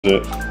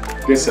it.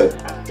 I guess that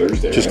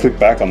Thursday. Just click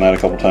back on that a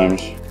couple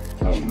times.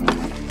 Oh, man.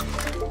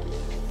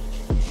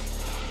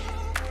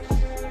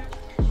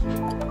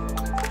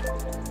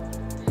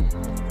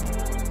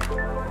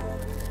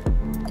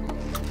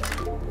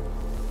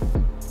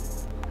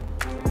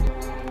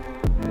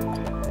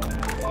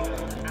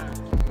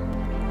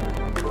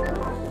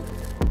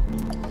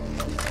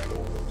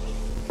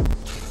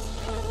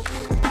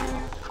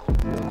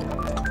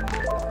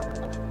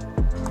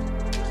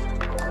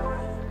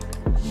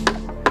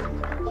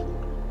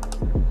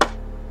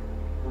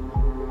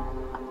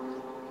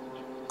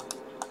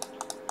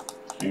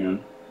 Hang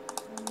on.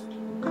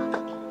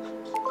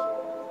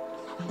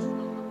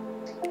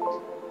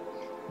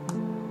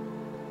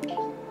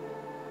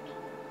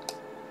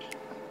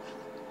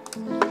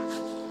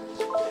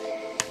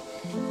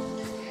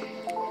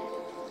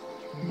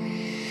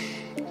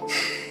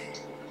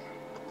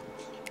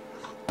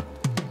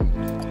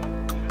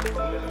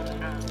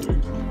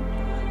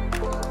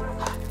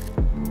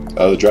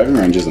 The driving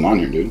range isn't on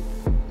here, dude.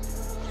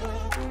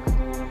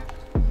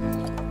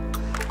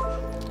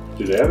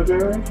 Do they have a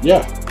driving range?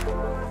 Yeah.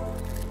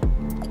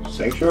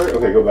 Sanctuary?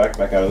 Okay, go back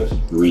out of this.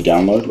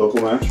 Re-download.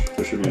 Local match.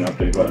 There should be an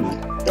update button.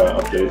 Got an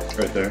update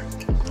right there.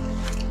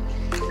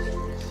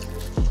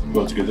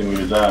 Well, it's a good thing we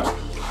did that.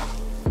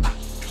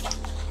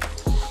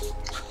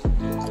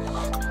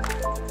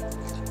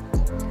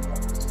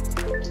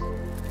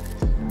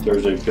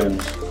 Thursday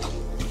pins.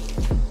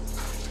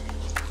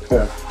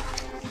 Okay.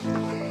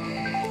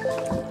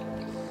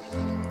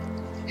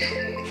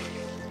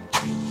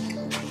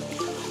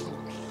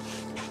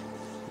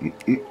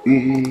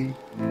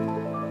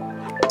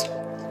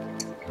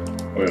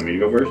 Oh, you want me to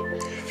go first?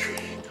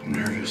 I'm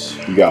nervous.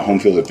 You got home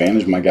field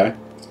advantage, my guy.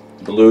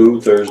 Blue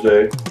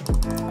Thursday.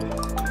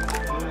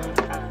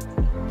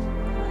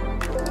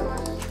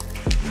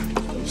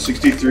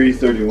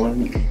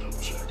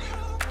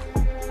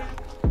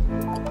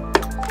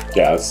 $63.31.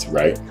 Yeah, that's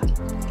right.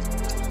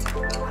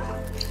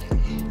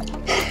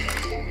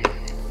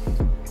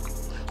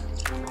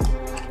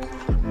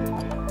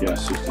 Yeah,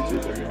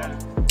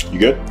 $63.31. You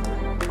good?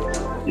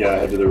 Yeah, I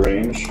had to the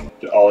range.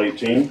 To all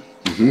 18.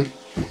 Mm-hmm.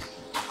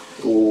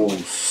 Oh,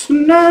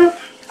 snap!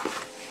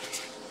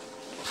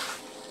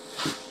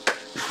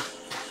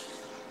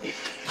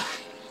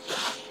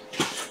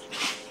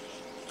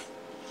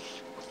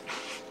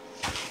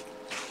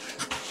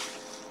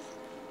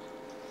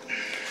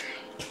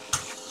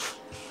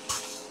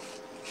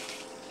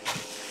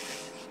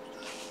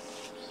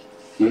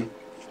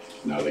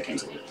 No, they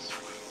canceled it.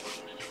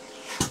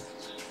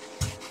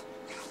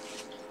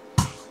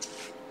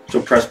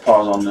 So press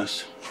pause on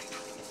this.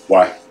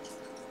 Why?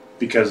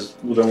 Because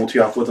well, then we'll tee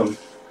off with them.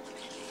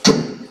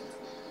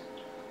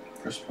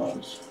 Press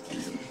pause.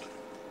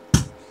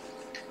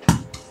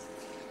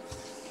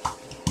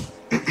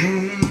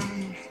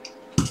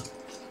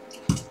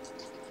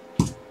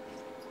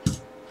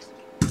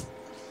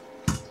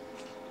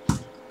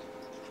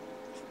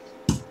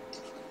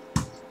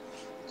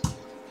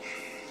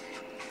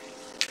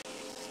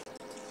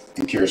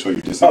 I'm curious what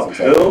your distance is.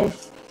 Uphill?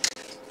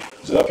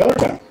 Is it uphill or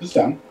down? It's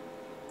down.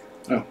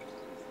 Oh.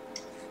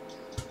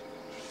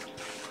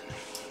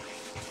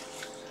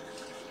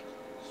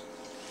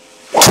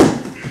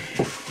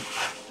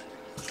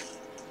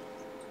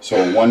 So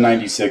a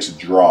 196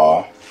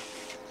 draw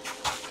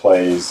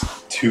plays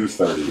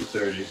 230.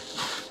 30.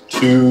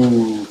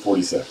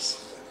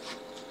 246.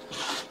 You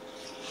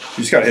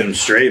just gotta hit them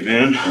straight,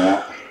 man.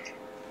 Yeah.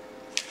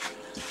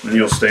 And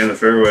you'll stay in the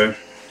fairway.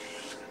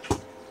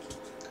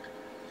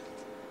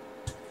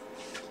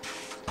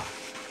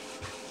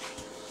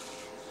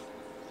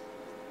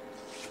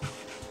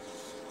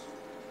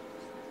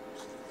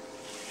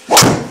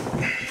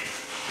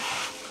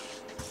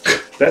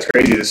 That's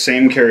crazy. The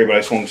same carry, but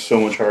I swung so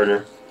much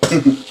harder.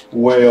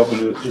 Way up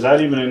into it. Is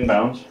that even in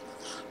bounds?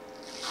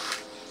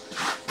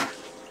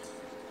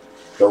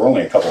 There were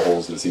only a couple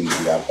holes that seemed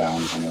to be out of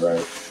bounds on the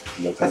right.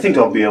 I think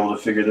I'll be able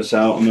to figure this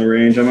out on the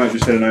range. I might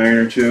just hit an iron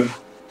or two.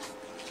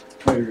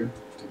 Oh, you're good.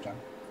 Take your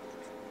time.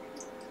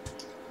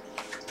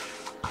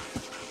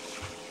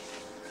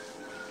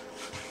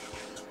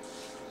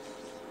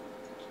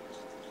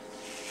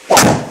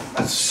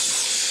 That's...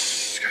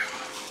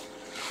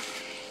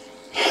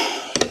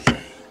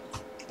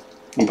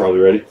 I'm probably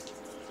ready.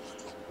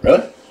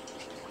 Really?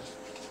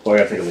 Well, I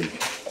gotta take a leak.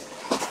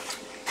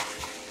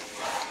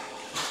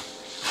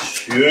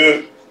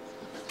 Shoot.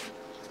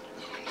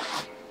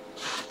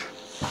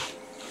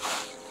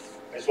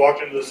 I just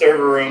walked into the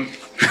server room.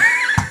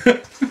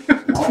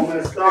 All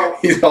messed up.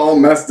 He's all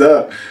messed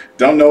up.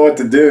 Don't know what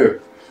to do.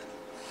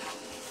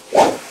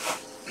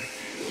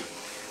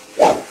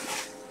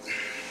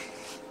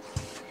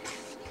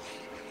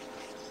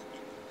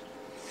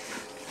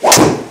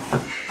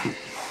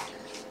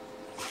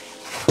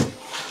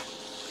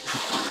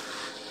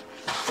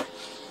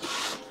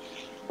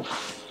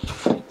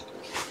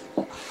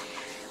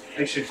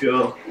 I actually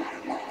feel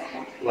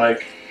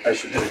like I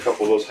should hit a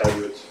couple of those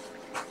hybrids.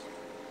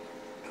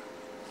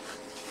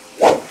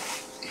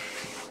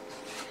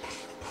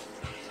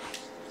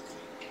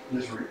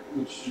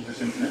 Which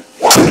is infinite.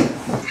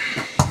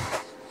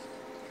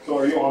 So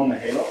are you on the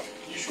Halo?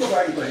 You should go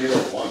back and play Halo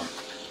 1.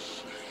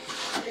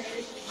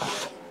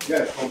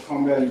 Yeah, it's called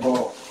Combat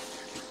Evolved.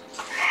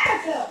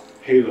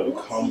 Halo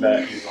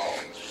Combat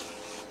Evolved.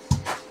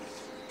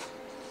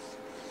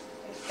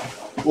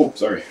 Oh,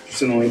 sorry.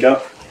 Send the link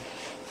out?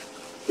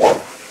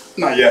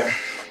 Not yet.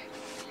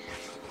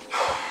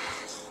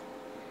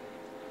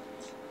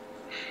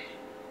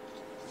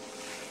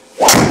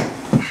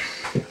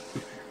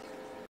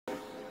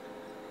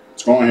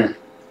 What's going on here?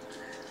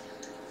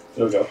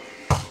 There we go.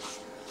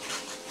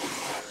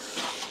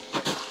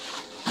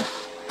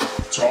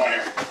 What's going on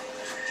here?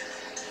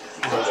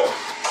 There we go.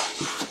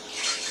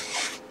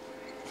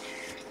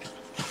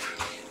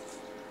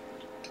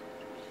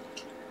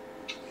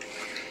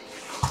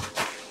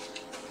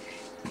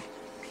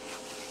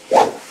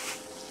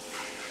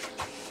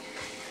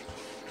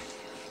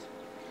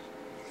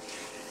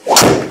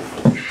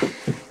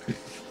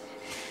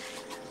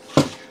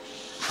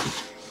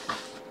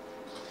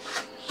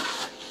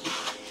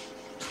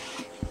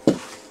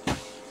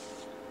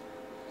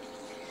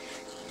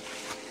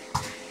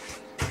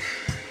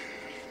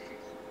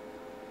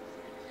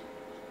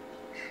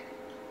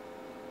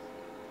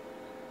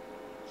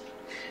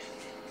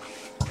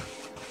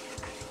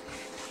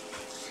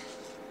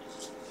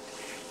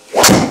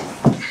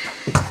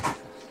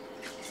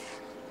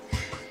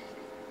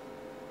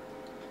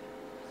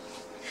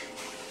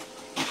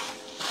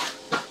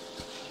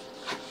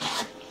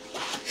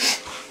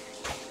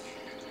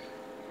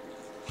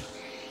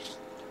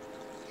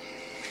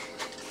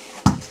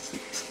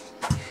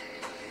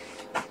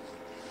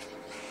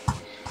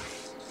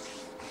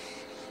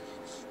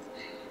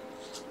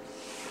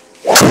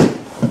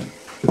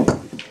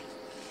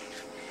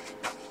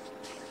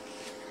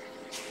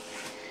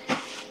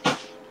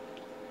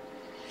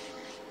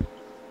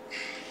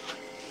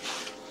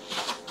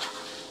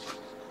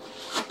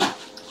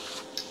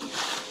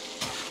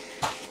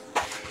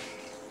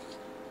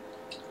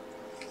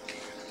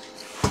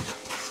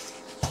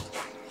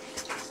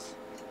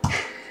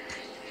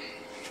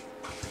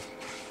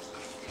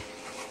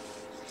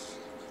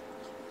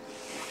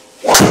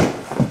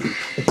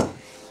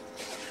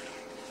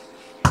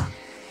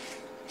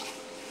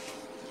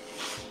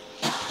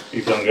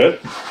 You feeling good?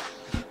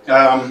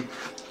 I'm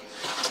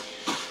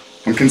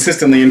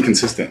consistently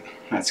inconsistent.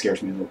 That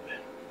scares me a little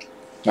bit.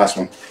 Last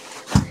one.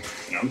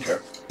 I don't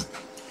care.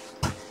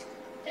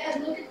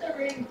 Dad, look at the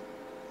ring.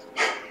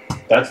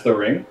 That's the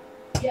ring?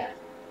 Yeah.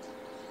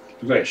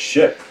 Looks like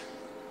shit.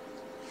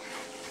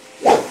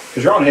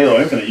 Because you're on Halo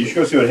Infinite. You should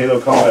go see what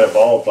Halo Combat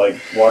Evolved, like,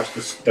 watch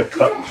the We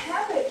cut. don't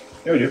have it.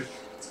 Yeah, we do.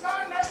 It's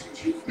not a Master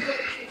Chief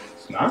Collection.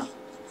 It's not?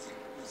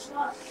 It's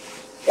not.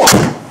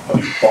 Oh,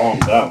 you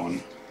bombed that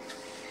one.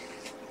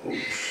 Oh,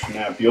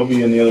 snap. You'll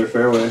be in the other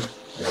fairway.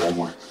 I got one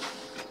more.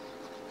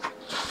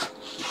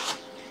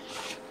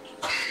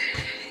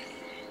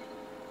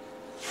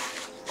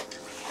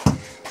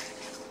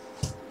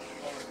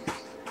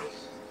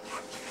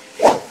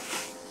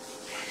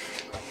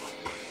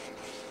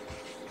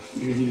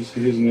 He's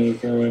in the other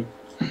fairway.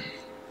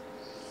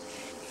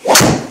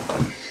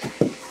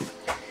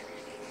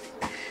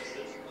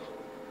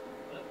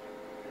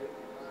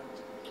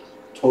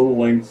 Total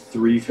length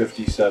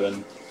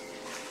 357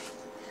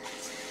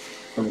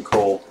 from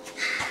Cole.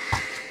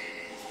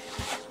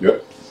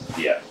 Yep.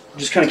 Yeah.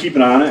 Just kind of keep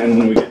an eye on it, and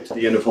when we get to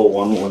the end of hole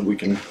 1, when we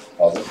can.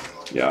 Pause it.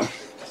 Yeah.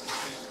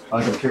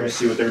 I'm curious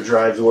to see what their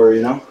drives were,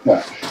 you know?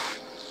 Yeah.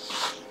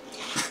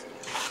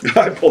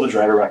 I pulled the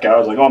driver back out. I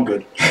was like, oh, I'm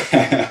good.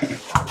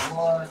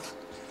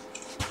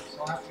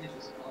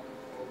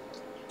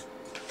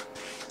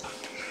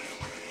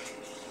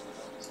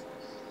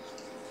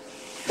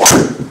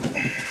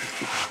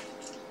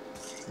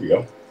 There you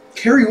go.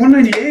 Carry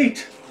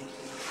 198.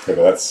 Okay,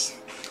 but that's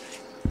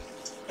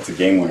a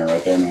game winner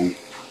right there, man.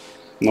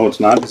 No, it's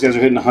not. These guys are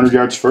hitting 100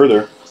 yards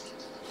further.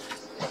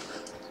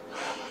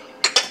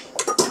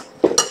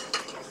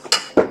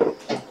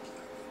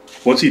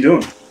 What's he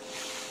doing?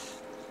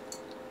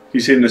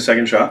 He's hitting a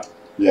second shot?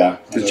 Yeah.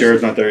 Because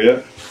Jared's not there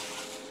yet?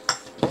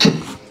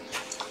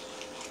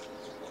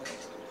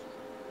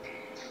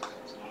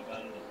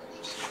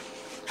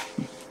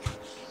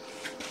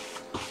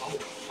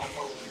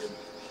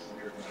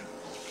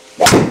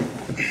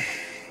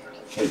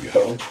 There you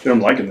go. Dude, I'm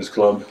liking this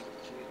club.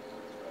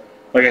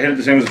 Like, I hit it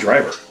the same as the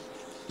driver.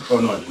 Oh,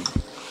 no, I didn't.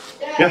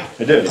 Dad, Yeah,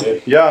 I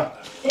did. Yeah.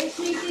 makes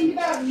me think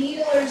about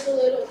needlers a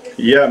little bit.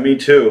 Yeah, me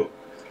too.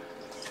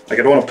 Like,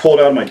 I don't want to pull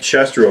it out of my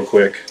chest real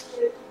quick.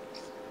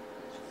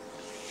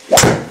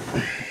 Oh,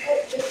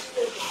 it's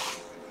good.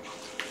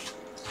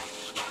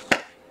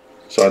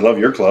 So I love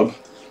your club.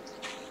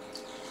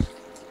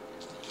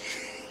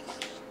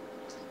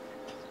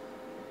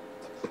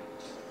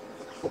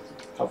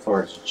 How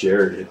far has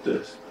Jared hit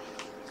this?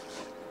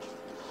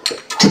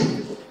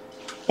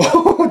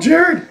 Oh,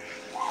 Jared!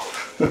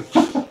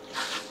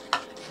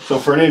 So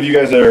for any of you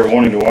guys that are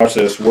wanting to watch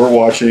this, we're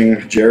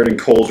watching Jared and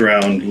Cole's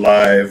round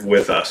live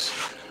with us.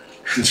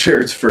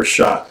 Jared's first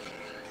shot.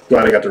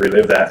 Glad I got to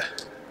relive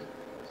that.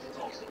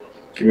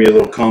 Give me a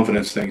little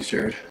confidence, thanks,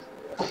 Jared.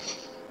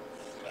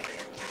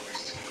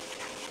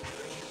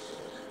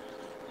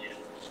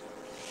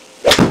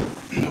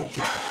 Nope.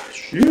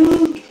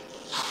 Shoot.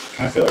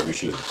 I feel like we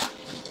should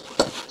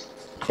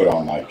put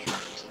on like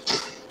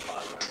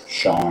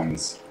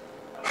Sean's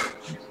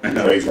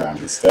praise round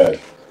instead.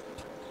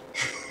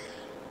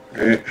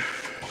 Right.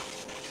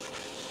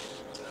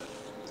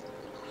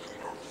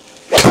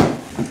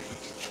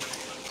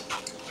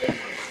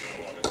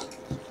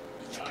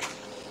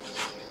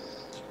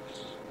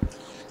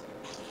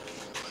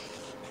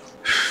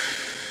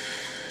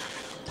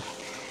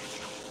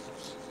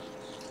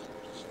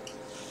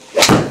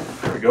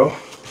 There we go.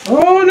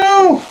 Oh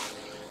no!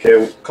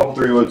 Okay, a couple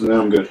 3 woods and then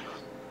I'm good.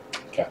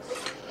 Okay.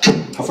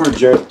 How far did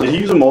Jared? Did he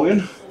use a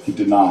mulligan? He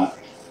did not.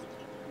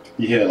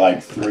 He hit it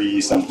like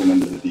 3 something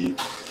into the deep.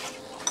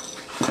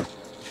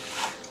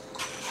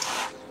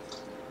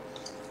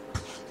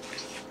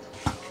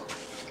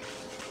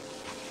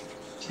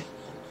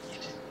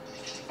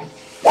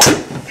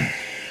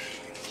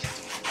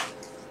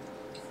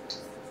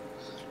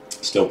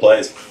 Still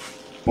plays.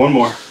 One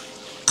more.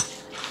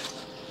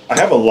 I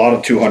have a lot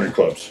of 200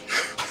 clubs.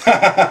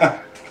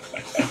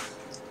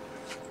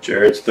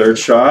 Jared's 3rd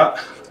shot.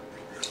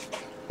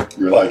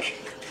 You're like,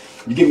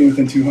 you get me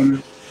within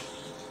 200?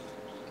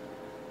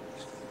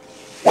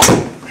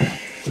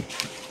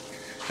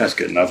 That's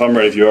good enough. I'm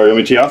ready if you are. You want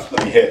me to tee off?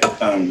 Let me hit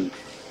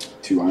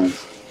 2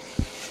 irons.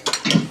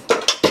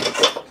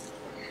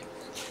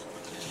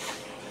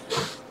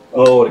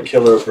 Oh, what a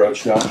killer approach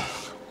shot.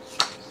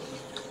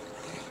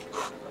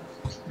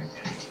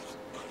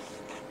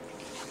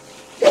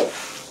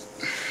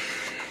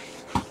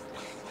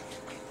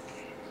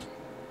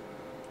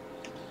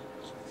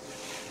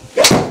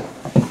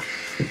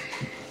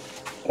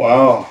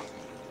 Wow.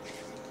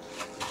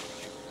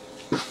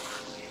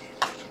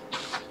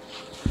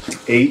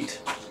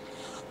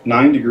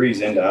 9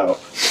 degrees in to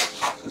out.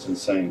 That's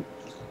insane.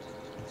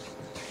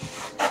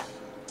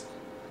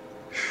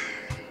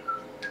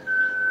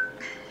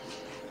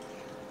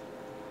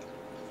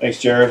 Thanks,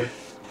 Jared.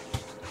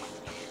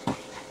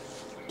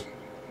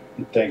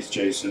 And thanks,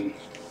 Jason.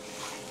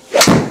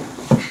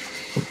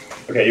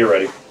 Okay, you're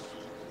ready.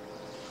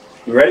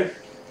 You ready?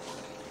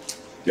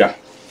 Yeah.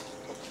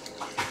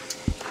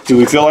 Do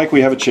we feel like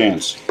we have a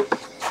chance?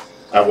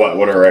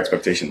 What are our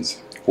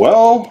expectations?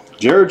 Well,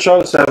 Jared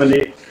shot at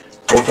 70,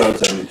 both shot at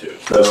 72.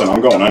 So Listen,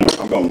 I'm going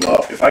under. I'm going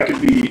low. if I could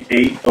be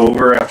 8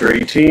 over after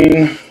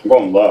 18, I'm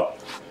going low.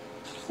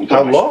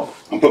 how low?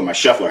 I'm putting my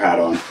Scheffler hat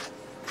on.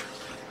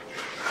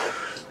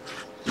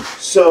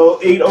 So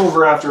 8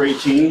 over after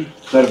 18,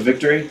 is that a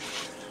victory?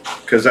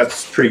 Because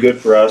that's pretty good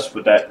for us,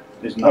 but that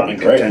is not That'd in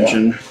be great,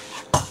 contention.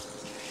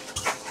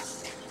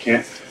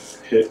 Can't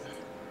hit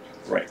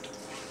right.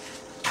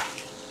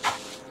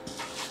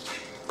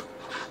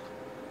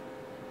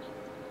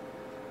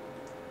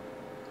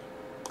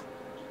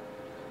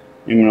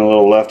 Even a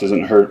little left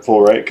isn't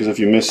hurtful, right? Because if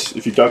you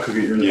duck hook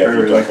it, you're in the Yeah, if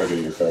fairway. you're duck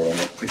hooking, you're fairway.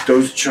 Like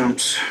those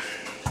chumps.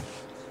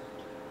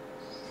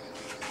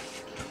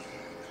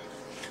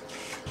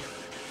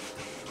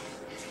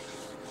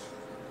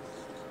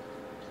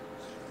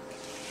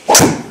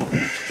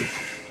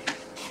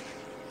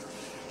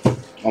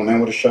 Oh man,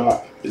 what a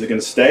shot. Is it going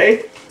to stay?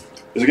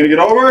 Is it going to get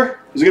over?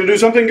 Is it going to do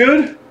something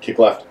good? Kick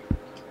left.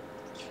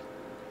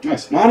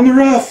 Nice. Not in the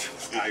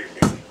rough. Ah, you're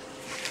good.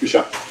 Good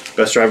shot.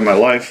 Best drive of my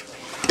life.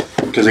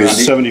 Because I got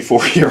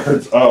 74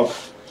 yards up.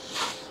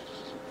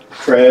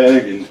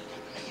 Craig and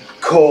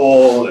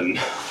Cole and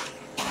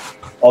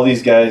all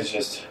these guys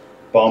just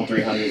bomb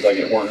 300s like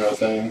it weren't no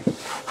thing.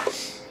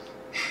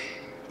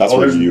 That's Oh,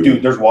 where there's, you.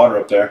 dude, there's water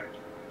up there.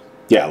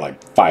 Yeah,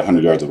 like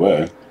 500 yards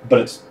away.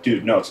 But it's,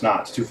 dude, no, it's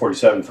not. It's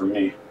 247 for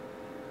me.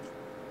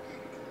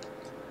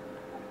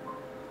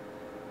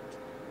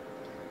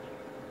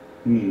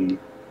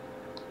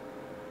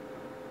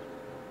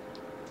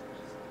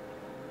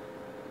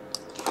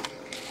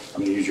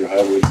 I'm gonna use your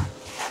highwood.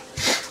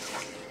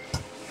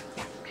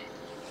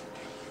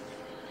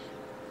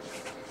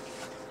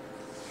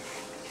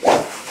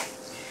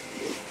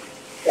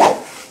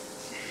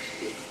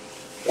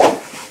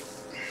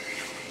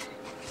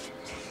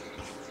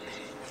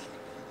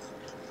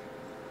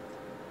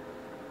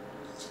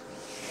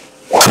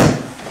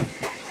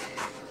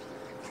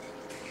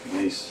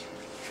 Nice.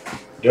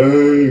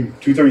 Dang,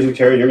 236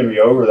 carry. You're gonna be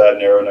over that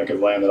narrow neck of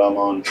land that I'm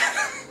on.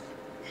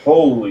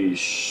 Holy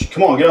sh!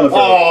 Come on, get on the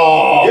front.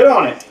 Oh! Get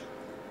on it.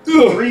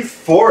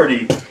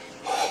 340.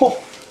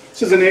 Oh,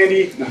 this is an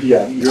Andy.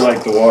 Yeah, you're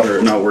like the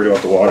water. Not worried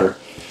about the water.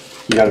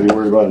 You gotta be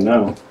worried about it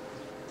now.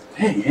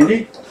 Hey,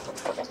 Andy.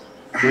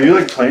 Were you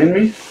like playing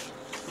me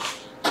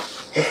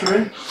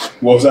yesterday?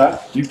 What was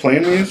that? You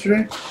playing me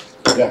yesterday?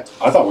 Yeah,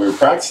 I thought we were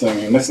practicing,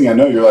 and next thing I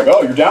know, you're like,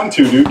 "Oh, you're down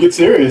 2, dude. Get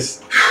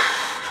serious."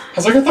 I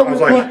was like, "I thought I we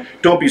was were like, playing."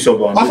 don't be so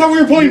bummed. I thought we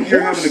were playing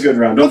You're horse. having a good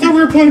round. I Don't thought be,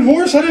 we were playing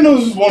horse. I didn't know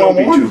this was don't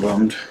be too one-on-one.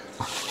 bummed.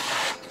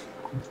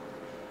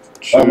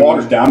 That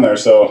water's down there,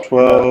 so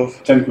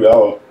 12. 10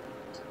 cuidado.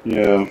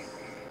 Yeah.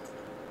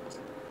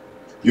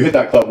 You hit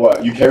that club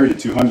what? You carried it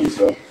 200,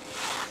 so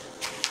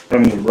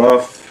I'm in the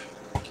rough.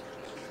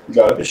 you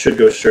got It it. should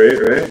go straight,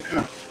 right?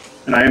 Yeah.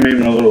 And I am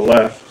aiming a little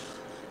left.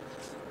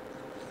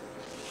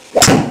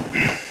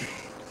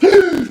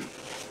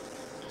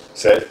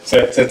 Set.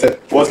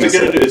 What's it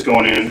gonna do? It's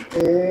going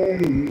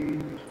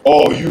in.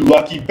 Oh, you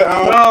lucky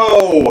bound.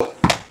 No!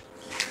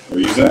 Are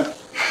we using it?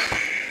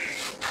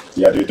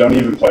 Yeah, dude, don't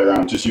even play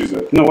around. Just use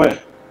it. No way.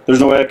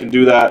 There's no way I can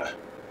do that.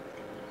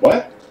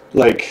 What?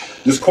 Like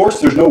This course,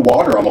 there's no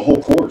water on the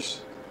whole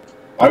course.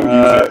 I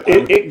would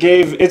use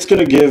it. It's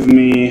gonna give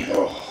me,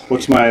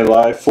 what's my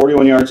live?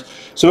 41 yards.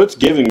 So it's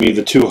giving me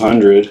the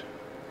 200.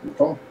 No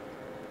problem.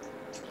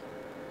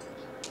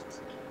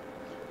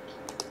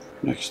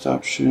 Next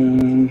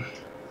option.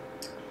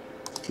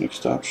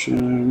 Next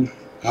option.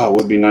 Oh, it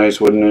would be nice,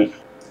 wouldn't it?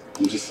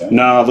 I'm just saying.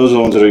 Nah, those are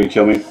the ones that are gonna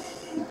kill me.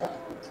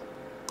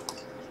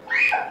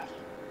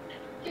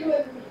 Get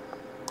away from me.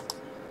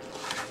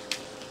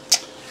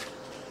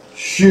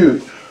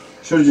 Shoot.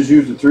 Should have just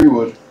used the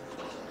 3-wood.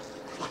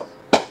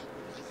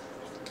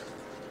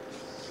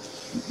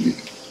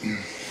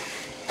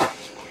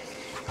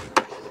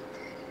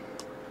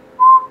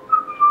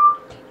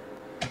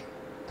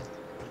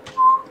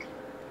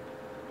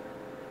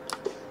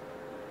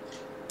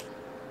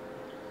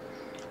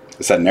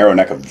 It's that narrow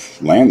neck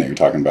of land that you're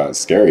talking about. It's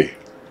scary.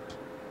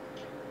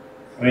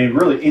 I mean,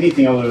 really,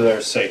 anything over there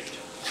is safe.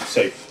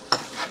 Safe.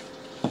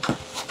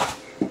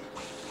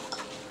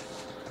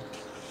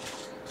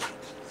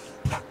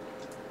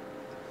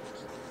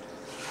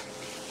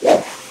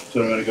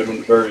 So I'm gonna go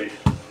to birdie.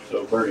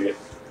 So birdie it.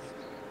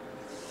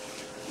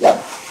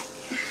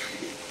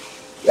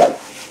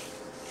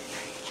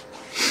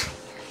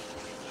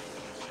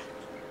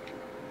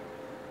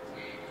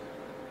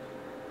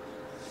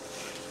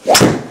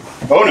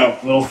 Oh no,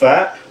 a little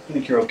fat. I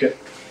think you're okay.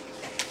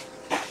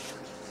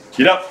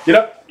 Get up, get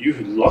up. You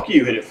lucky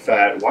you hit it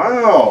fat.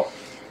 Wow.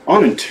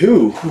 On in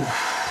 2.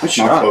 That's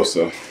Not close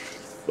though.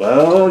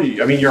 Well,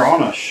 I mean, you're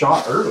on a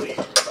shot early.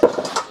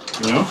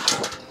 You know?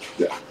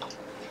 Yeah.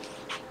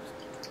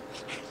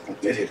 I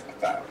did hit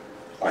that.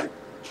 Fine.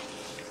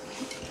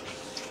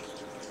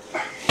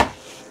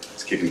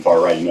 It's kicking far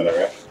right, you know that,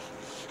 right?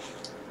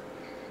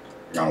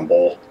 You're on a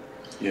bowl.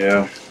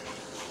 Yeah.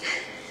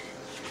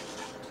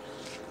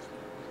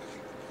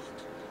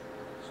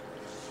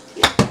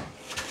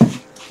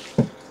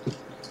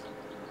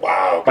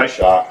 Wow, good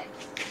shot.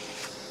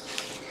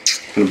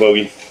 And a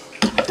bogey.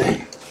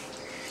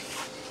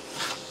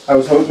 I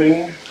was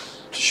hoping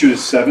to shoot a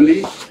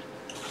 70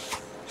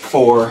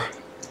 for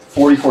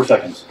 44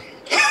 seconds.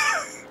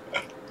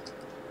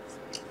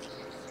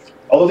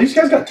 Although these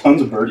guys got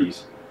tons of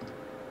birdies.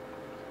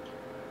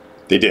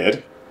 They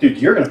did? Dude,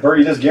 you're going to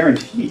birdie this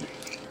guaranteed.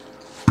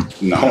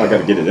 No, I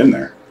gotta get it in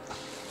there.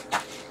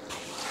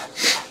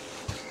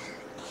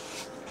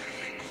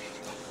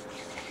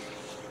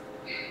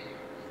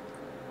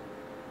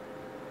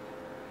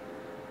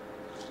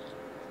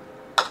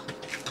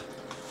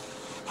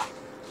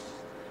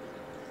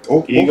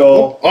 Oh,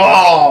 Eagle.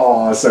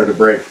 Oh, I started to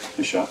break.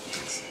 Good shot.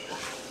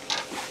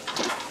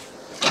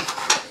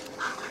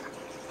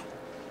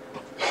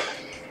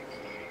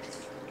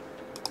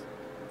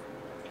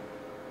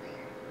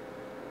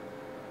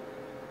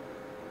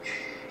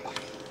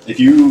 If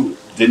you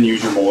didn't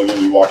use your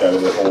mulligan, you walk out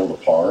of the hole of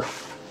the par.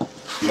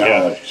 You know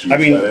how, like, huge I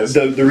mean, that is?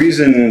 the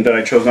reason that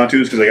I chose not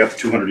to is because I got the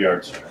 200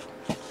 yards. 13.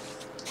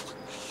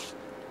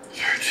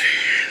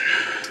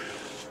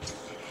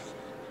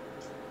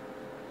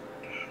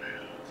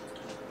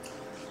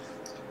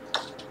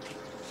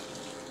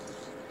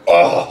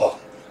 Oh,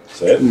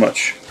 that's it.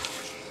 Much.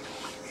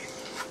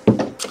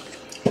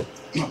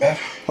 Not bad.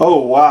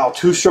 Oh, wow.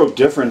 2-stroke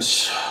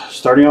difference.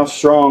 Starting off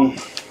strong.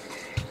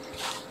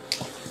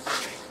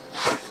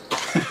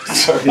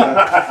 Sorry.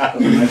 I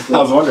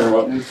was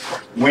wondering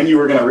when you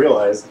were going to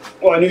realize.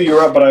 Well, I knew you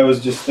were up, but I was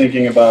just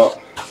thinking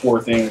about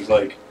 4 things.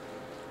 Like,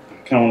 I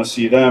kind of want to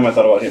see them. I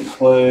thought about hitting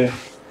play.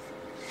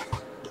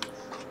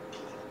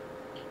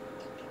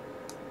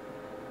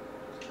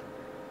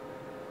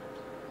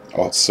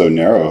 Oh, it's so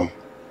narrow.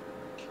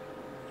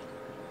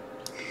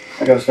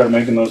 I got to start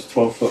making those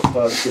 12-foot,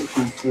 5-foot,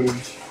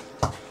 2-footers.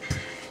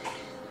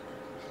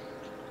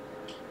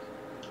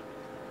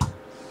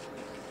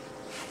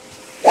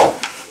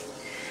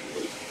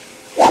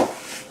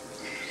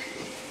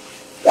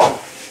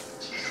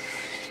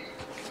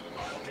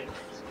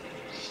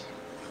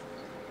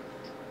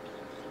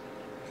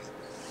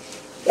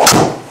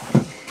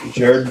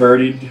 Jared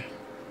birdied.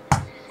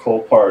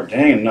 Cole par.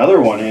 Dang,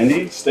 another one,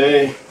 Andy.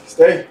 Stay.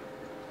 Dang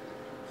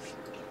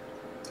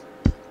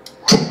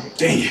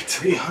it,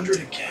 300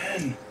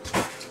 again.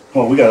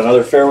 Oh, we got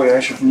another fairway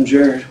action from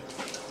Jared.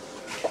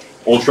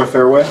 Ultra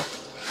fairway.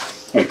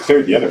 I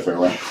cleared the other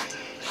fairway.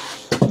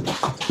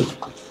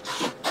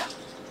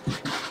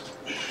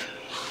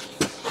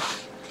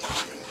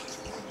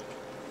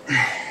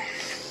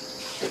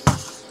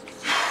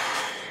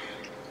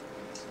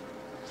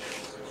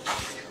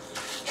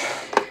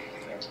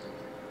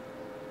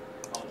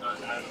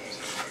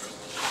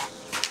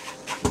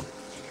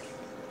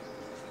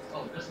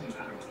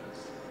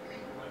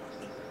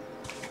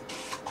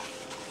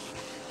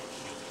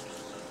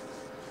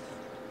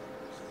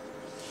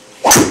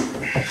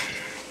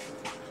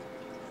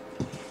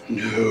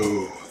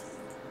 No.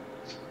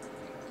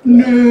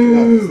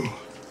 No.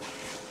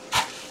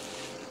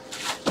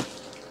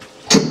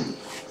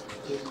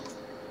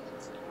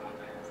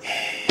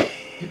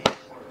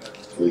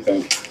 What do you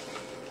think?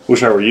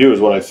 Wish I were you,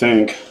 is what I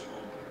think.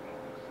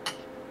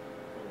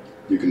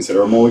 You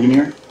consider a mulligan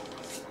here?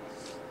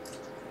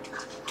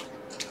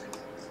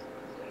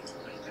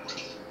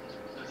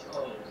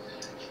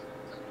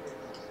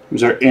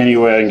 Is there any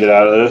way I can get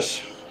out of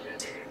this?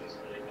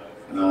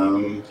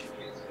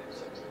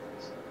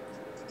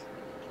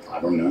 I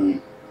don't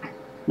know.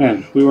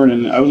 Man, we weren't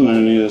in. I wasn't in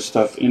any of this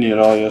stuff any at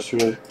all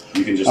yesterday.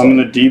 You can just I'm in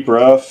the deep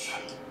rough.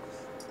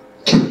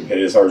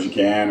 hit it as hard as you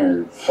can,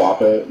 or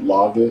flop it,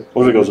 lob it.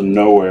 What if it goes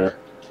nowhere?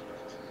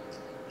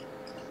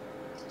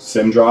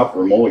 Sim drop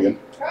or mulligan.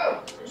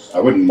 I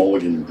wouldn't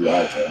mulligan your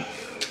drive though.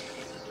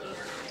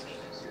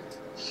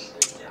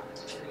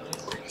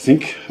 I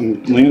think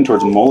I'm leaning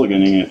towards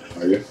mulliganing it.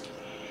 Are you?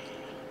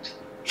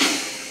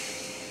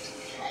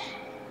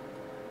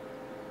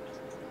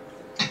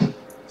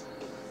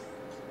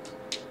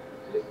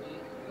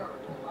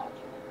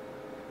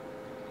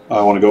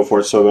 I want to go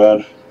for it so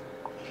bad.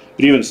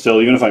 But even still,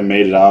 even if I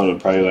made it out, it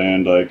would probably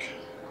land like...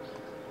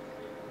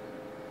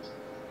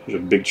 There's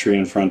a big tree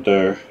in front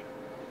there.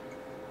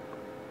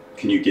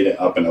 Can you get it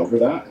up and over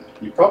that?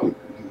 You probably.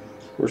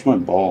 Where's my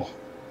ball?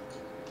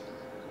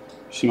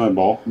 See my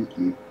ball?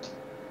 Mm-hmm.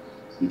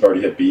 You've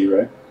already hit B,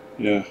 right?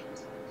 Yeah.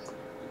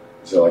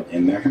 Is it like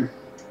in there?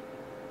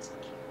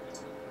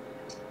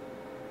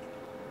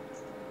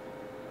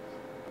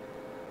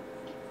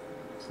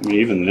 I mean,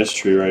 even this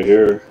tree right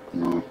here.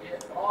 No.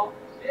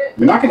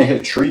 You're not going to hit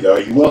a tree though.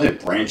 You will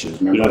hit branches.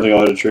 Remember? You don't think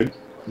I'll hit a tree?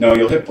 No,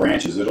 you'll hit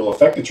branches. It'll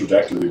affect the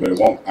trajectory, but it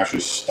won't actually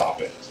stop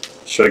it.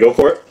 Should I go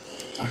for it?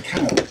 I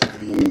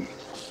mean.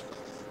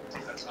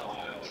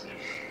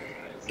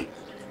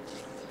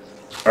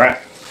 Alright.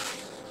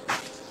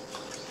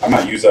 I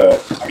might use a.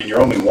 I mean,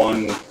 you're only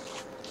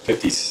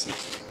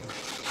 156.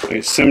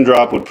 A sim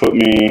drop would put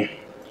me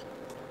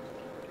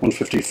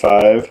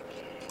 155.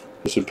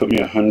 This would put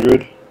me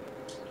 100.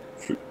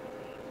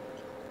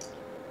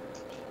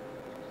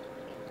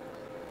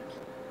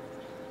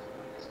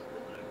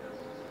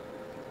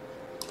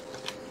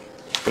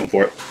 Go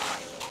for it.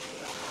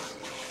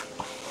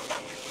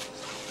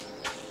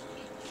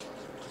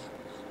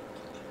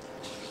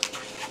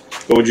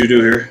 What would you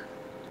do here?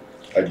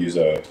 I'd use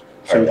a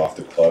higher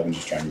lofted club and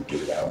just try and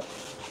get it out.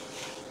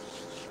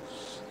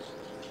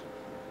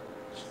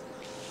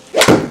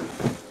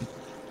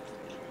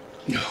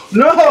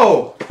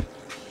 No!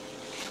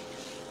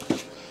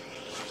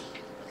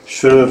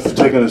 Should have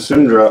taken a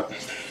sim drop.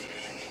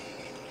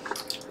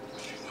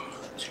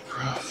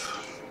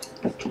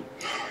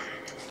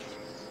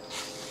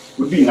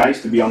 Would be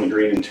nice to be on the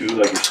green in 2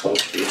 like you're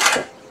supposed to.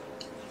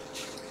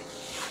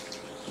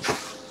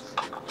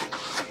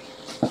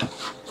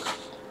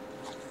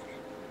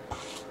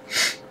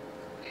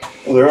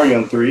 Well, they're already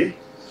on 3.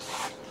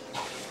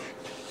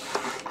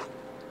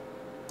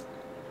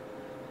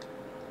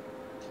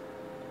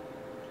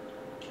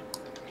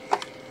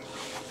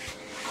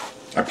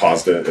 I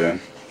paused it, yeah.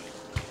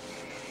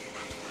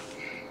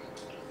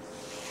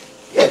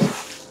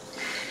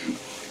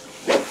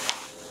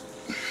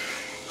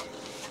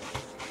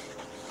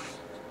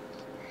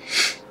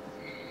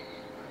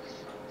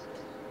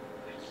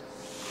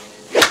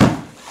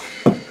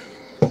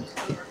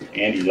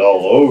 Andy's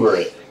all over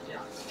it.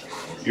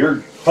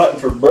 You're putting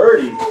for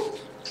birdie.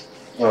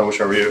 Oh, I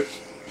wish I were you.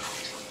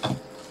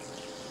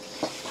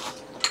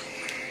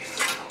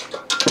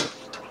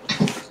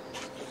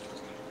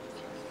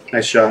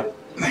 Nice shot.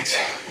 Thanks.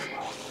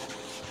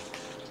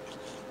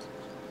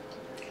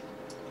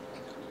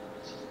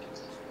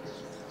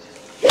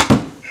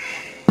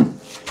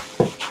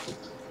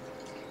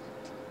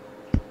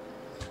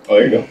 Oh,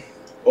 there you go.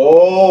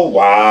 Oh,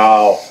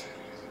 wow.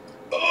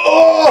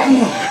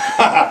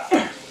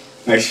 Oh!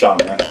 Nice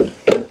shot, man.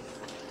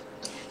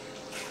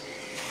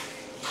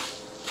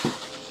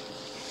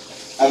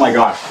 Oh my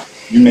gosh.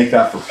 You make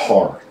that for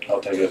par.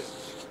 I'll take it.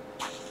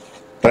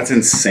 That's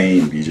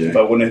insane, BJ. If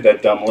I wouldn't hit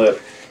that dumb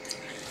lip.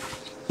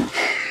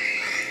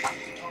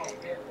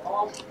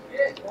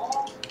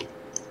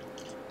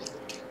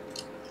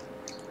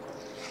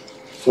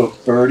 So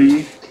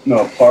birdie,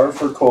 no, par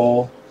for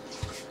Cole.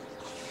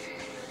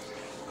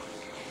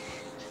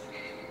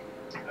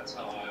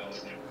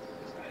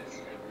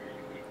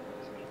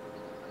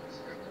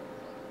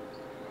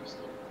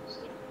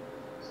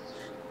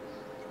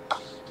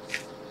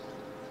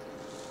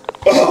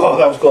 Oh,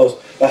 that was close.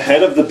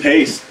 Ahead of the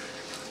pace.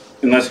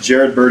 Unless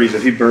Jared birdies.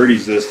 If he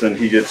birdies this, then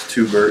he gets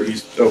 2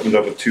 birdies. He's opened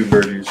up with 2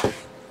 birdies.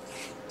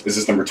 Is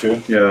this number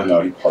 2? Yeah.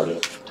 No, he parred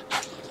it.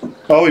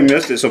 Oh, we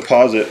missed it, so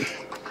pause it.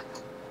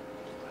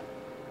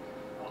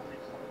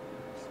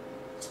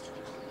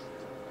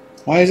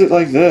 Why is it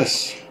like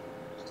this?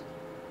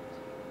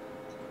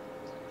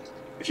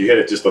 If you hit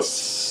it just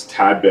a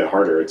tad bit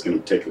harder, it's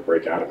going to take the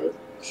break out of it.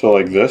 So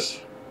like this?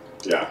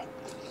 Yeah.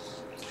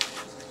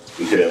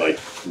 You hit it like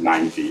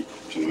 9 feet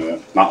or something like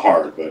that. Not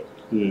hard, but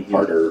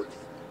harder.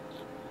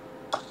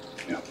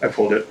 Yeah. I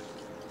pulled it.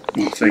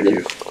 Oh, thank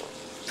you.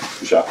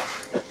 Good shot.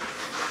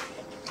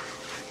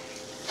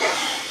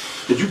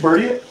 Did you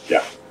birdie it?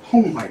 Yeah.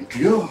 Oh my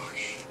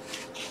gosh.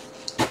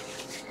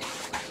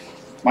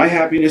 My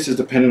happiness is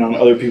dependent on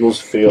other people's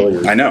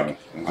failures. I know.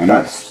 I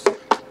know.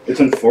 It's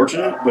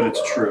unfortunate, but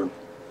it's true.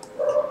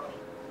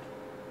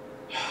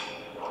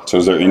 So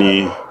is there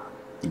any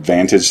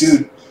advantage?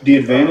 Dude, the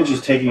advantage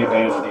is taking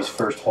advantage of these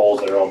first holes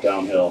that are all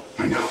downhill.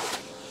 I know.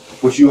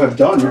 Which you have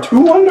done. You're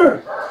 2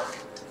 under.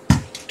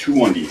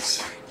 2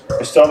 undies.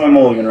 I still have my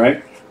mulligan,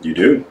 right? You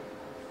do.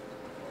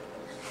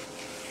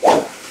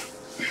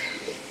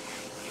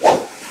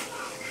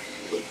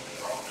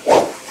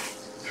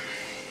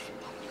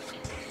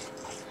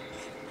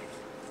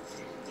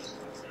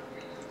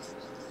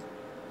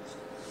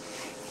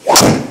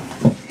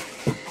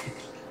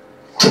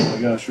 Oh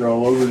my gosh, you're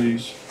all over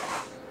these.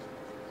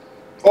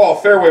 Oh,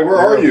 fairway, where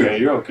are you? Okay,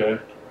 you're okay.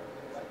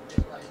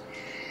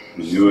 You A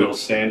knew little it.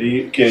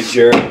 sandy. Okay,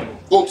 Jared.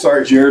 Oh,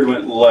 sorry. Jared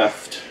went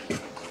left.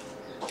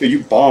 Dude,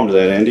 you bombed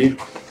that, Andy.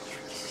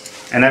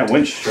 And that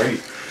went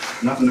straight.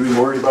 Nothing to be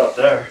worried about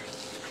there.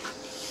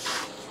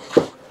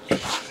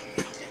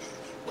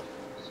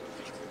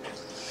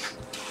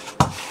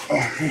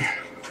 Oh, man.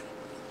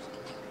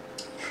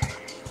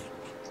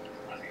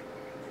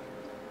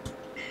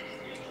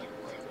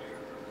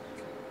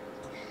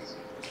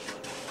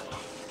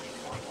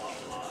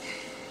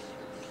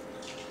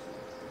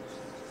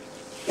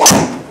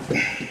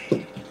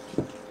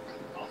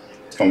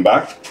 It's coming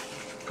back.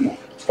 Come on.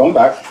 It's coming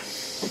back.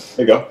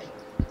 There you go.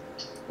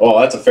 Oh,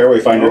 that's a fairway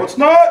finder. No, it's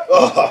not.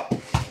 Ugh.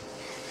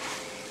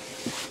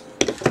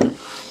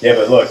 Yeah,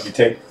 but look, you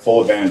take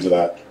full advantage of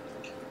that.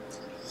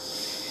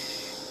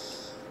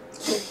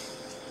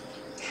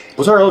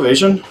 What's our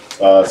elevation?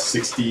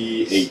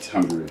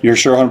 6,800. You're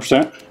sure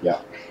 100%?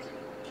 Yeah.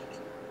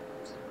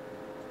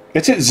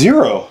 It's at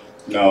 0.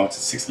 No, it's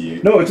at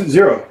 68. No, it's at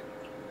 0.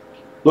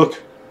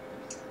 Look.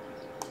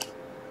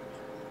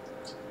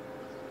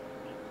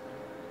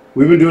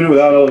 We've been doing it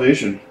without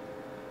elevation.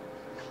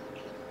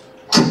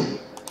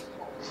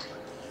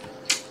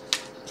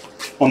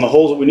 On the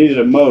holes that we needed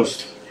it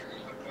most.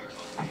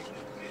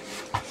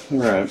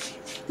 Alright.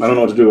 I don't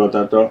know what to do about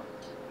that though.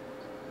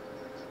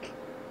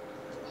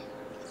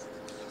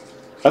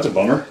 That's a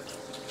bummer.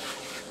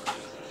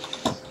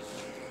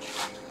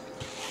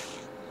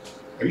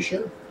 Are you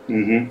sure?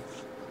 Mm-hmm.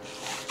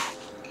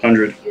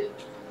 100.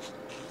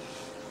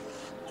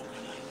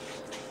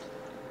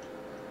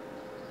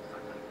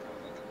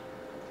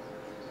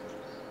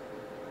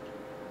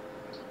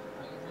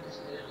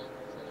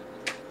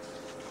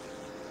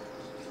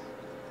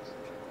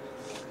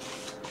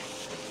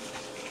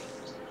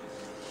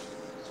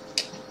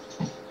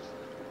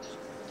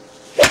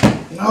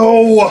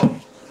 No!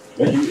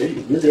 Yeah,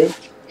 you're good.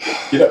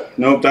 Get up.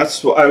 Nope,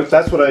 that's what I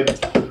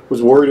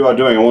was worried about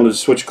doing. I wanted to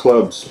switch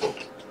clubs.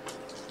 Put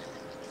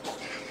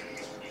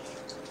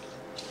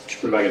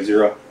it back at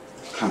 0. I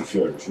kind of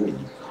feel like we should.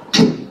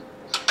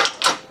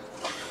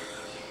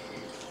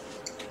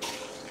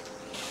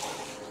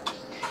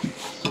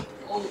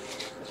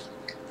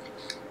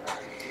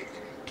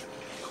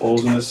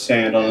 Cole's in the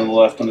sand on the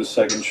left on his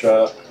second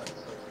shot.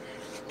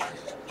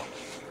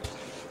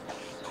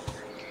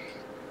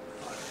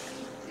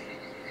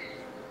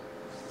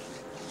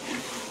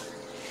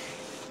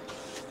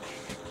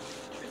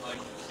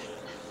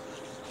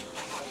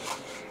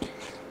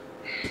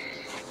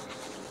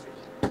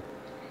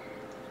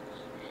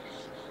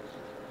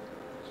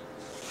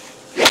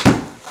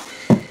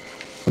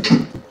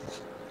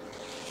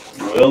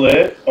 Will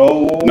it?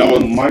 Oh No.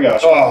 my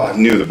gosh. Oh, I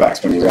knew the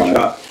backspin was on it.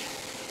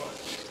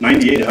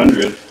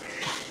 9,800.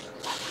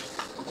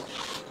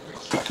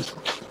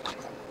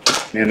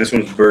 Man, this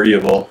one's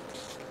birdieable.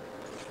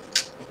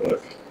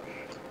 But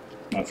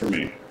not for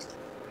me.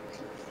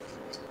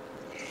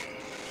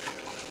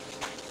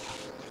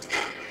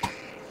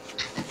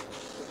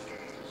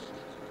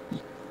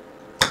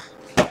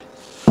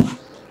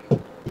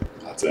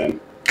 That's in.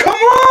 Come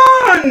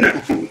on!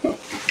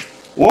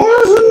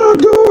 Why is it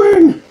not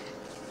going?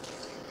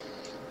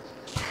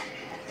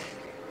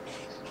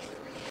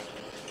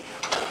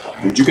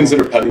 Would you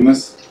consider putting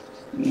this?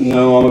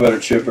 No, I'm a better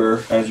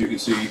chipper, as you can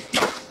see.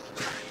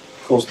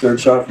 Cole's third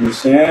shot from the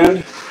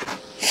sand.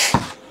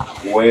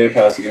 Way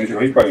past the game.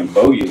 He's probably going to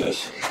bogey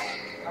this.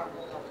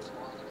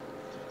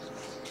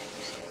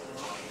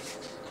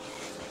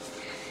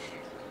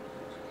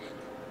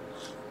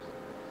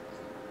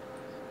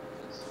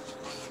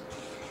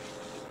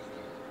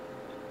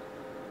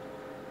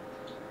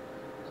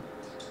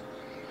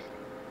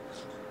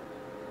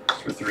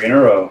 For 3 in a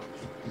row.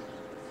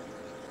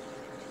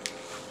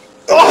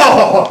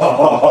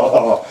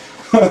 Oh!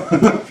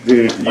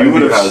 Dude, you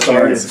would have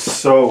started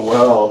so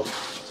well.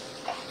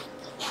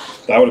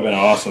 That would have been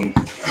awesome.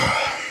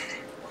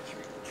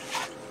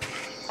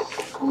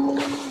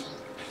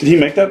 Did he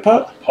make that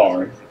putt?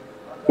 Hard.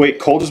 Wait,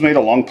 Cole just made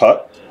a long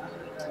putt?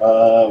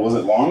 Was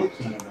it long?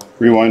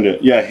 Rewind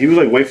it. Yeah, he was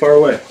like way far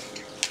away.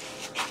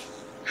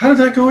 How did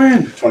that go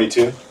in?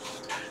 22.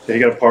 Yeah, he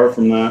got a par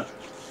from that.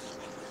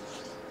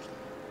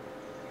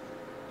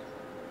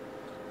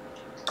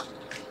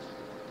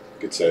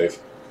 Good save.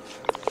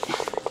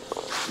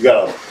 You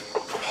got a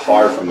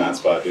par from that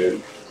spot,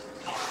 dude.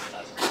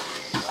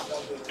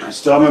 I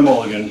still have my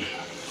mulligan.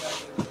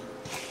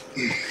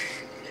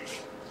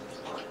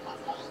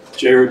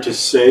 Jared to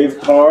save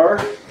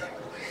par.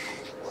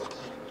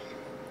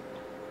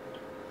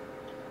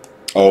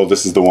 Oh,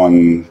 this is the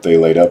one they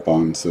laid up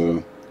on,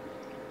 so.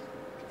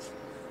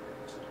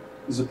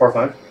 This is a par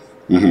 5.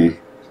 Mm-hmm.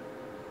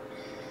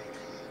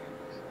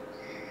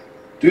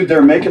 Dude,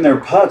 they're making their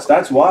putts.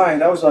 That's why.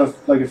 That was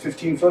like a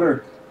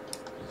 15-footer.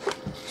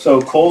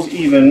 So Cole's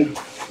even.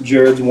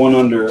 Jared's 1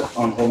 under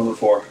on hole number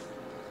 4.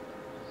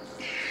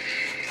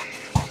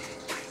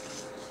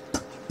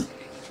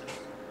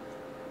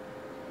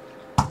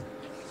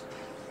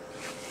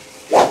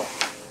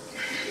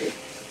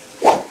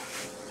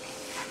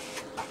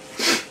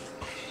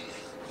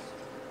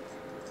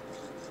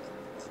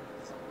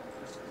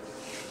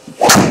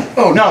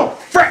 Oh no!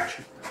 Frick!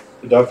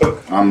 The duck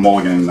hook. I'm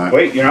mulliganing that.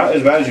 Wait, you're not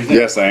as bad as you think.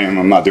 Yes, I am.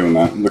 I'm not doing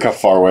that. Look how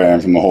far away I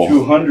am from the hole.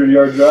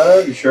 200-yard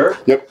drive. You sure?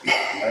 Yep.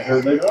 I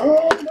heard they go.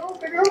 Oh, no,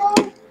 they go.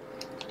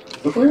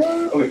 Look where you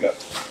are. Okay,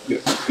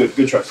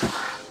 good choice.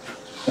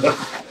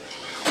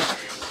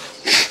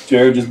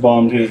 Jared just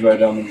bombed his right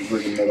down the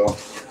freaking middle.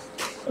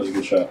 That was a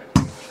good shot.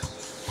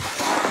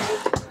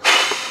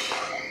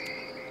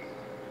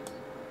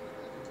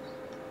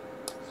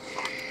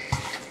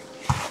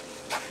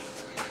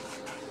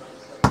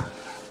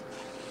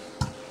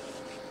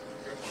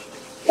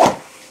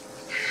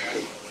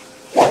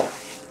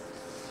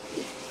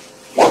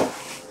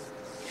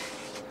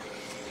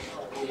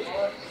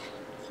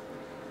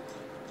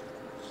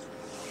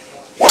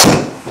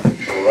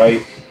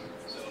 Right.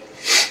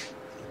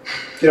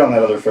 Get on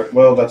that other fair.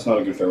 Well, that's not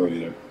a good fairway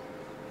either.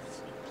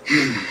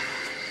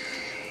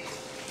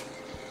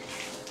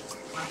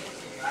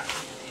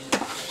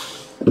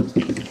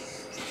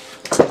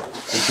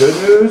 The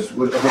good news,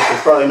 which is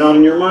probably not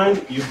in your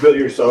mind, you've built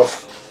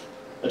yourself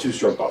a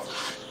 2-stroke golfer.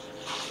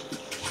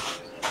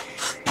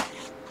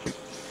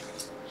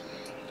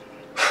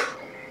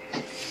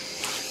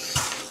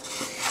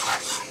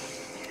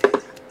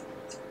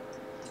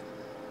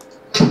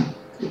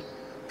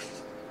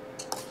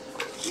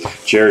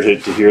 Jared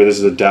hit to here. This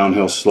is a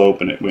downhill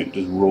slope, and it went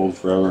just rolled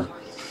forever.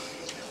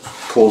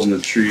 Cole's in the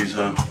trees,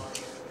 huh?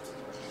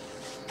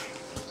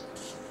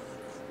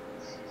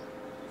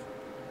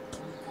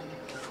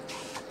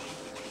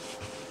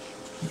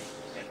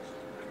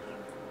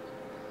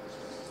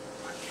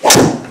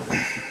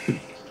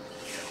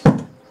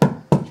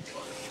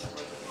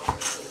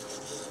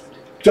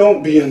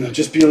 Don't be in the.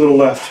 Just be a little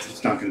left.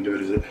 It's not going to do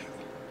it, is it?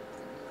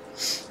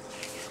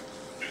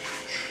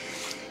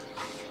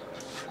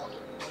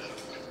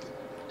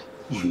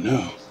 Oh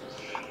no.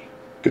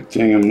 Good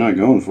thing I'm not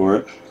going for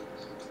it.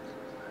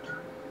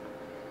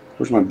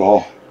 Where's my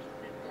ball?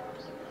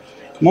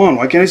 Come on,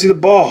 why can't I see the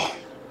ball?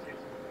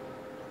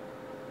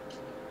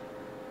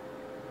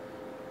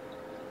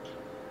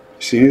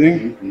 See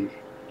anything? Mm-hmm.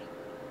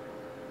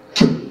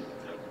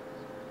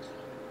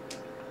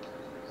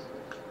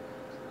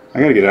 I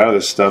gotta get out of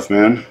this stuff,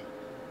 man.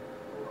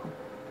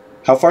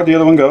 How far did the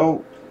other one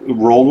go? It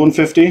rolled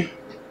 150?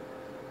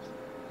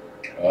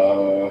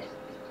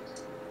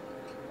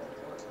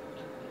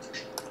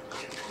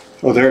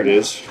 Oh, there it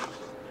is.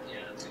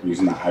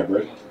 Using the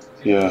hybrid?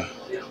 Yeah.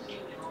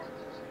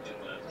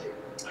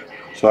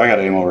 So I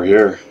gotta aim over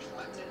here.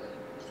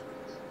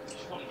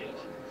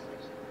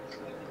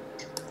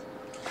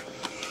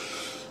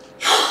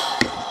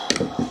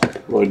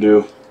 What do I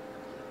do?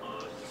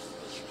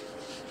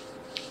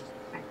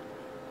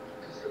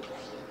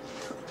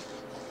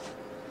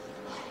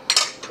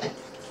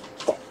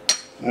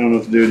 I don't know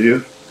what to do, do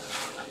you?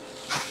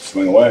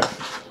 Swing away.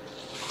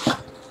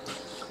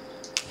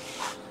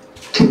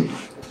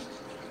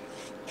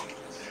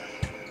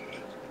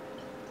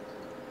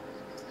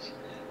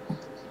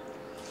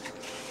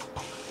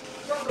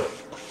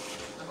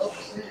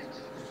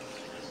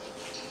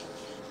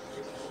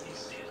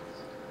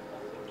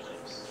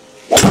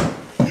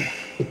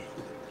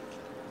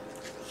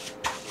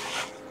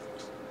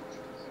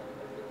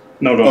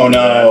 No, don't. Oh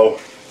no.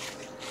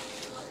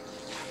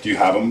 Do you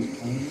have them?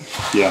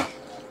 Yeah.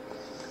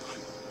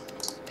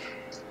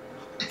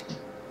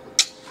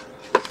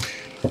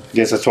 I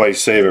guess that's why you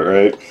save it,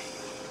 right?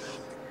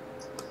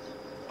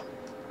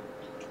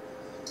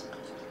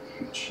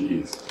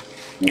 Jeez.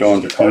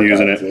 I'm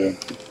using it. Too.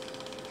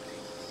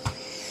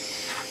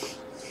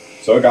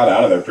 So it got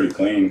out of there pretty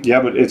clean.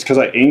 Yeah, but it's because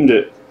I aimed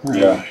it.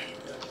 Yeah.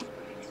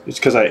 It's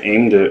because I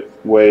aimed it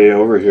way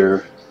over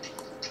here.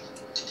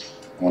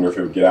 I wonder if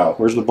it would get out.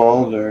 Where's the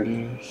ball? There it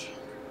is.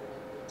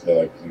 Yeah,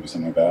 like maybe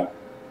something like that.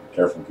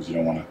 Careful, because you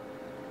don't want to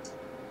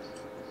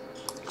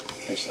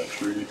catch that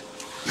tree.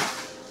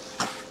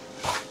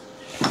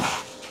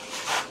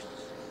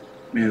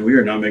 Man, we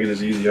are not making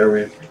this easy, are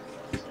we? I'm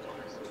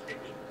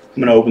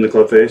gonna open the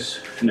club face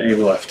and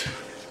aim left.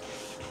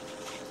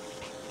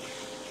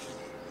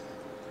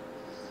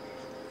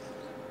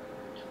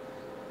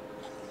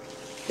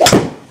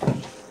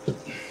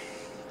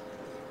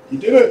 You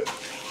did it.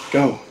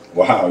 Go.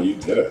 Wow, you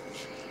did it.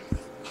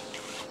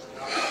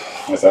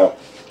 Nice out.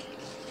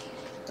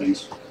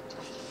 Thanks.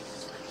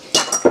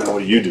 Now what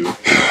do you do? I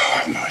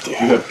have no idea.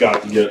 You have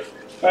got to get.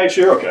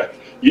 Actually, you're okay.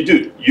 You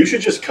do. You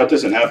should just cut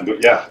this in half and go.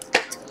 Yeah,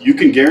 you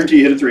can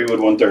guarantee hit a 3-wood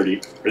 130. Or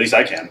at least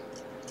I can.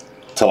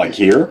 To like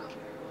here?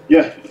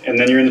 Yeah, and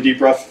then you're in the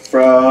deep rough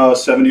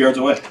 70 yards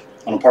away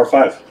on a par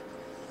 5.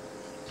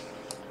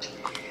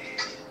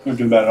 You're not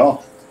doing bad at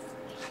all.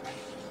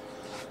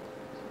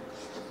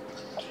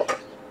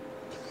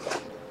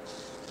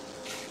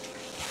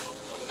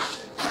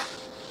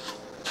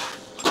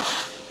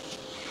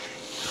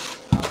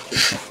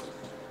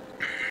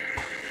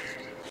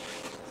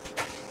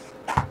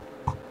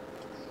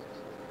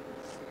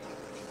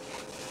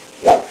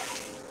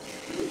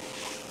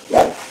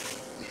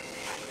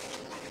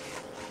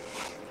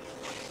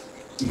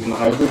 In the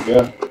hybrid,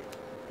 yeah.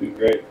 Doing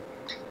great.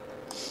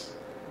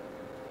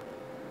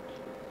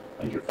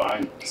 I think you're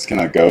fine. It's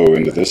gonna go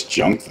into this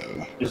junk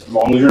though. As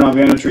long as you're not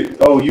behind a tree.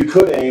 Oh, you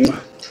could aim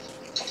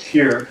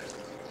here.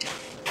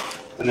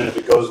 And then if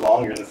it goes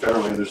long, you're in the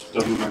fairway. Doesn't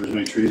look like there's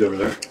many trees over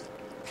there.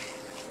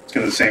 It's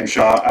gonna be the same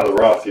shot out of the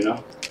rough, you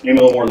know? Aim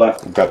a little more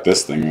left. I've got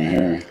this thing right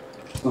here.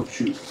 Oh,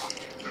 shoot.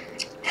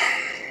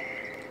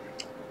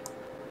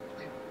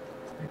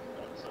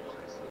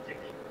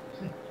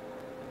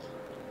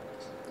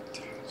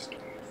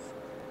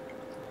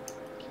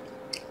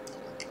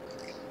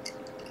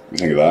 What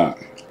do you think of that?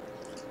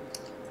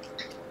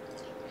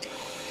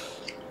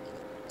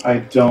 I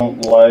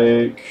don't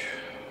like.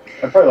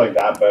 I probably like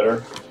that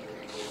better.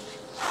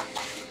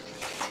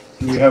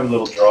 We have a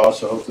little draw,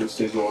 so hopefully it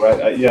stays a little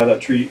right. Yeah,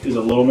 that tree is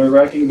a little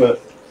nerve-wracking,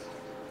 but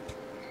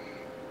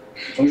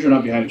as long as you're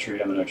not behind a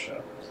tree on the next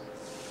shot.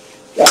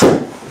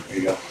 There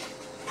you go.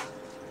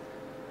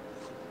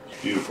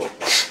 Beautiful.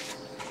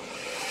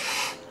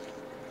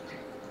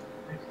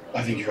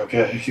 I think you're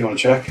okay. If you want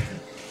to check.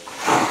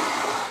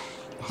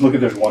 Look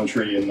at there's one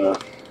tree in the.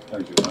 I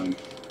think you're fine.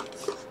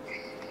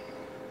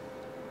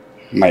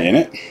 Am I in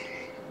it?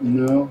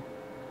 No.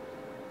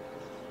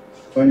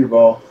 Find your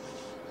ball.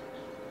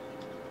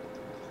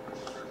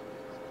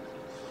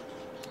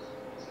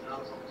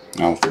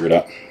 I'll figure it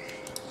out.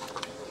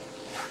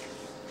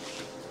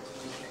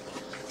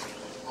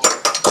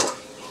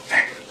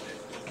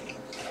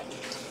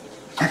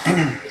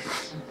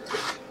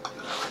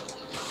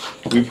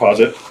 We pause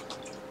it.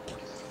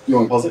 You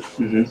want to pause it?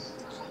 Mm-hmm.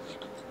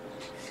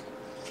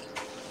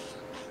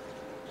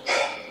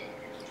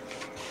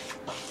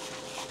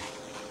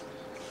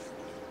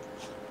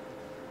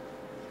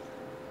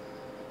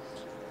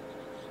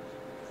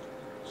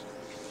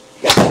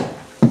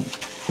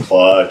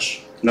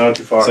 Clutch. No,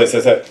 too far.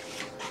 Sit.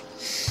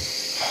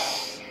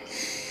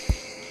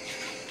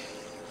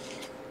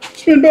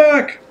 Spin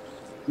back.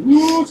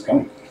 Ooh, it's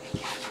coming.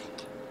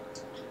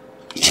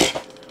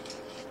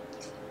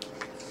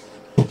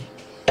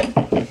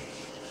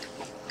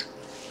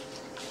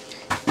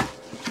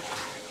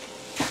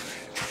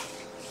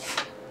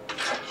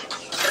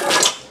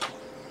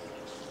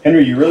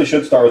 Henry, you really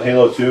should start with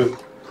Halo 2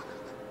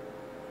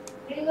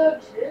 Halo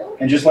 2?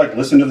 and just like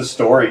listen to the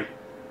story.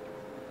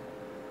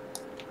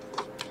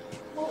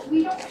 Well,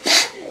 we don't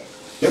have it.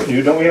 Yeah, we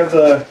do. Don't we have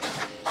the?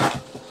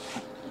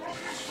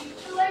 Master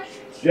Chief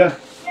Collection? Yeah.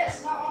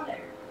 Yes, not on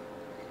there.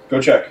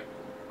 Go check.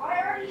 I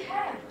already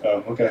have.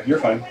 Oh, okay. You're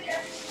fine. Like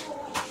every single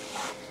one.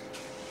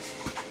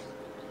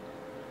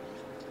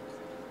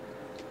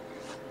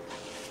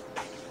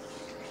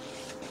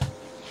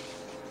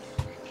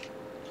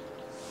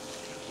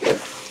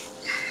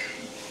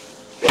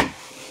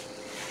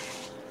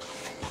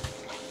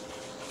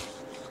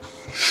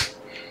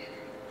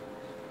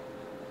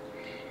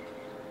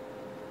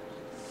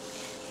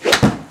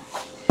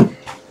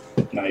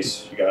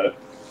 Nice. You got it.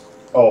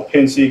 Oh,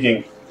 pin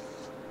seeking.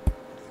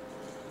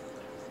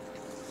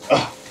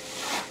 Oh,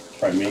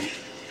 pardon me.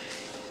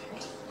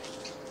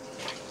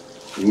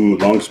 Ooh,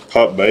 long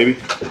putt, baby.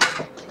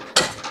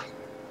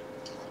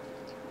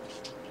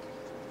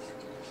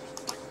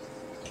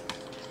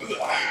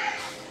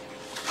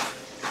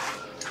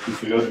 You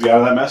feel good to be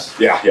out of that mess?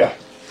 Yeah.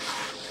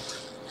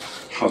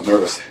 I was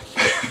nervous.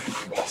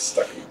 Ball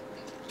stuck in me.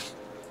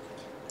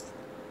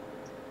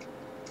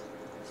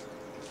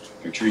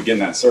 Make sure you get in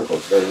that circle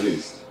at the very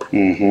least.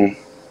 Mm-hmm.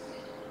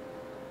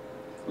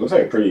 Looks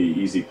like a pretty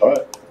easy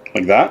putt.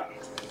 Like that?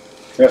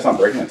 Yeah, it's not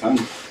breaking a ton.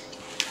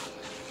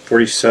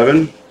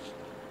 47.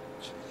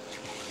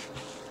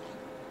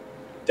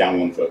 Down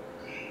 1 foot.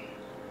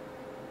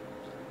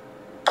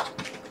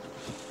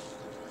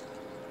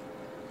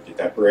 Get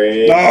that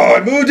break. Oh, I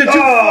moved it too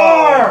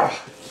far!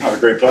 Not a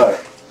great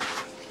putt.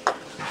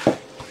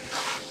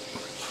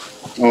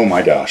 Oh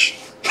my gosh.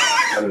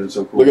 That is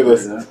so cool. Look at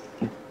this.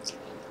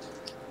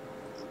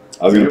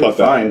 I was gonna putt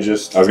that. Fine,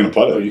 just. I was gonna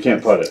putt Oh, it. you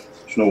can't putt it.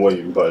 There's no way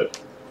you can putt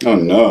it. Oh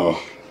no.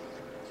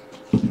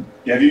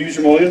 Yeah, have you used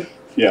your mulligan?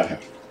 Yeah.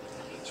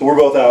 So we're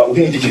both out.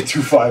 We need to get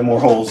through 5 more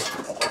holes.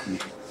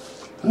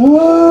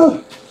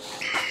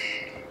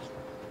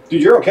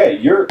 Dude, you're okay.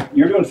 You're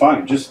doing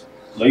fine. Just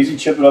lazy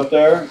chip it up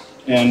there,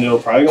 and it'll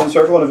probably go in the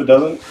circle. And if it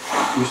doesn't,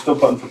 you're still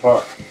putting for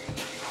par.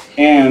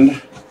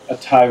 And a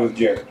tie with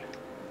Jared.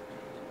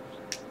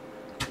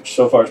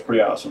 So far, it's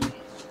pretty awesome.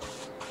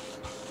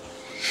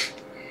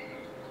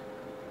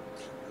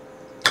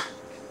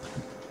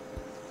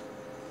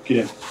 Get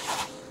in.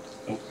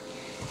 Oh.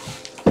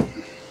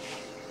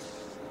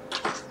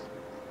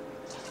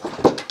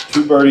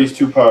 2 birdies,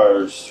 2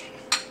 pars.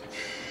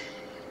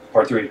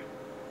 Par 3.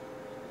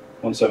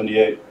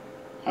 178.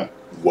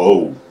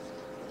 Whoa.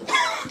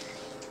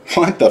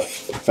 What the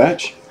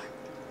fetch?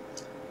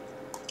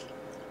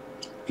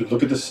 Dude,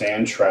 look at the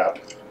sand trap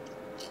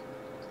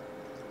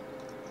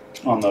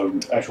on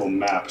the actual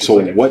map. It's So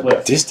like a what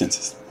cliff. distance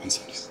is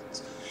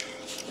 176?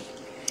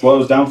 Well, it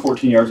was down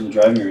 14 yards in the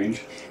driving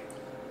range.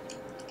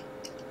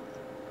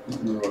 I don't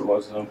remember what it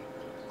was though.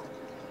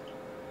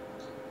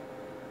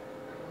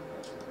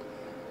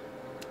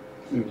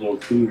 Maybe a little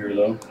cougar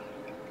though.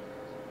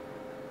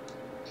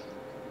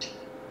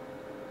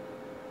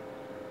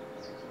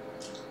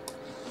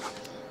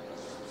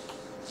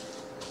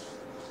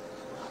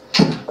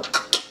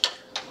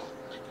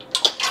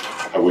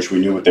 I wish we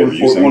knew what they were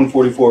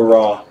 144 using.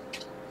 raw.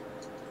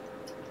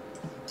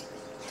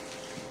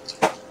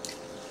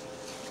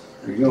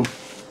 There you go.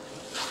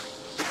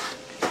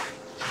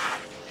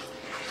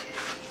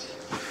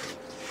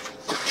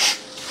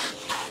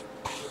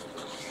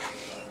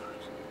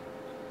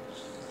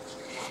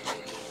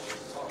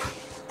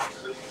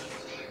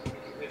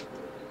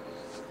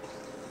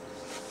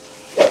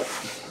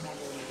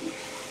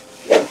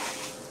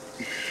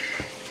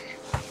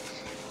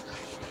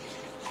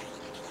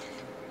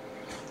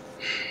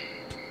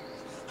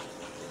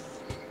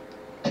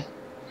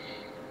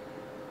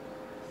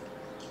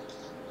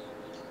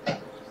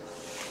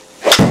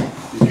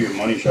 These are your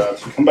money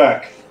shots. Come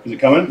back. Is it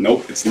coming?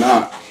 Nope, it's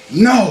not.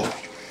 No!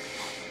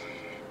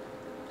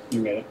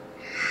 You made it.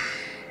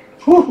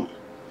 Whew.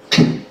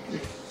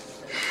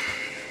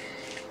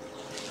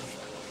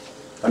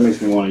 That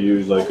makes me want to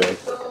use like a...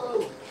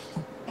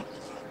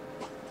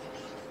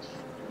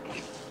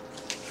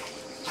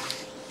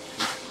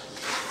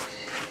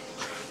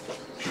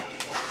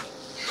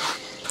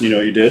 You know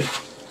what you did?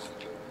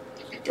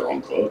 Their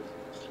own club.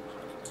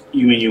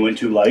 You mean you went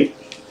too light?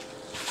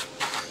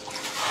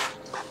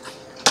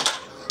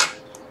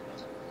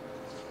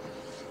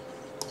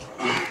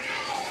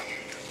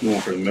 Going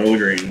for the middle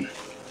green.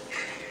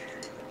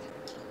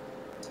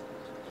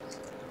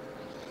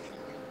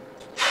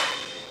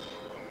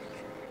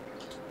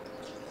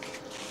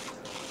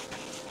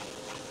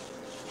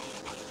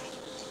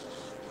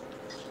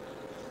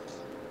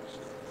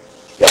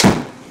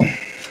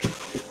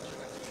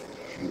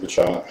 Good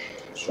shot.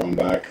 Strong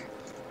back.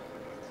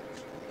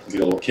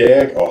 Get a little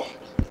kick. Oh.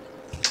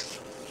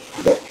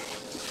 Go.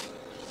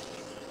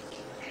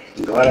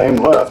 I'm glad I am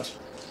left.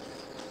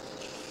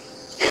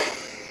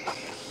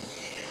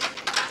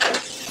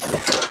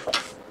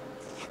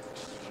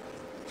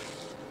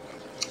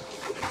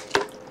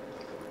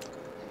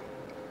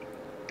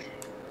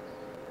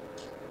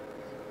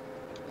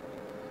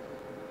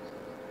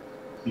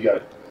 You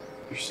got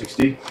your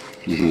 60?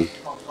 Mm-hmm.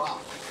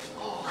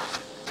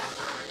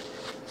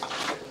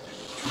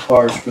 2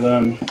 pars for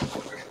them.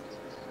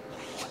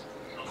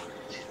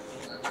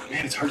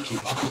 Man, it's hard to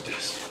keep up with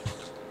this.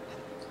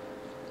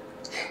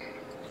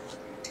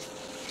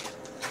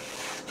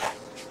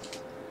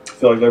 I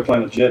feel like they're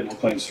playing legit and we're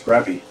playing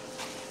scrappy.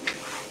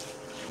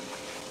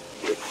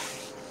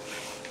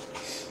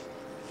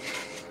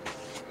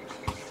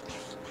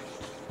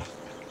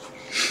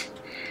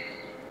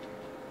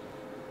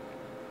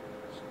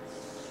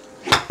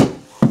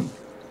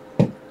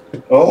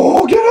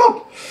 Oh, get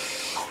up!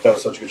 That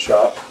was such a good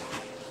shot.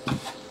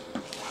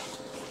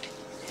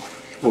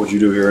 What would you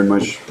do here in my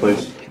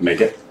place? Make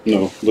it.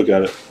 No, look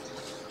at it.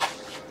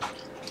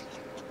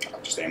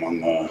 Just aim on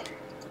the...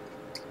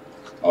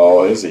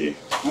 Oh, is he?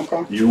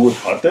 Okay. You would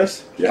putt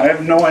this? Yeah. I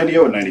have no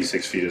idea what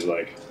 96 feet is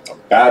like. A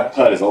bad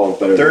putt is all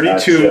better than bad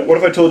 32. shit. What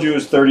if I told you it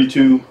was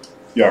 32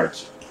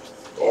 yards?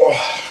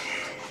 Oh.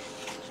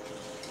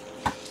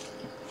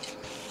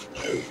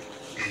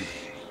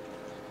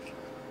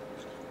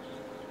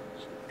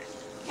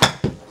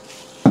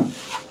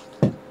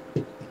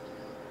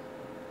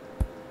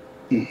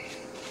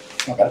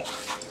 Not bad.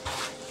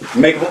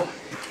 Makeable.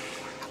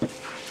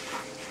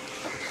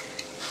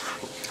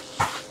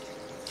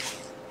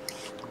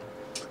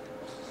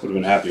 Would have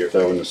been happier if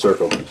that were in the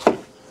circle.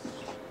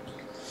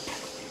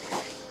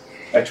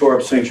 I tore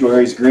up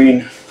Sanctuary's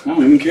green. I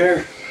don't even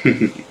care.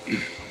 You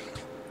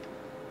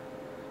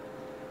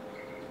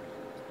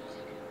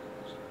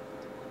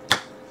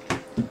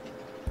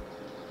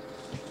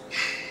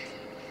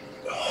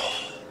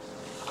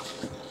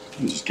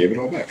just gave it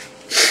all back.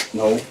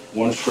 No,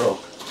 1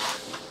 stroke.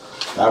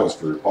 That was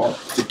for your par.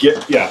 To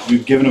get, yeah,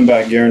 you've given them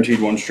back guaranteed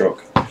 1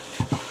 stroke.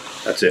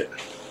 That's it.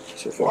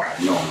 So far.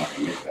 No, I'm not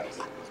going to make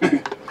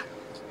that.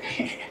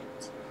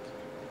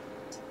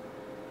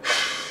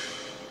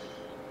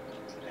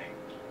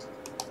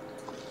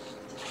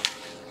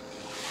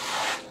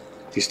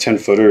 These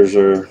 10-footers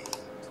are...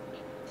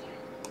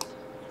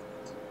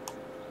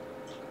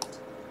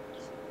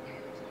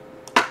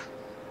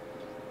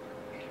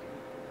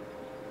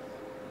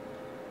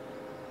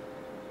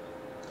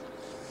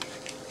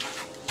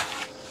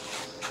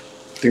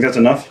 Think that's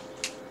enough?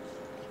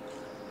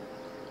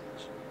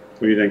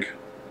 What do you think?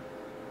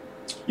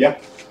 Yeah.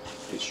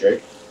 Get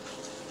straight.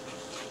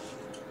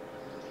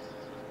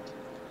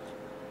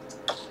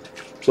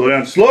 Slow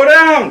down. Slow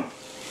down!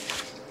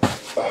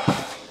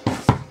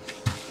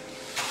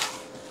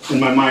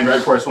 In my mind, right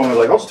before I swung, I was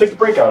like, I'll just take the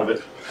brake out of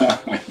it.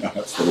 I know,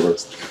 that's the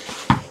worst.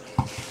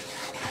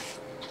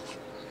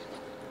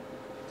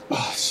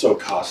 Oh, so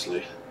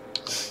costly.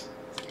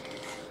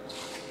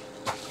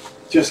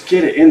 Just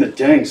get it in the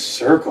dang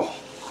circle.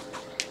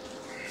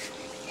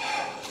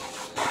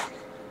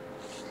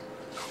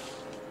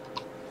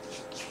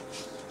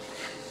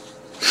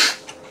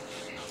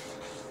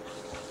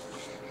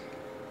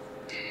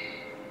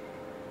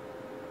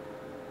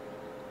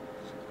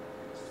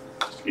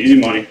 Easy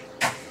money.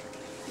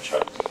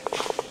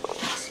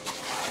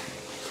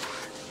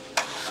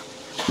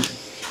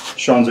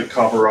 Sean's at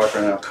Copper Rock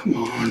right now. Come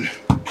on.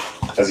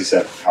 As he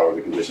said, how are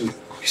the conditions?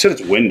 He said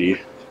it's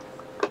windy.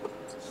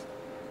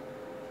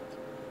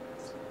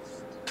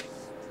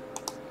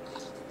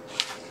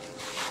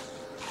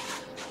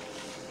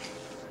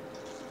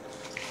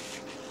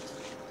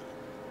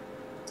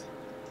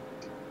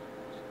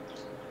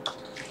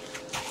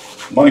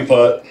 Money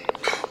putt.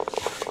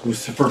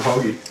 Who's for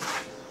bogey?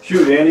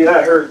 Shoot, Andy,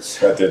 that hurts.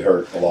 That did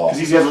hurt a lot. Because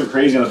these guys look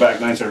crazy on the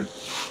back nines are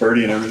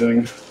birdie and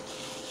everything.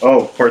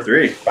 Oh, par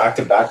 3.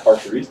 Back-to-back par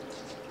 3s.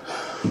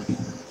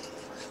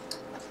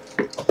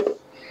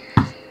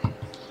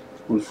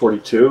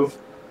 142.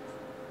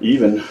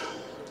 Even.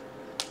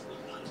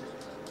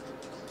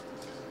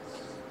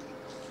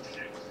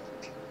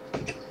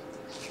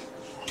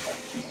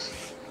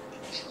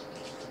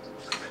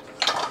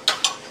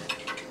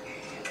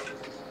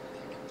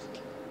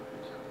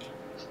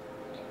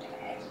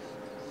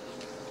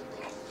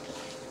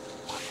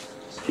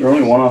 You're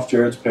only one off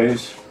Jared's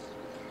pace.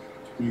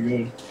 Pretty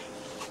good.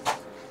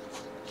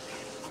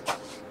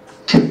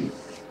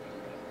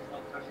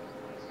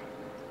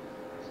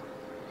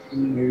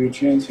 Maybe a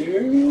chance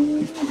here.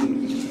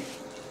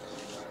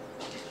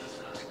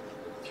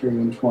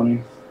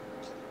 120.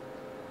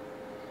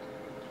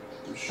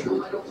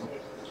 Sure.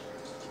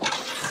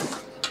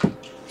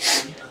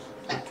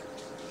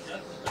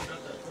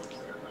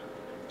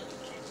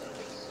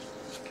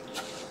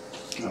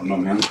 I don't know,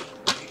 man.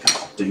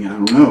 Dang it, I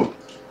don't know.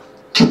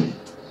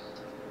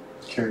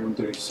 Carry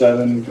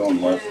 137,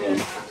 going left then.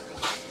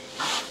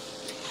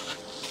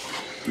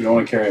 You don't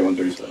want to carry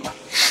 137.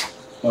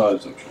 Oh,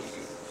 that's actually good.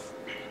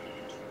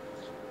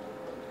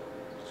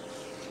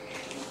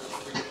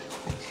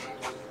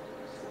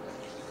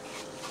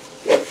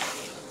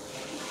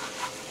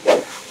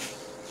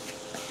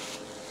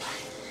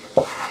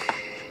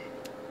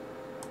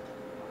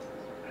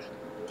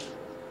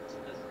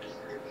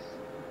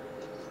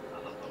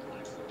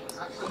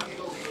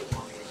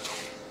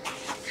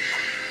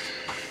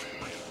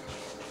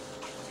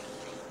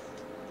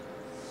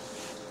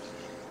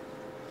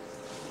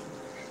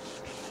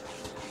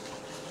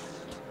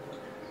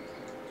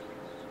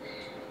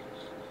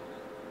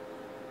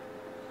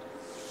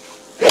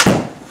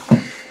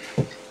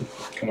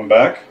 Coming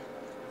back.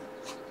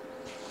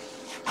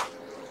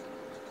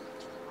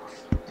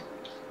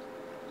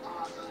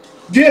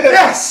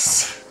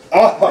 Yes!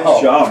 Oh,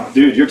 Nice job,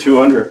 dude. You're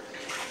 2 under.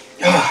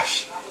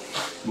 Gosh.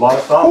 A lot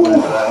of thought went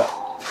into that.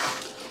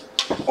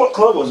 What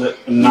club was it?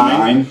 A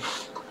 9.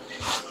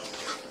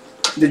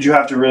 Did you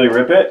have to really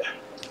rip it?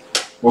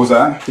 What was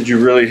that? Did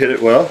you really hit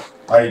it well?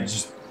 I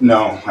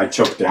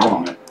choked down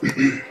on it.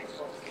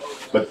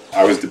 But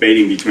I was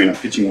debating between a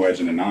pitching wedge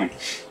and a 9.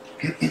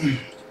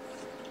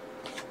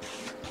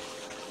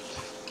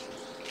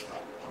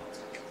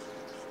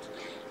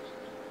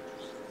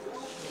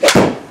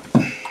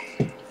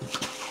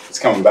 It's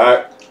coming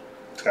back.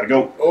 It's gotta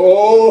go.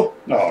 Oh,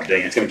 Oh,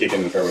 dang it's it. gonna kick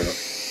in the fairway though.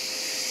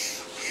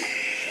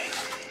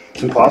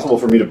 It's impossible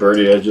for me to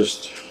birdie. I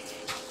just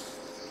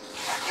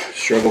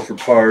struggle for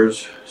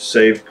pars,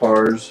 save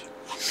pars.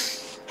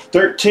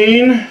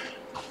 13.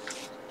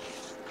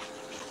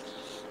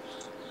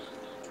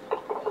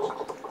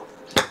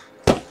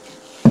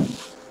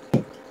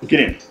 Get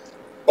in.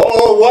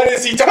 Oh, what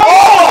is he talking?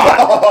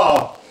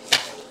 Oh!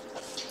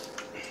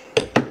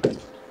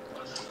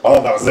 Oh,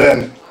 that was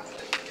in.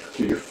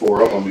 Dude, you're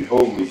 4 up on me.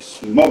 Holy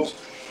smokes.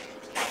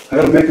 I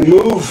gotta make a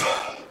move.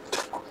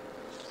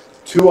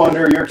 2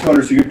 under, you're 2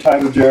 under, so you're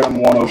tied with Jared.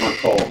 I'm 1 over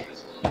Cole.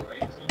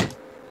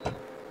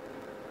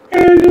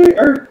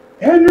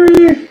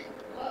 Henry,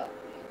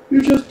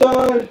 you just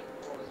died.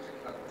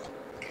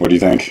 What do you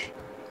think?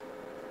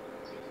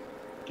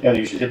 Yeah,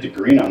 you should hit the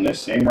green on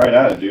this. Aim right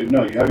at it, dude.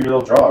 No, you have your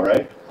little draw,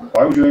 right?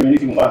 Why would you aim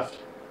anything left?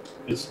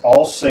 It's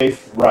all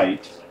safe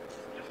right.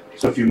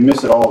 So if you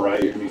miss it all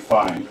right, you're gonna be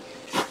fine.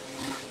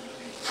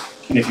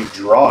 And if you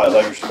draw it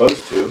like you're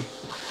supposed to,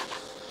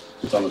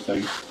 it's on the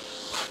thing.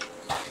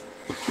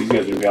 These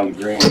guys are gonna be on the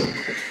green.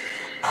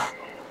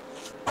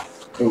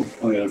 Oh,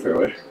 on the other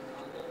fairway.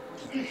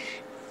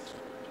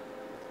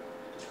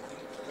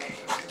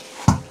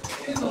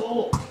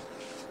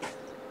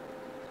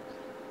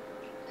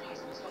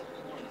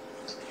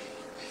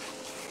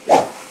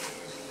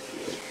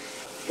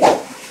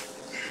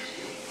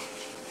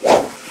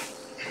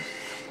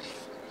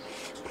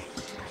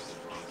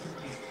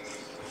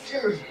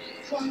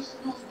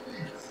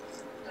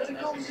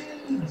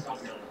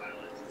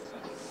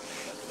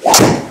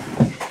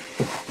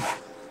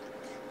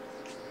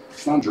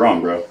 It's not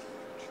drum, bro.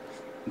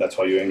 That's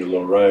why you aimed a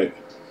little right.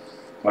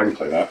 I can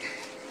play that.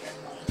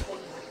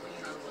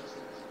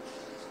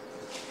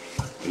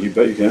 You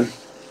bet you can.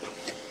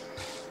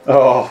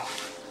 Oh.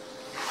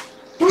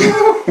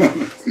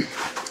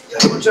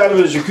 As much out of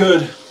it as you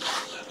could.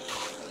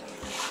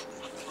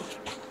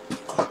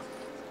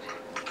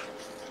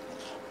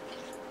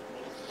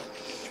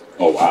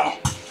 Oh, wow.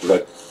 Is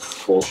that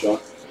full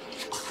shot?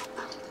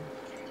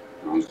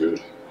 Sounds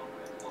good.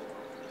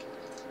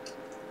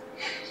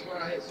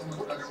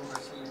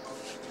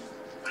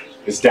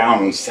 It's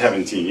down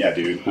 17, yeah,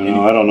 dude.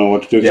 I don't know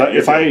what to do. Yeah,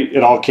 If I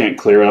it all can't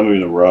clear, I'm in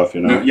the rough,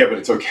 you know. No, yeah, but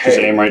it's okay. Just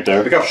aim right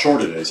there. Look how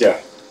short it is,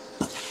 yeah.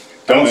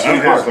 Don't swing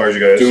hard as far as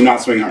you guys. Do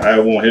not swing hard. I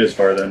won't hit as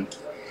far then.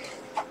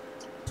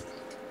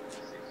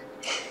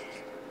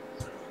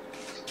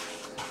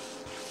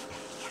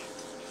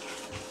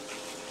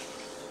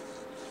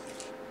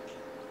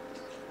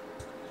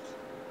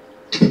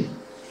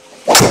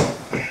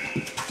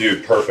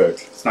 Dude,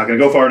 perfect. It's not gonna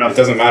go far enough. It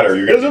doesn't matter.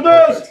 You're Yes, gonna it be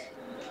does. perfect.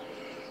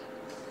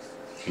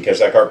 You catch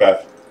that cart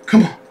path.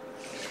 Come on.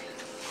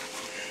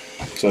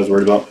 So I was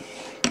worried about.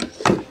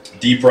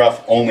 Deep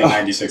rough, only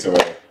 96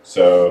 over.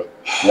 So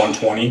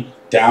 120.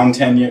 Down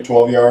 10,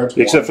 12 yards.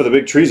 Except for the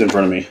big trees in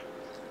front of me.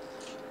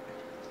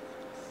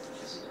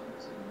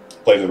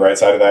 Play to the right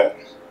side of that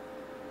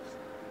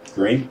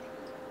green.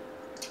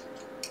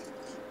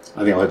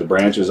 I think I'll hit the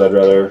branches. I'd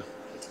rather.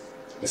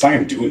 It's not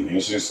going to do anything.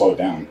 It's just slow it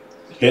down.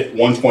 Hit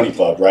 120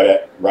 club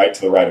right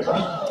to the right of it.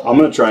 I'm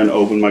gonna try and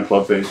open my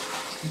club face.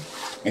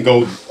 And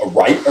go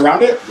right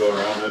around it? Go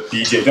around it.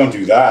 DJ, don't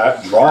do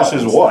that. Draw. This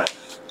is what?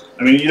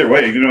 I mean, either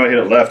way, even if I hit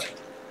it left,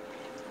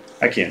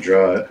 I can't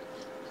draw it.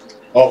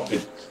 Oh,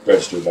 it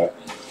registered that.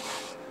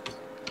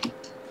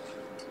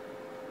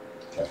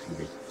 Okay, I'm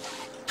good.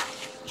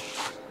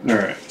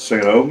 Alright, so I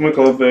gotta open my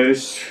club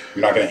face.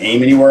 You're not going to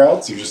aim anywhere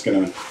else? You're just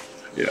going to...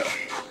 Yeah.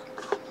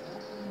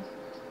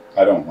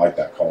 I don't like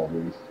that call,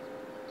 dude.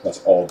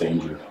 That's all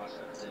danger.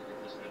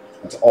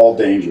 That's all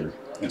danger.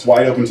 It's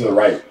wide open to the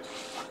right.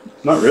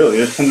 Not really.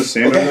 It's in the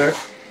sand over there.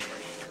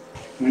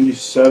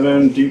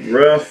 97, deep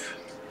rough.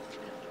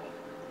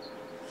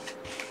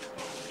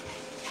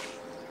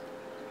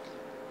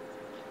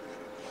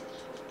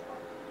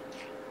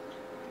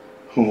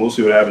 We'll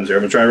see what happens here.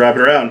 I'm gonna try and wrap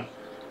it around.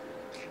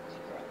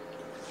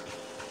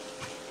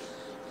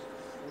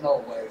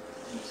 No way.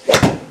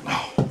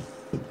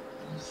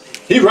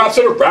 He wraps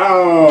it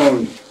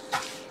around.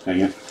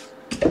 Hang it.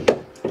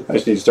 I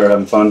just need to start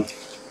having fun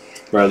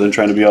rather than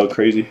trying to be all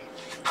crazy.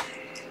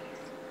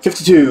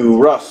 52,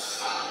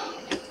 rough.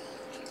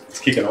 It's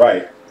kicking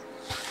right.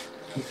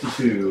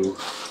 52.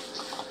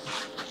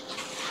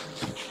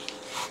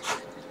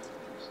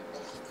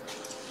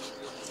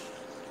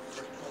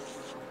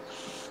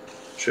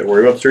 Should I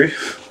worry about the tree?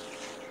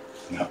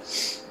 No.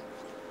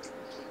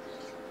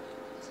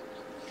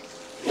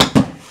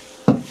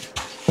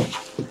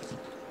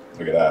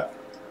 Look at that.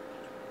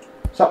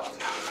 Stop.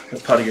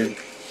 Got putt again.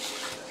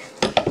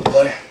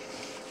 Play.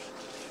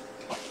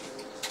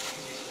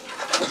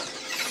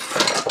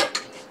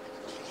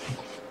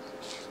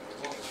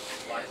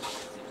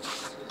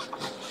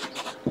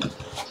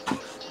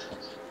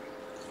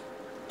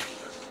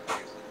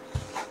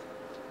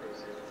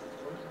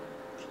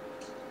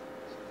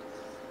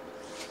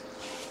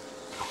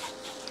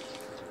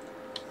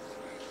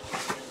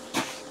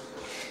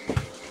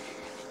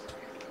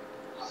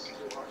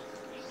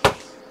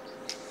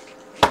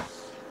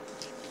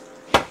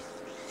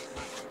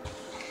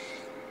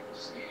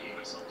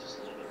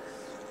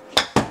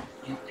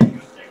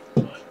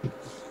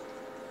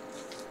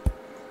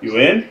 You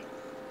in?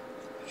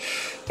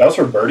 That was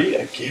for birdie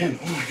again.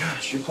 Oh my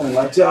gosh, you're playing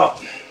lights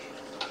out.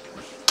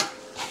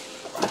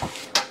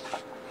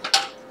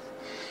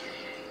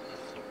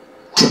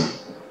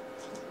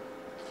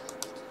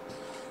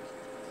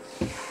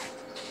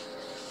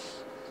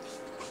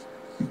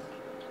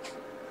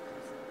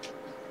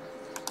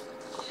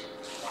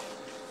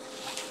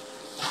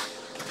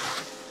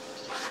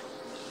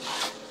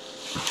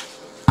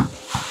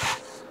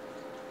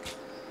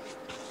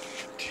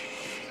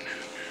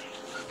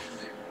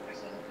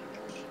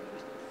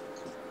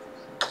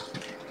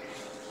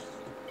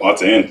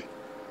 Lots in.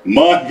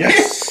 Mud.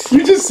 Yes.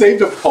 You just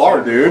saved a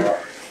par, dude.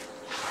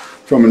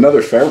 From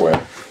another fairway.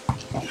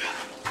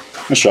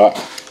 Nice shot.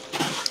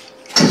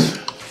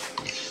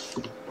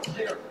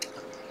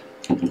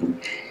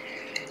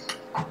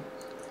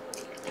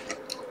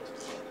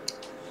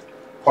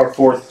 Par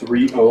 4,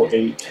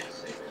 308.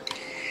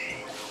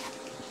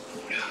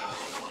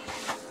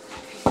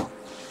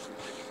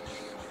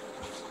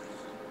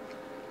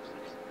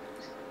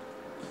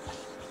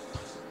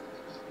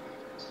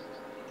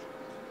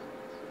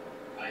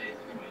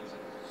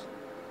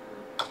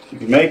 If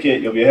you can make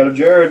it, you'll be ahead of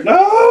Jared.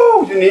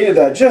 No! You needed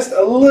that just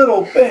a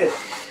little bit.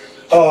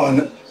 Oh,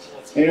 and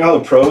you know how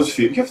the pros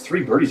feel. You have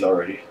 3 birdies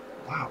already.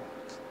 Wow.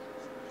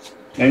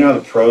 And you know how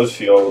the pros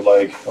feel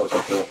like, oh, it's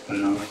uphill. I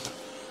know.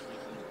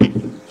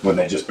 When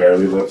they just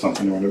barely live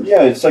something or whatever.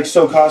 Yeah, it's like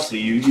so costly.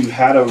 You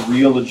had a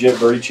real legit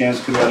birdie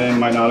chance, could have gone in,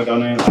 might not have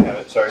gone in. I have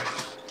it, sorry.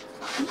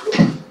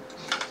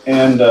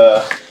 And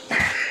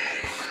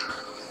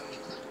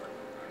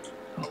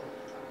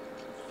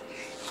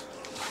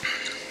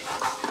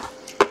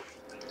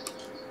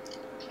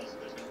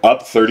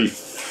Up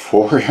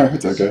 34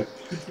 yards, okay.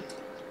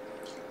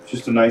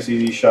 just a nice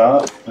easy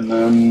shot, and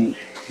then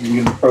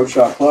you get the pro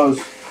shot close.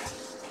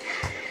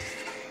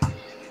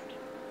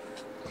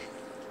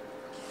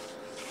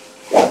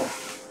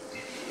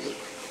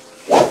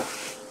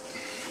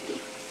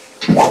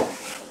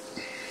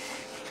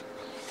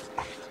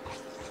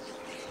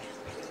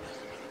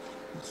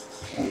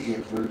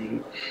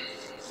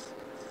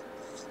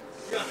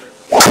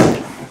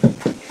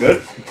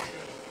 Good?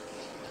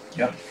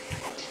 Yep.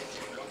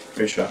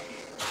 Great shot.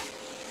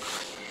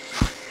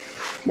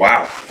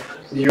 Wow.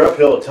 You're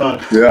uphill a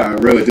ton. Yeah, I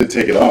really did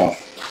take it off.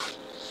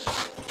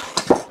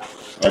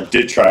 I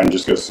did try and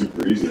just go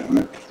super easy on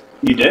it.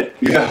 You did?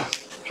 Yeah.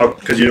 How?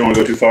 Because you don't want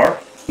to go too far?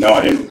 No,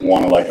 I didn't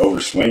want to like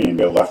overswing and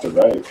go left or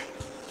right.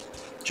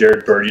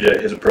 Jared birdied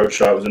it. His approach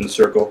shot was in the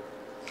circle.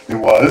 It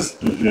was?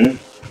 Mm-hmm.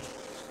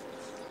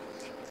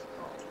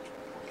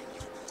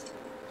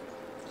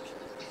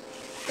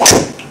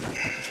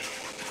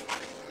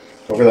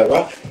 Over that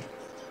rock.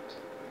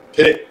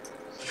 Hit it.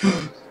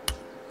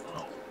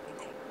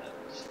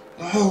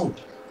 Oh.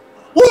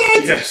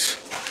 What? Yes.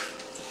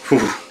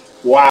 Whew.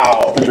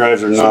 Wow. The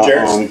drives are So not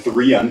Jared's on.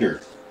 3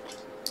 under.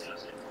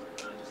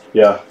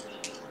 Yeah.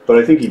 But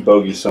I think he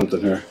bogeys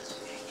something here.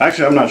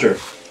 Actually, I'm not sure.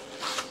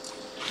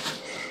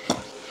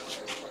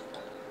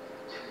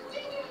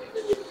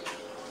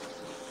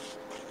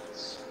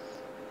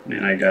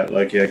 Man, I got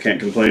lucky. I can't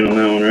complain on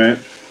that one, right?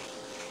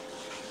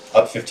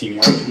 Up 15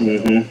 yards.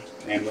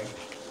 Mm-hmm. Handling.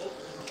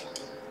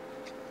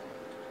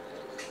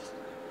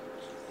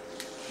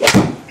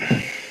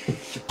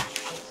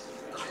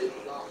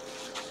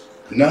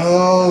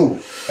 No.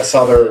 I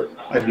saw their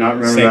I did not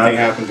remember same that. thing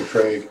happened to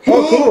Craig.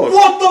 Oh, cool.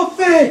 What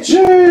the fetch?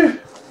 Yeah.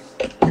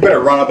 You better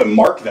run up and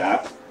mark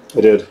that.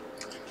 I did.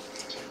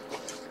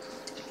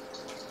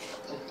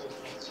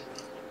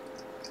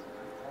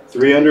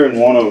 Three under and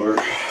one over.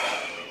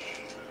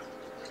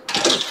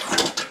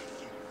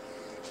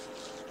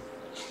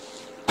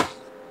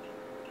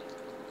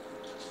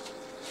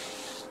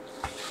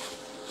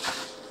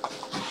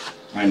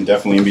 I'm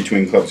definitely in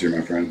between clubs here,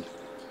 my friend.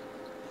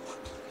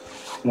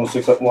 Well,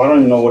 I don't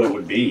even know what it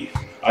would be.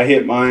 I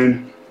hit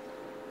mine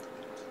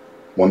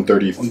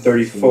 130.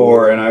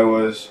 134, and I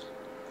was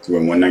So we're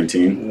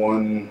 119.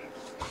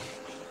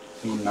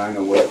 109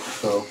 a whip.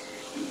 So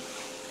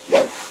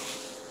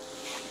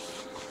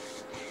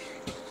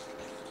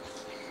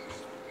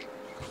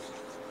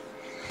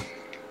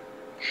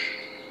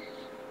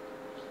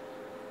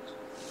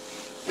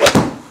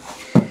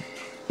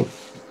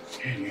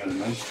man, you got a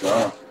nice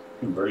draw. You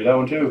can birdie that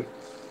one too.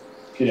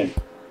 Get in.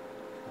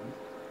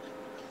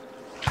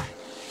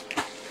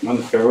 On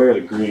the fairway or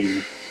the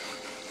green?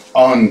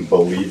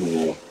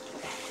 Unbelievable.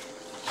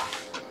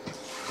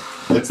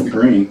 It's the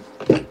green.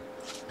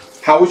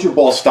 How was your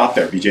ball stopped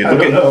there, BJ? I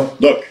Look don't know.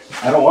 Look.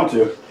 I don't want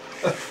to.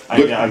 I'm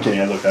kidding. I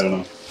don't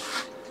know.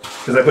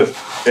 Because I put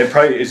it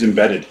probably is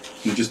embedded.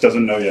 It just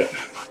doesn't know yet.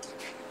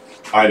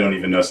 I don't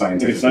even know It's not even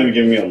scientifically.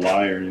 giving me a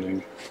lie or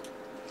anything.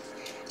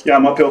 Yeah,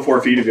 I'm uphill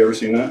 4 feet. Have you ever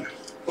seen that?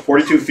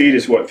 42 feet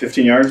is what,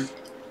 15 yards?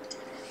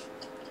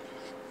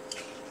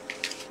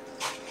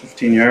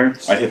 15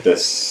 yards? I hit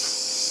this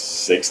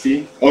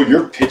 60. Oh,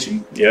 you're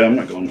pitching? Yeah, I'm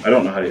not going. I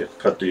don't know how to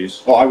cut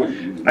these. Oh, I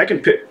would. I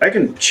can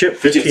chip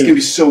It's 15. gonna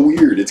be so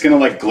weird. It's gonna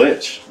like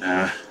glitch.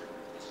 Nah.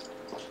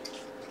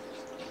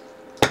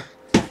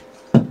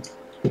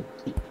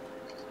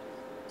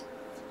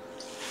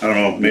 I don't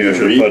know. Maybe I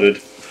should have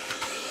putted.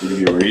 Give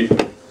you a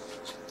read.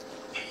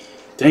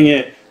 Dang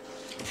it.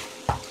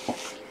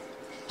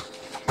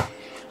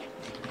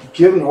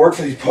 Give him to work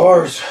for these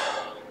pars.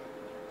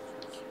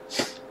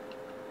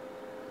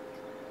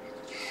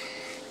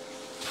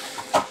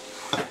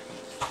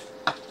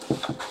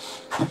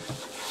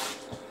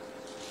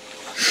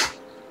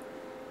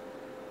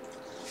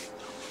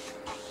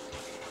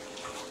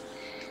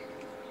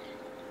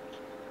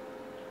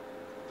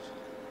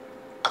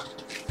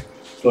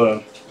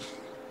 So,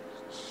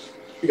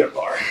 you got a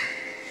bar.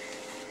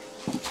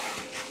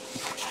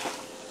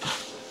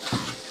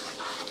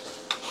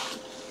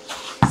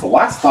 It's the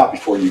last thought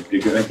before you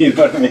do it. You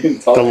know what I mean?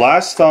 The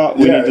last thought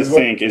we need to it's what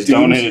think is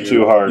don't hit it dooms too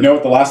you. hard. You know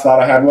what the last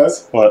thought I had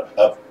was? What?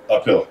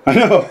 Uphill. I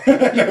know.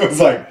 It was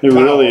like It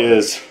power. really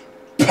is.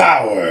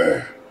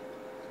 Power.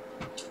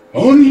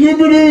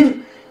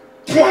 Unlimited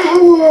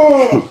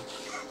power.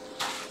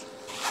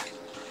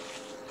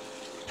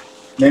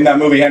 Name that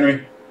movie,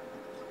 Henry.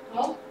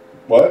 Well,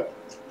 What?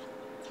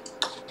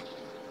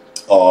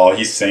 Oh,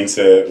 he sinks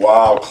it.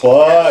 Wow,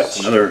 clutch.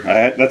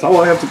 That's all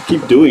I have to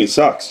keep doing. It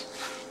sucks.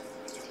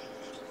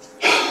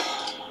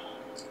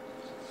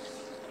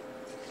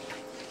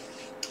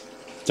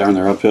 Darn,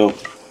 they're uphill.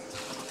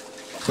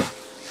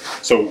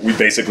 So we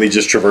basically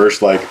just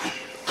traversed like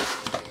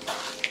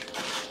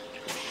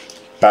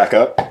back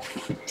up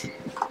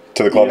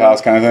To the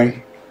clubhouse kind of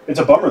thing? It's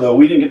a bummer though.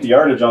 We didn't get the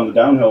yardage on the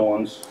downhill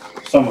ones.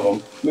 Some of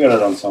them. We got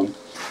it on some.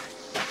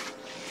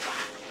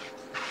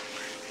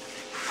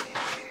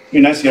 Be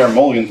nice to get our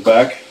mulligans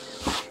back.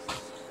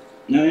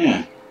 Oh,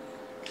 yeah.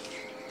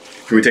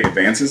 Can we take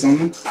advances on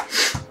them?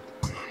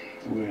 I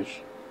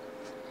wish.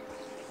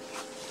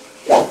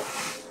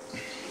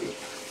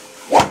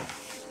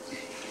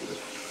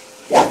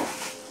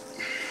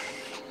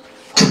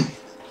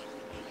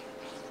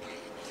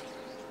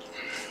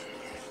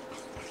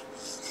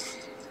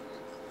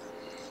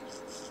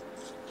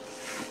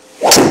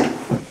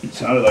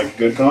 Sounded like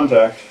good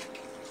contact.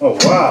 Oh,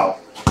 wow.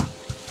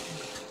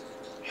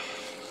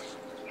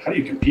 How do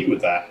you compete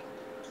with that?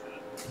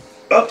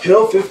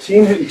 Uphill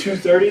 15, hitting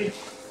 230.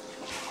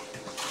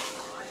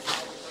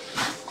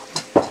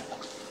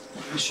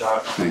 Good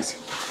shot. Thanks.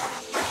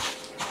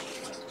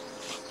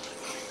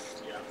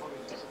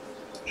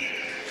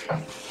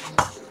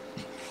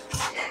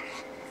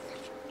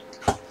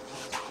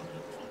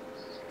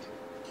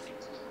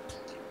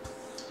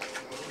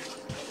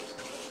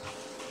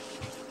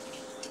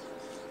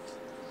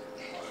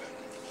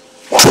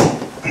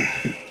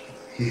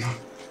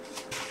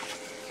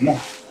 Come on.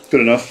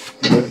 Good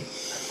enough. Good.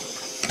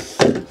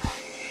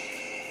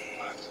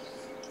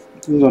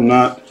 I'm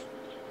not.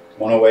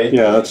 108?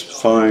 Yeah, that's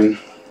fine.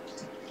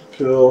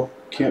 Pill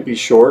can't be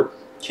short.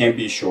 Can't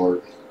be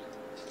short.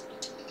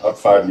 Up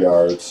 5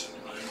 yards.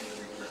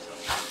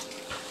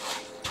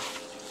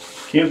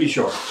 Can't be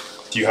short.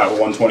 Do you have a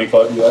 120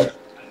 club you like?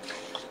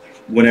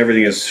 When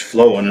everything is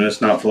flowing and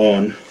it's not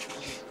flowing,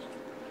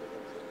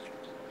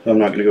 I'm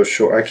not going to go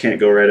short. I can't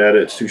go right at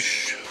it. It's too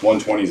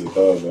 120 is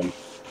above, then.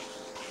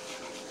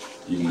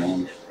 Even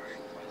one.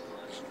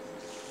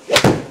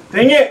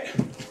 Dang it!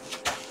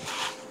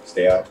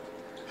 Stay out.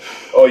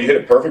 Oh, you hit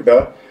it perfect,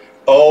 though?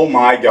 Oh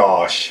my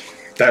gosh.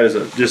 That is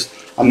just,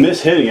 I'm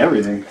mishitting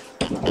everything.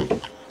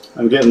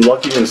 I'm getting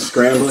lucky and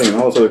scrambling and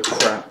all this other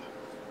crap.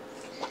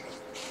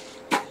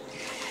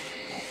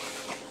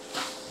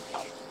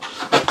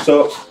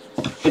 So,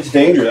 it's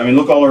dangerous. I mean,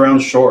 look all around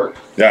short.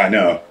 Yeah, I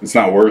know. It's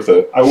not worth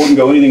it. I wouldn't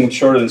go anything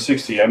shorter than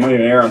 60. I might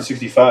even err on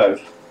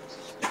 65.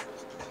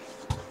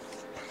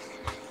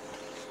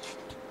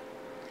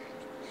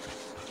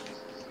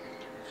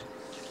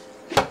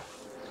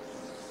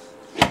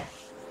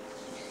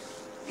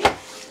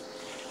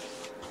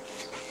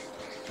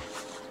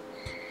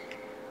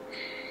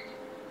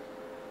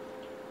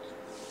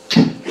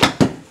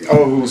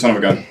 Oh, son of a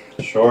gun.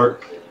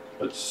 Short,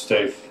 but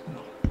safe.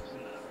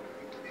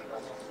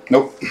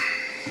 Nope.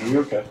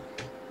 You're okay.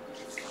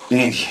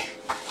 Andy.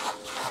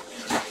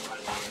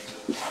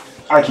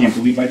 I can't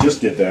believe I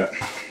just did that.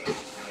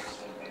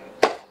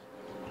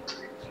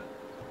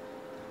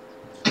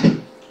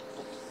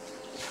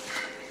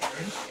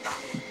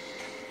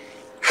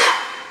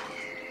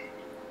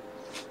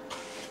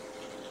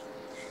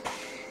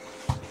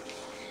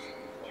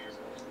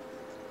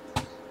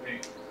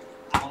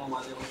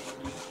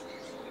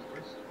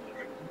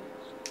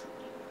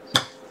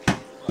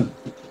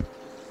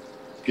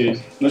 Get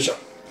in. Let's shot.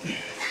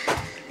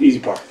 Easy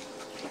part.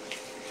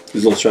 It's a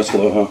little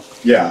stressful though, huh?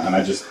 Yeah, and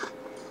I just...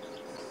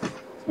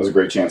 That was a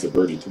great chance at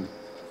birdie, too.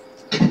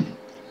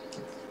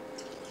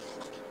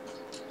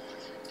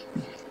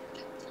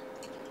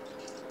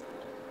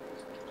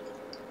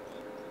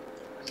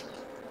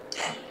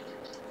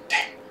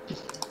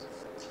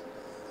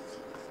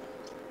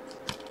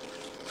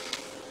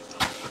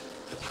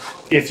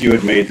 If you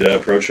had made the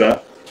approach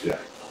shot. Yeah.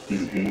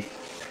 Mm-hmm.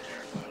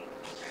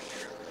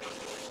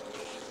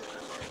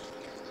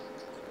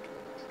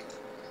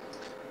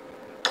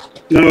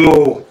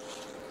 No!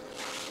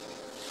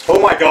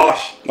 Oh my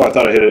gosh! Oh, I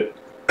thought I hit it.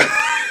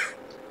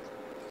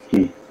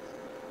 It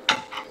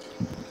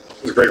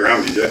was a great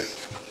round, DJ.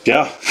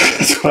 Yeah,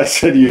 that's what I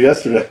said to you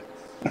yesterday.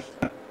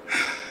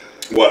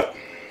 What?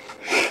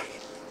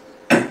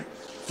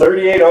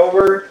 38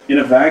 over in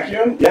a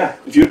vacuum? Yeah.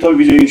 If you had told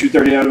me you could shoot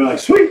 38, I'd have been like,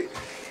 sweet.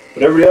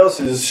 But everybody else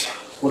is,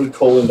 what did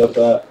Cole end up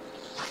at?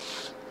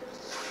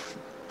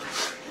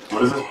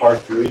 What is this, par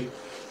 3?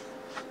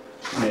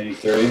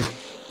 83.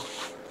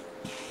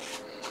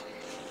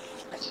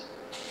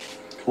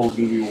 Cole's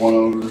going to be 1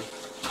 over.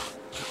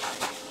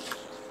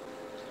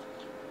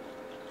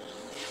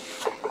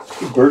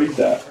 He birdied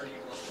that.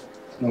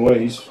 No way,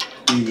 he's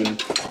even.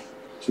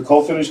 So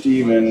Cole finished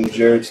even, and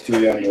Jared's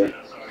 3 under.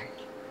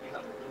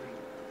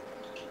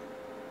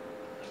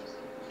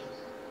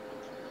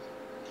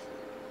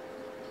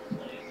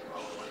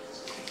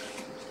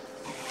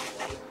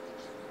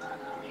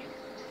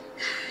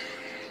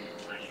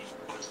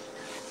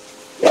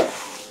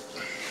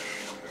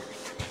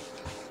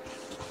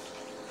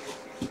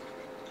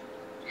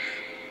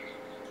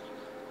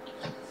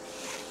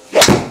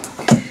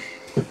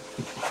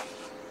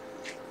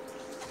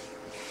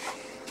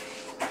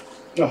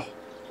 Oh,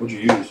 what'd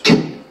you use?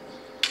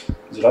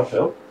 Is it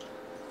uphill?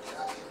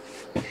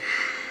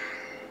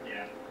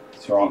 Yeah.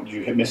 It's wrong. Did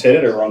you mishit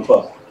it or wrong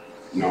club?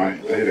 No, I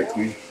hit it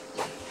clean.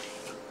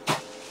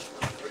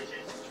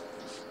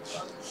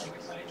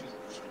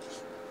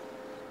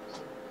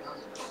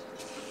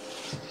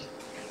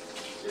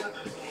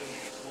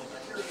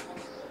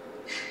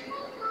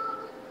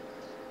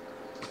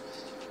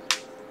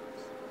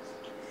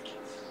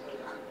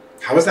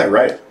 How is that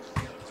right?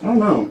 I don't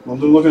know.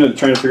 I'm looking at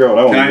trying to figure out what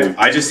I want to do.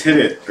 I just hit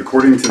it,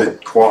 according to the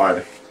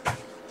quad,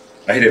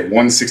 I hit it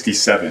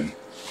 167.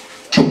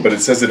 But it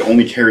says it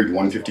only carried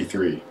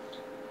 153.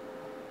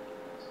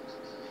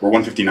 Or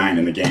 159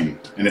 in the game.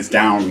 And it's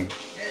down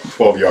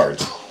 12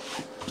 yards.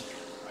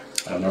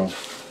 I don't know.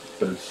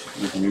 But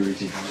it's making me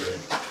repeat.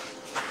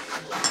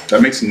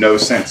 That makes no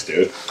sense,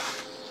 dude.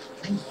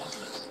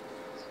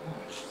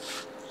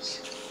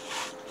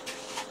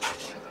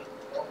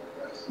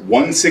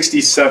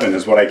 $167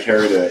 is what I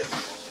carried it.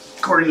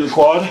 According to the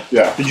quad?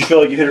 Yeah. Did you feel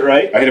like you hit it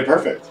right? I hit it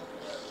perfect.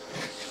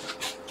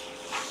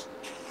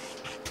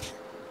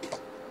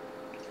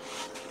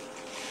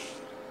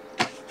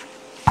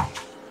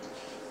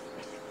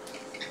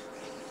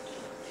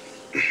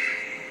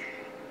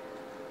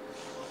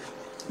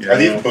 Yeah. Are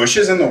these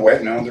bushes in the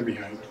way? No, they're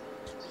behind.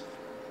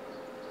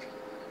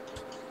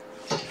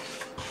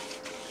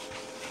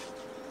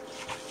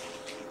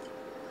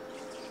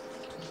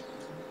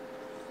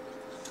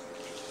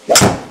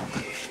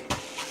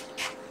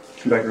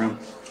 Come back around.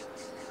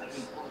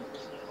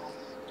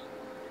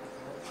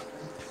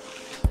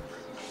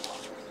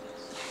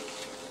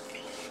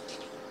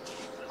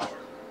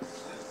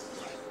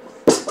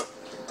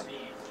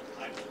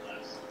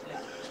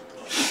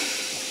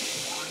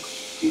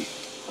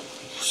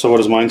 So what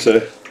does mine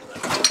say?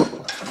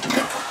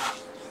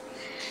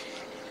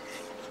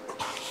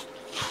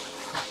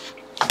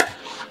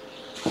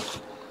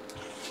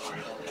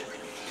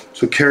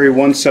 So carry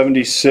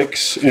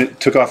 176 and it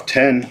took off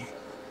 10.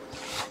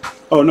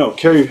 Oh no,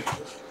 carry.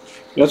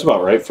 That's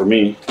about right for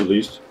me, at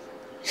least.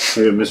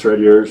 Maybe I misread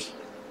yours.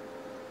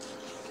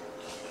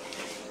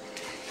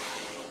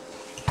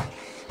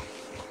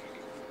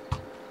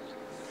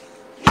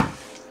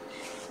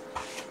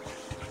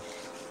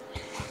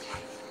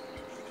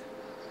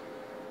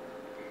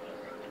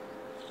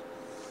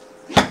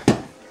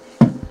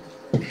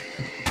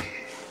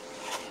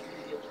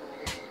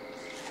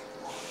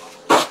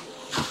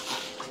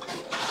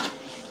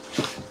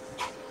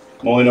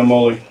 Moly no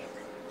moly.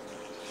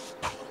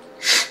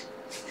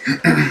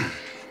 There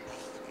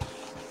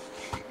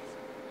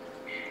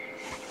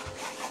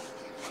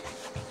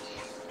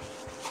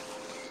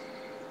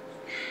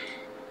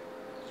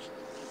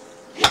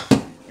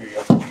you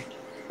go.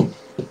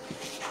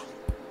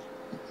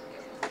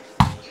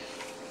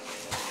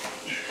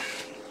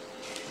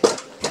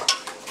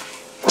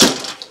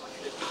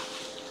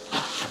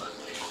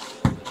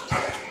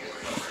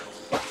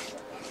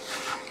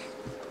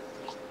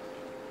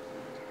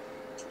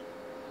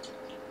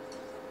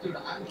 Dude,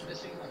 I'm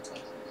missing my class.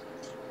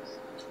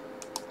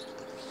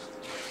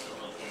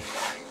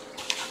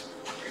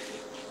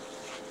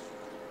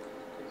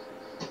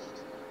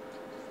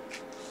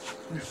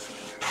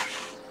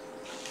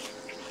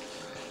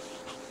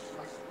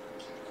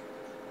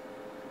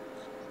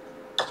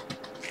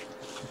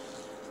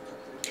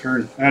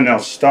 Turn. And now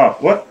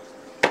stop. What?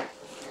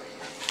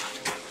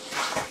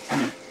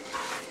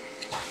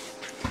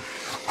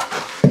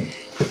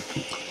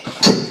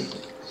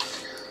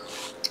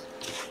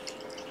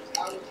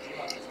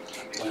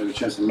 I had a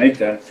chance to make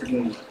that.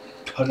 Freaking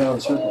cut out of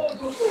the circle.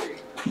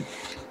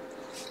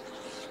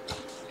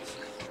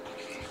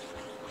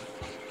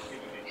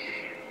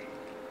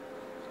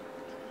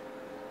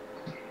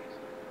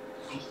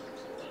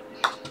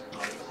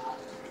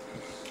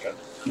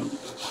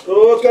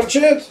 Oh, it's got a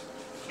chance.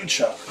 Good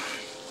shot.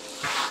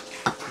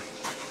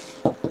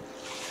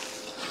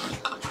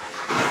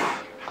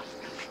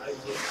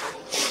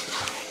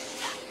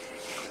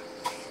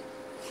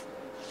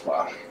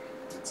 Wow.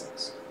 That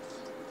sucks.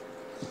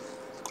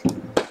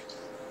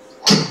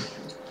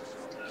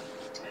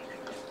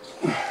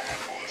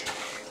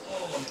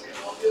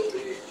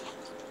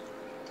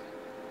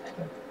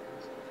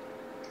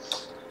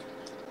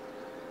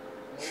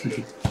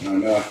 Oh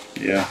no.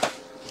 Yeah.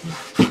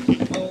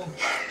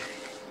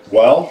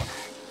 Well,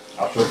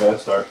 Off to a bad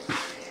start.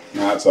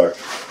 no, that sucked.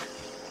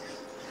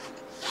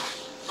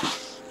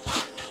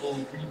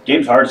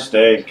 Game's hard to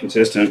stay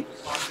consistent.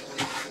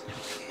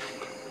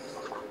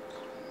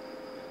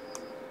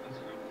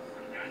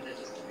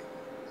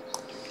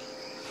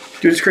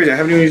 Dude, it's crazy. I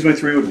haven't even used my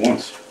 3-wood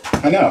once.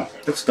 I know.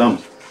 That's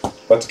dumb.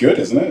 That's good,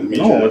 isn't it? Me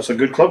No, too. it's a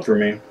good club for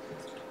me.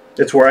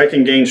 It's where I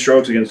can gain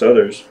strokes against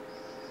others.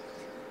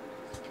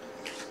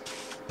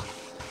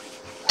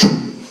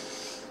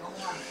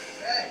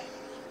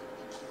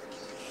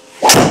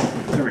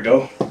 There we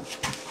go.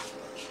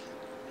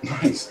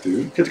 Nice,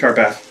 dude. Hit the car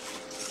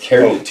path.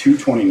 Carried at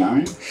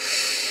 229.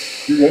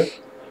 You're good.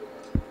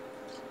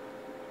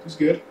 It's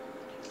good.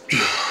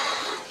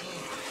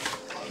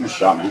 Nice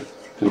shot, man.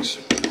 Thanks.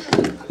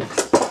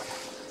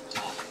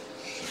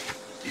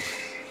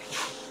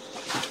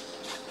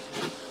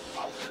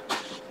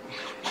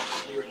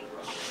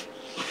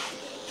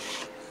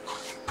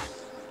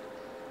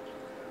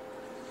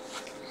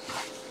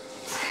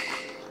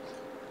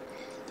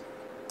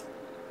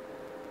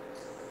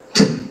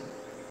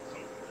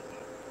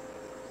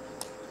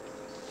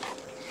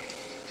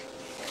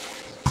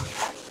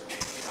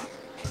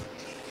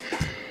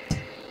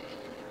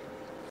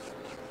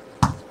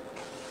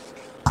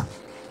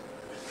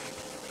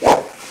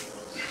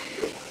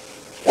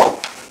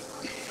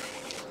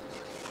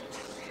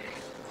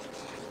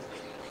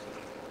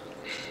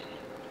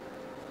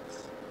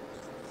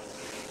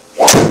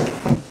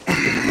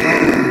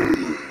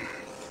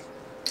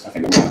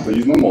 I'll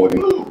use my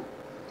mulligan.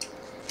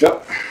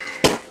 Yep.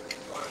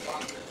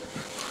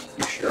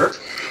 You sure?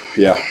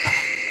 Yeah.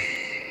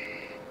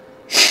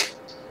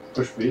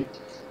 Push B.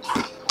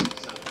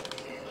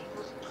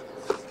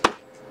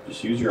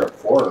 Just use your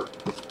 4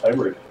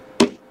 hybrid.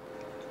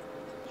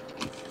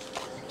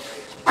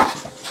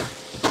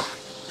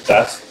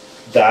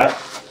 That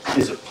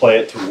is a play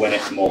it to win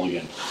it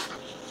mulligan.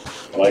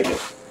 I like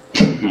it.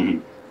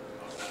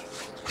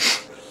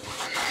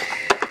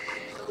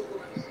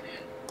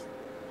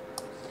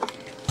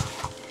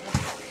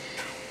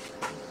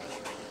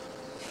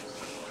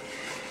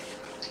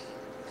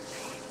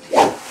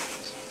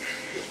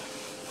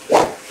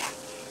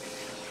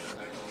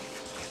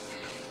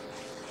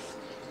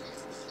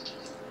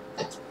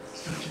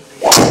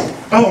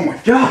 Oh my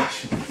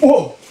gosh!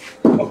 Whoa!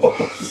 I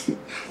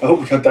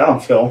hope we got that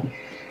on film.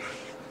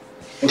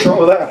 What's wrong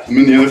with that? I'm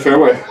in the other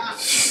fairway.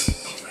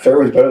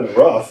 Fairway's better than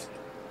rough.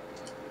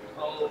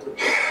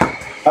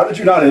 How did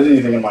you not hit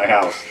anything in my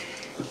house?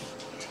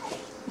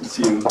 It's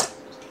you.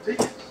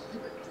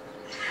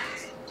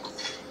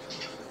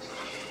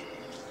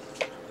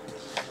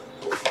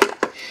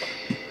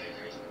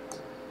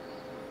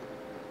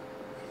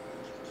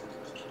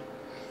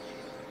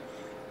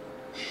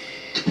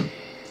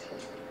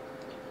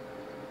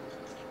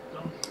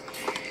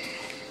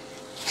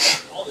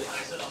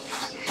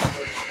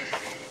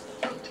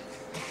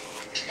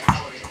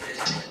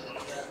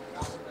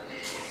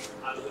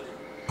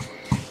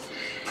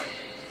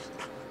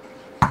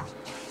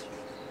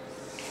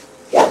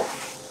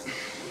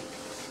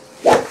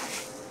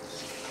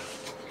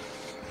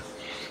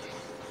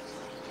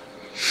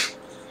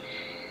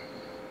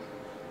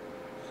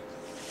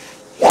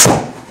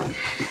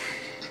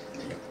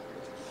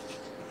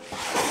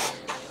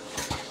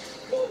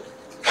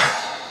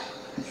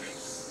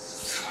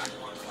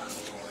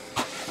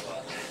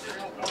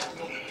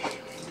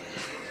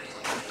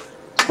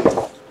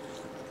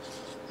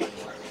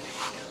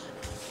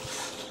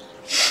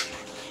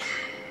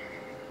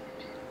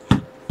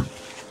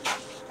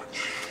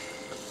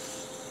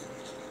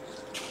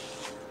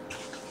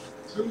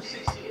 Here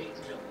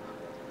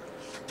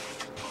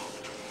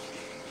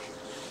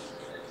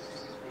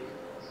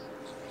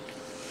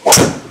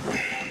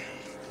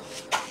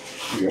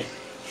you go.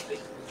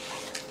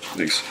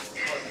 Thanks.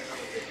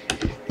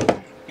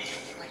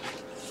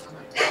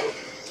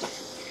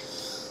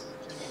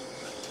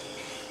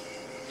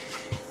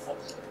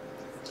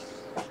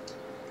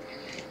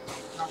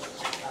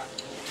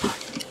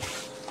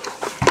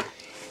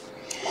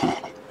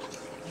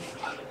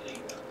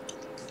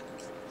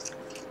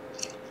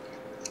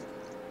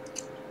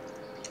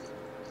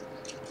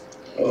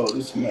 Oh,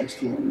 this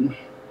next one.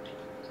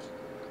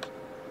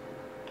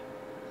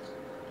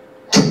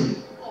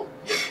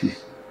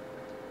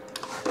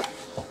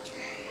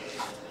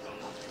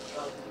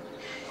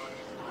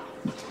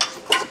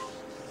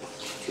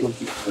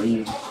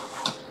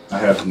 I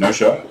have no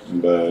shot,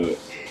 but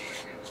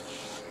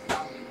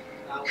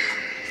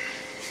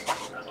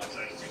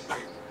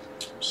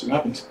see what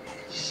happens.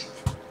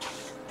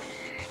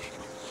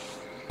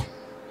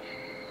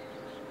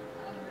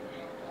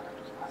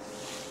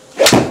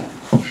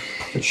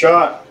 Good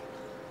shot.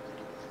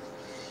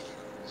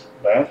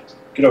 Bad.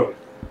 Get over.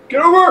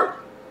 Get over!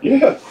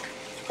 Yeah.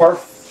 Par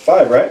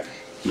 5, right?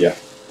 Yeah.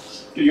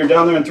 Dude, you're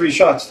down there in 3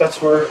 shots.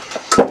 That's where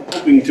I'm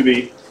hoping to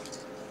be.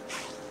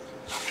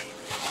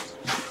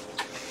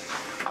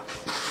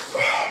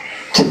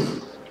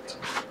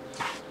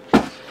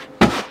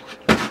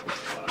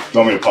 You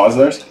want me to pause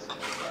there?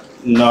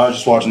 No, I was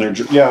just watching their.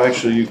 Yeah,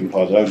 actually, you can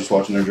pause it. I was just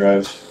watching their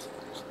drives.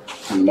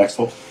 On the next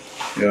hole?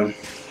 Yeah,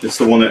 it's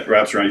the one that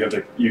wraps around.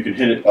 You can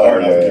hit it Oh,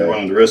 hard enough if yeah. you're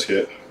willing to risk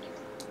it.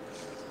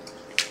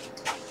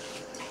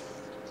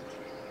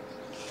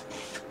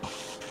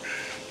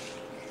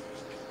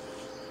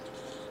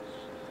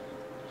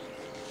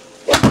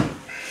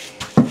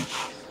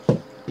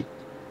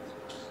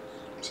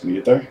 Can you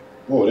get there?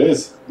 Oh, it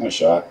is. Nice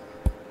shot.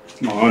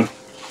 Come on.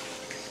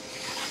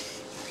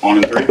 On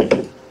in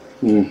 3.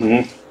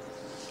 Mm-hmm.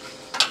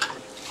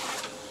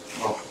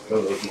 Oh, that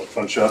was a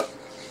fun shot.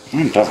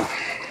 I'm done.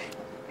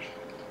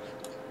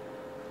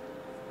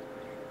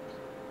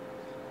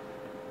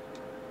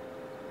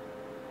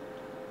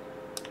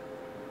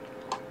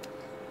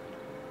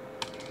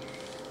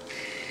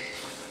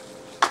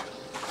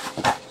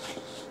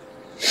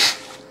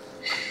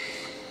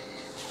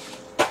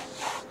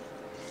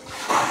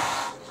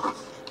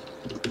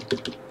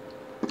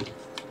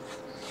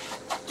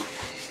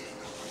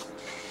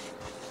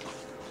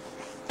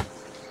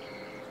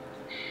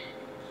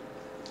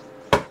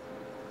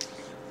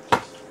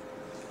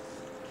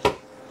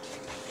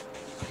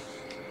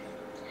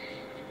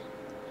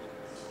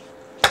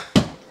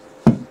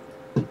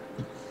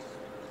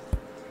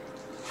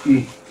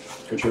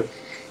 Good trip.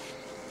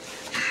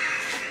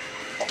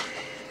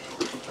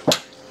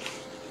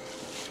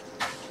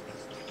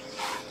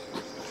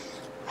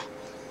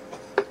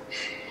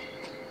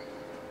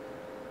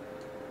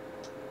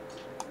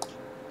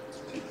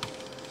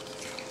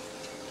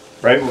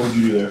 Right? What would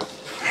you do there?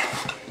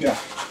 Yeah.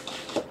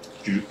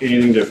 Did you do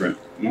anything different?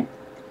 No.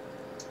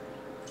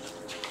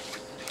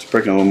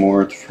 breaking a little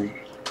more at the front.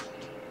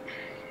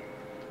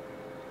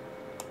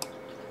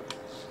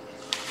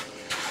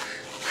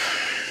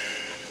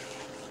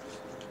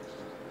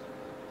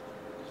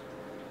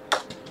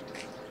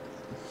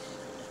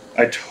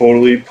 I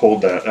totally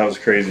pulled that. That was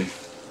crazy.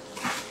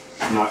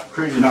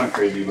 Not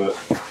crazy, but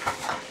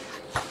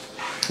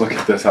Look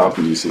at this. How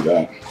often do you see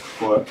that?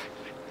 what?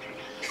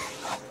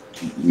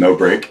 No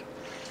break.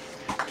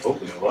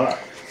 Hopefully a lot.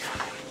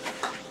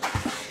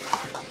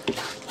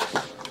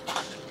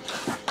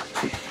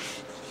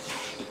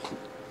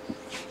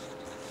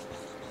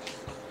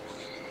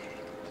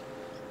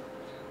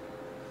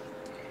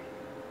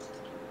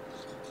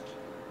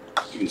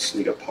 You can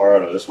sneak a par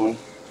out of this one.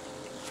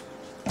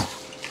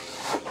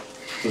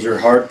 Those are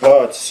hard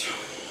putts.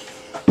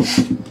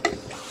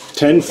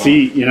 10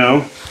 feet, you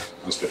know.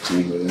 I was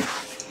 15 with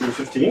it. You were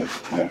 15?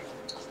 Yeah.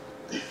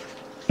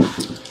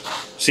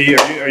 See,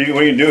 what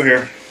are you do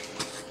here?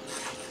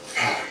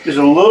 There's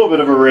a little bit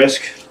of a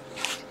risk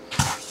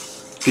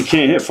if you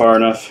can't hit far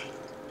enough,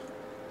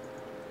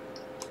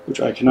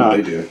 which I cannot.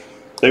 They do.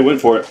 They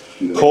went for it.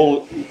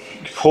 Cole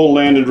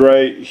landed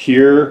right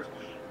here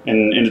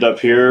and ended up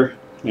here,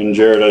 and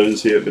Jared, I didn't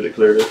see it, but it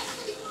cleared it.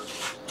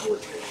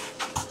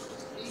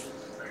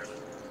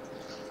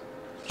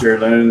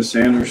 Jared landed in the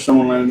sand, or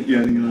someone landed. Yeah,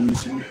 I think he landed in the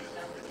sand.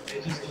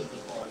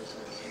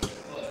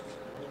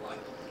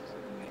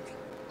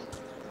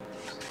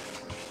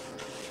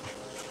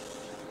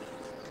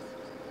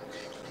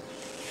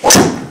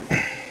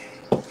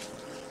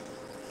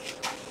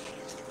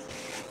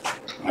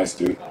 Nice,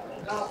 dude.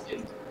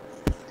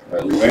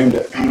 Right, we aimed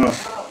it.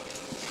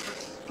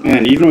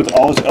 Man, even with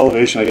all this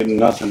elevation, I get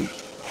nothing.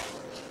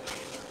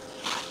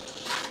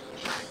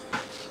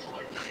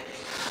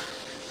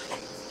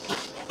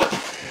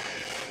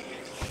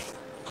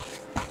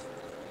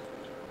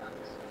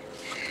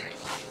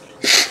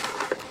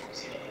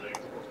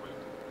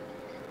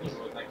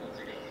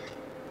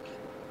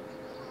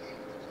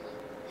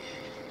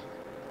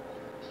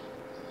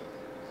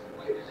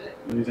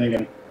 What are you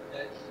thinking?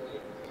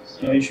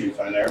 Yeah, you should be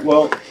fine there.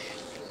 Well,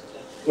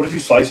 what if you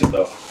slice it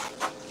though?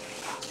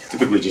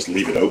 Typically just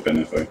leave it open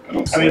if I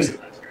don't slice it.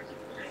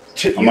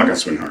 I'm not going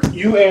to swing hard.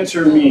 You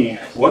answer me.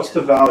 What's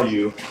the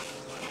value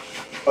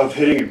of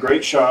hitting a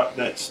great shot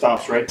that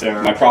stops right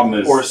there? My problem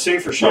is, or a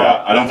safer shot.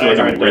 yeah, I don't feel like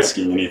I'm right there.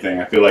 risking anything.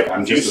 I feel like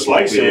I'm just as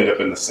likely to end up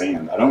in the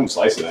sand. I don't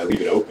slice it. I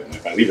leave it open.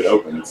 If I leave it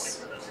open,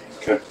 it's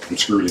okay. I'm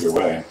screwed either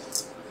way.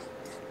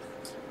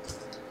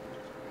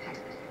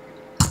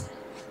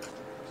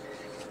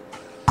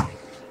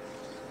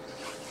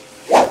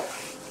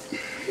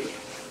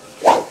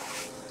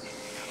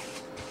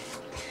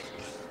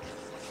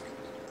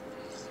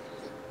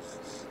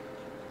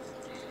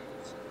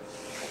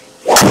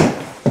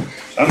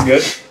 Sounds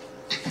good.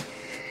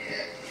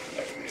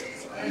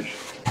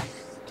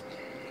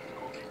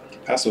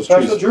 Pass those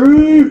Pass the trees.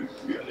 tree.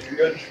 Yeah, you're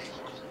good.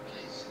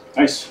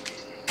 Nice.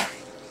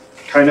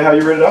 Kind of how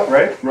you wrote it up,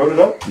 right? Wrote it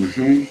up.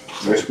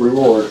 Mm-hmm. Risk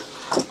reward.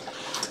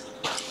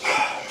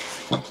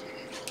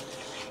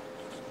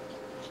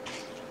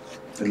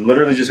 It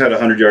literally just had a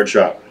 100-yard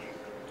shot.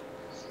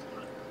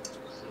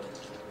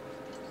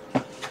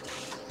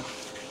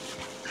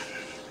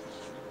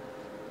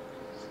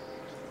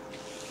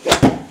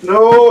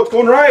 No, it's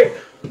going right.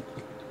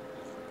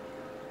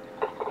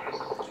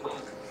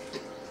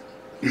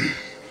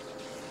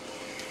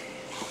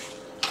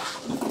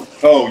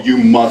 Oh, you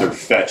mother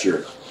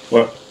fetcher.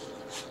 What?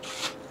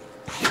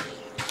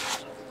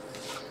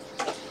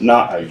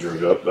 Not how you drew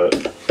it up, but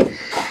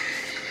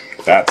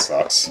That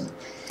sucks.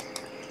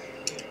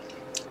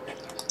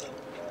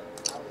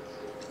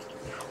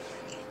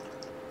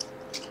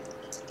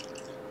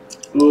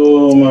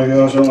 oh my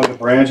gosh, I don't like the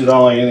branches. I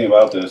don't like anything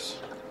about this.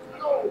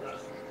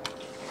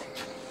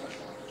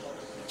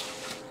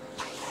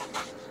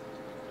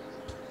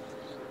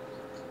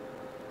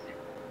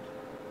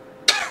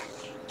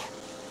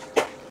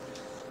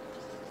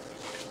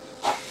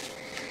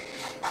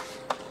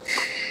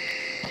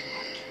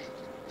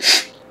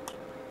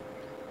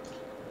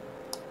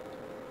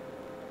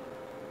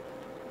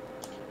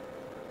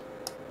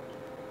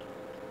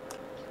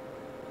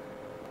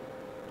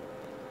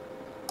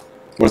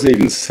 What does it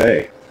even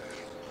say?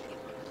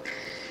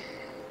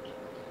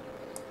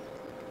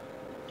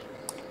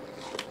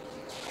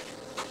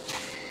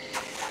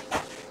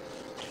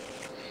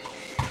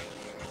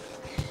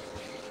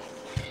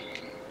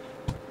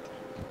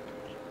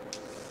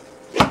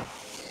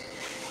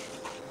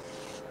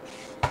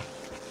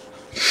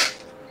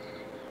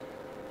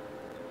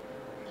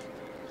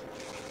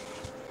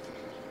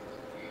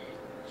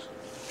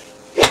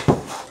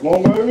 Come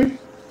on, baby.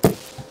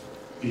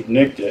 He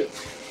nicked it.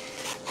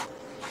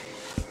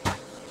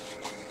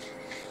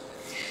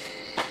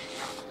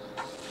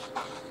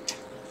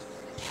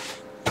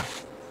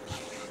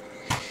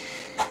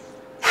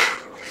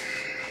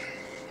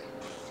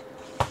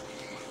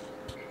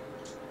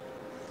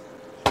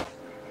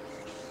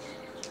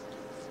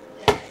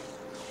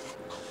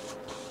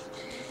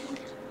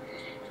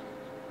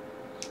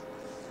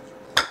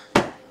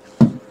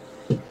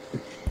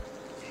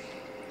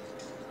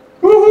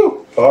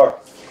 Woohoo! par.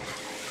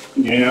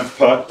 You didn't have to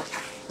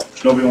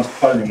putt. Nobody wants to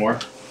putt anymore.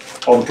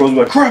 All the pros are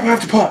like, crap, I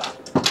have to putt.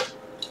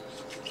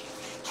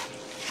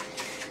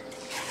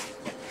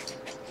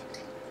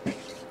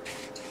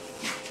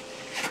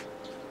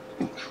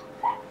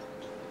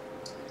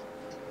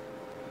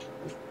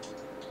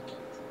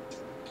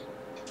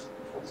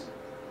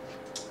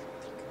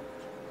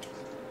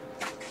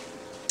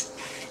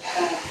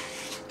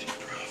 Deep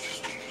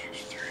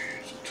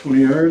rough,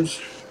 20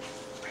 yards.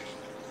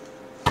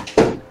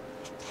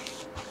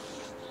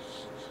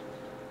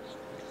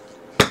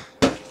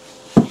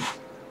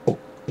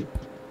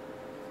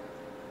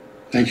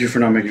 Thank you for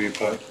not making me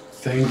putt.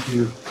 Thank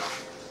you.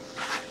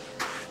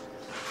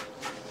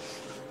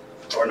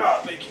 Or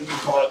not making me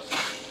putt.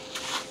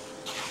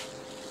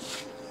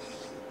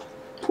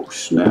 Oh,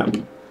 snap.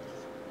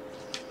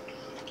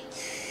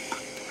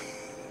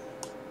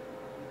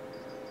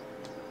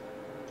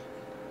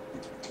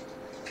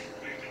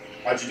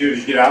 How'd you do? Did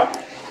you get out?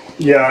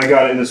 Yeah, I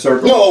got it in the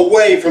circle. No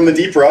way from the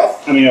deep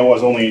rough. I mean, I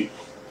was only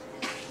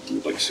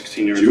like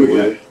 16 yards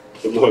Julia. away.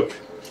 But look.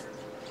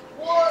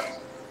 What?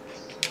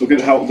 Look at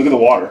the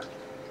water.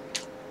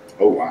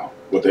 Oh wow,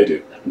 what they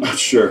do? I'm not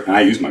sure. And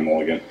I used my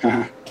mulligan.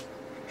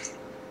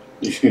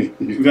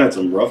 You've had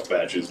some rough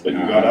patches, but you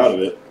got out of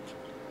it.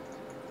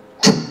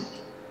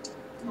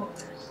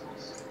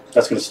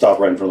 That's gonna stop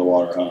right in front of the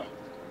water, huh?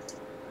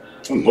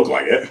 Doesn't look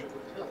like it.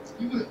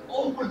 You went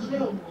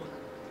overdrilled.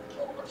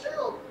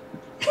 Overdrilled.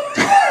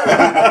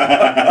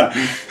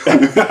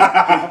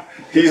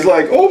 He's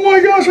like, oh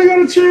my gosh, I got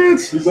a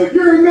chance. He's like,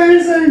 you're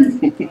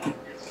amazing.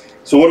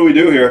 So what do we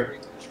do here?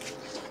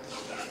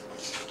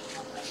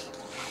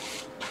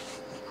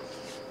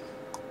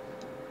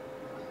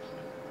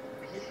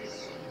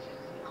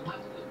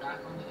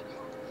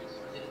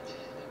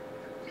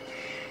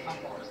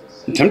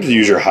 I'm tempted to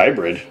use your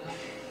hybrid.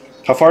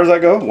 How far does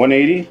that go?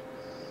 180?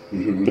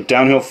 Mm-hmm. But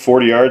downhill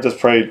 40 yards, that's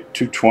probably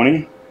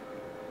 220.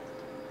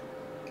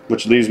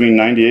 Which leaves me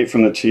 98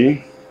 from the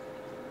tee.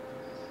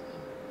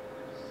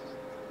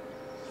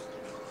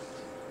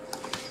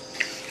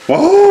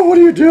 Oh, what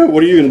do you do?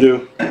 What are you going to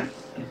do?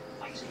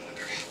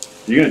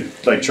 You going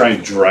to like try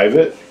and drive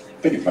it?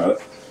 Think about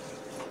it.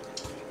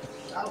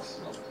 That'll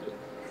smell too.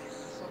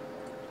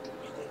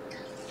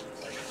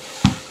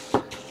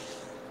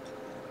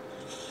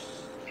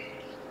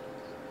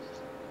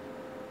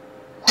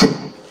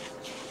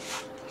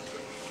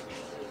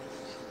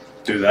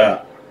 Do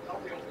that.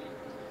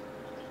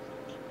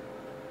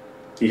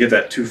 You get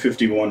that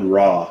 251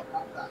 raw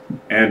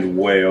and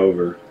way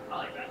over. I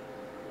like that.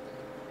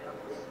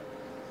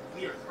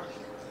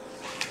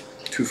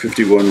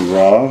 251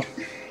 raw.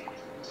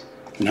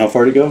 And how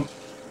far to go?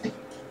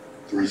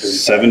 335.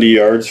 70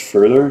 yards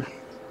further.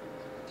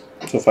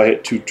 So if I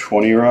hit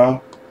 220 raw,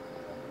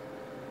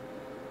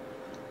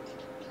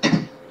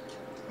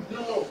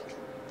 No.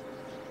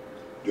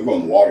 You're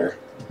going water.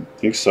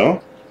 think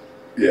so.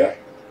 Yeah.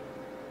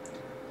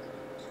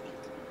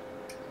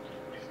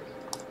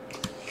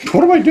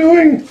 What am I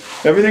doing?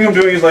 Everything I'm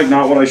doing is like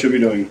not what I should be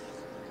doing.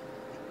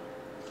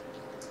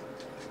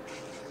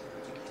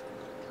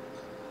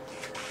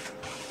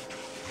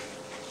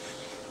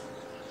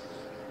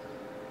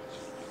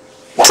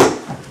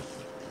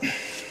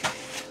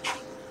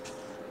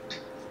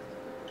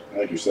 I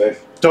think you're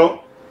safe.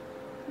 Don't.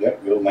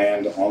 Yep, you'll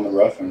land on the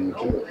rough and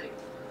we'll do it.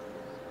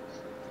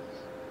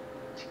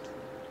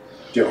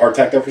 Do you have hard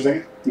tack there for a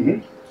second?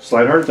 Mm-hmm.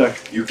 Slide hard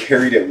deck. You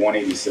carried it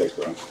 186,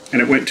 bro.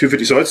 And it went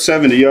 250, so it's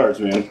 70 yards,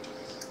 man.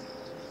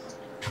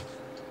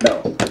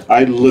 No.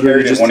 I literally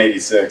Carried it just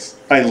 186.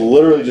 I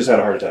literally just had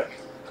a heart attack.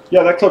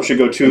 Yeah, that club should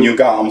go And two. you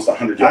got almost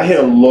 100 yards. I hit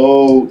a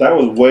low. That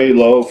was way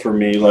low for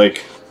me.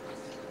 Like,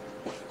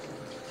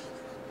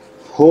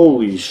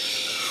 holy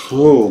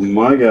oh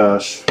my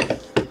gosh.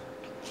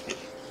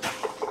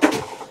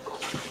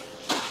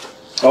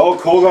 Oh,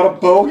 Cole got a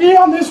bogey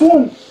on this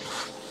one.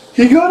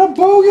 He got a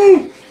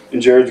bogey.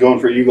 And Jared's going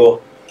for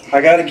eagle. I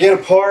got to get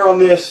a par on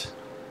this.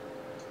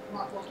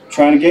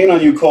 Trying to gain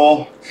on you,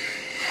 Cole.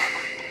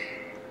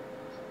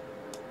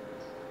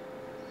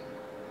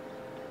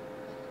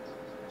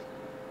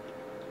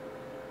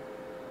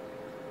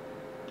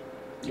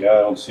 Yeah,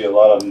 I don't see a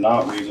lot of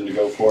not reason to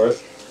go for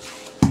it.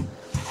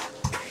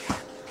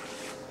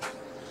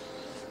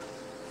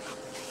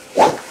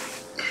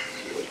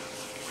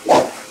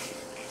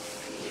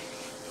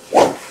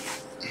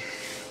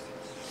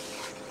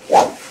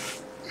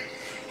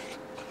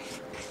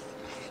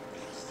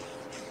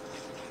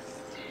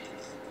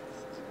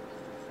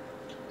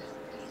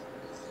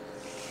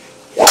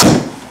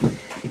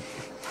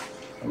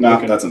 No,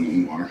 that's a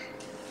Umar.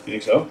 You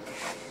think so?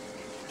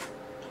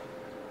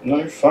 No,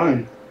 you're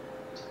fine.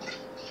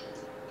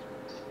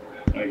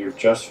 No, you're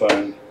just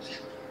fine.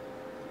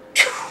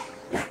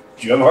 Do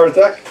you have a heart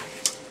attack?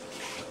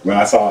 When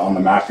I saw it on the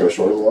map go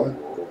short of the water.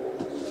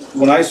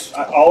 When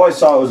all I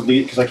saw was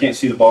leave, because I can't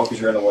see the ball because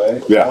you're in the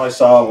way. Yeah. All I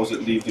saw was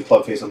it leave the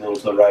club face a little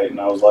to the right,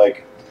 and I was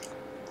like,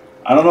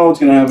 I don't know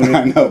what's gonna happen.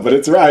 I know, but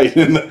it's right.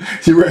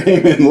 You were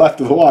aiming left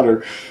of the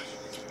water.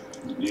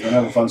 You're gonna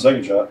have a fun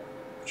second shot.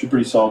 You're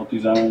pretty solid with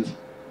these irons.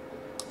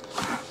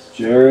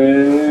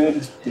 Jared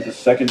with a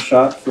second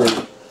shot for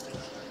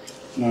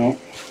no.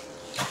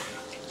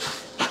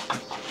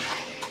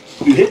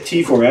 You hit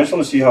T for me. I just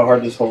want to see how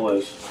hard this hole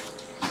is.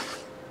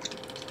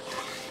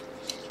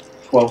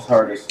 12th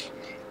hardest.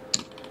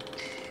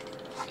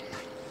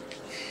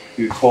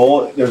 Dude,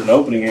 Cole, there's an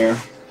opening here.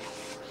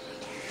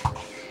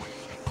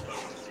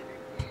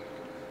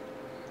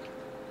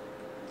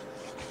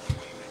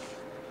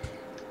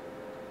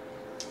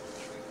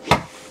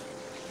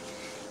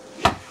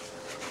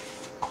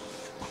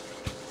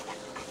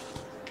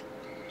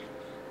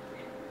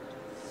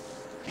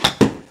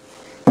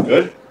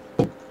 Good.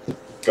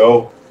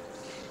 Go.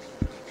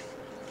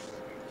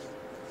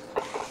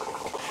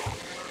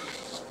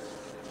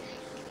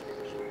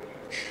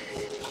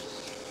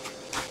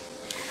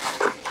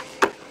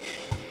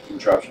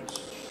 Interruptions.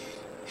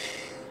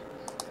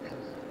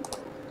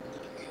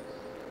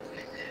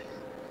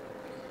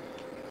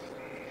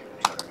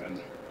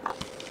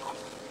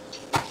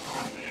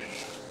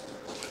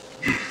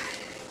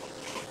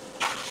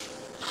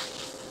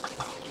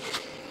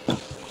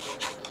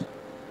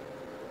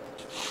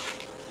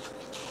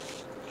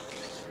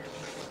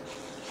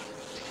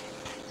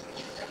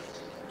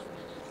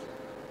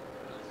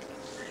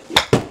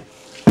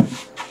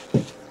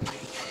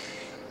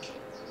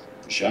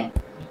 Shot.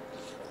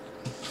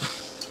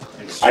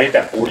 I hit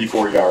that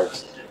 44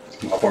 yards.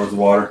 How far is the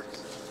water?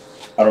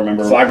 I don't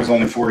remember. Flag was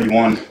only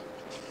 41.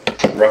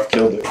 Rough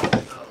killed it.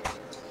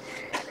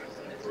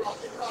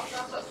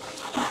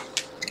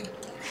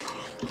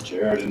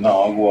 Jared in the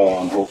Agua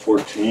on hole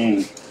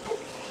 14.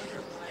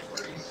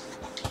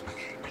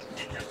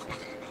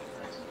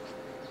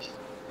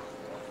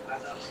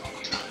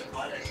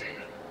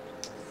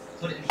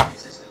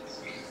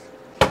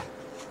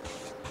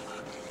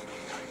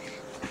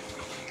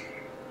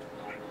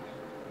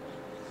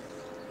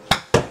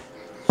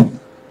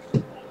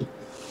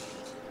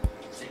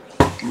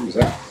 Who was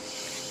that?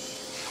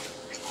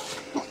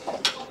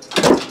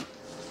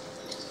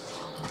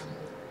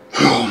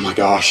 Oh my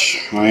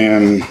gosh. I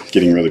am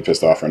getting really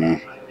pissed off right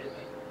now.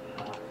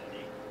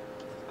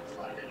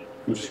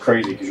 Which is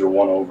crazy because you're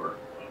one over.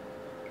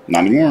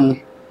 Not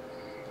anymore.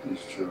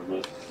 That's true,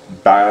 but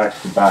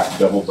Back-to-back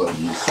double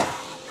bogeys.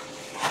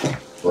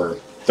 Or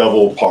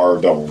double par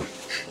double.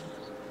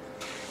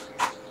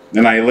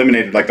 Then I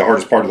eliminated like the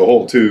hardest part of the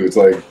hole too. It's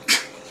like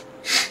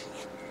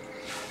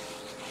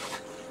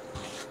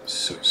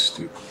so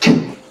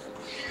stupid.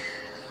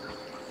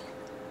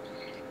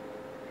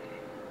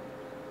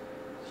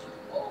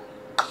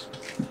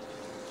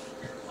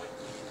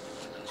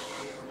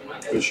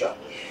 good shot.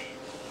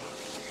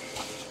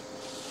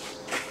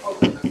 Oh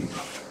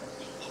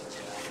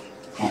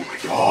my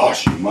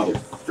gosh, you mother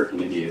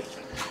freaking idiot.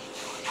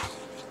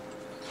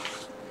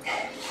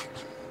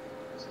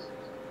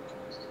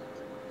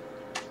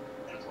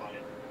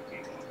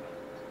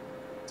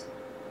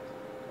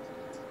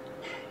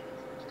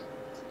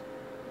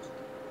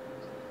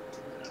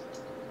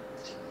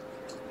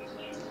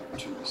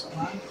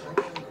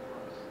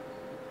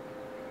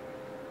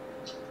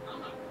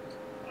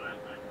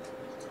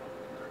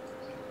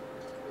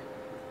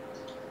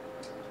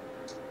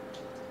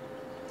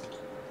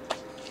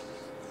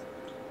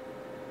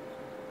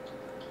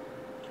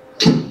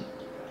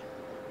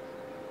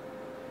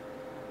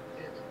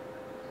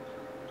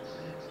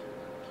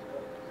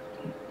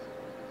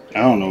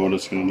 I don't know what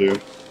it's gonna do.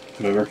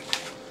 Whatever.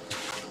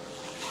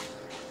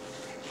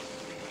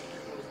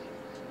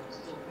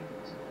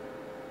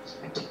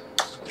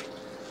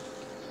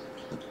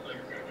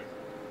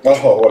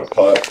 Oh, what a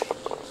putt.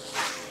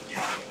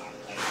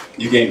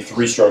 You gained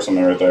 3 strokes on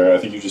me right there. I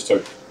think you just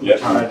took... Yeah,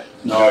 Tied.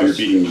 no, you're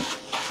beating me.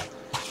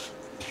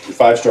 You're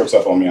 5 strokes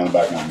up on me on the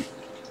back nine.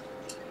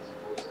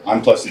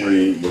 I'm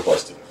 +3, you're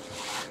 +2.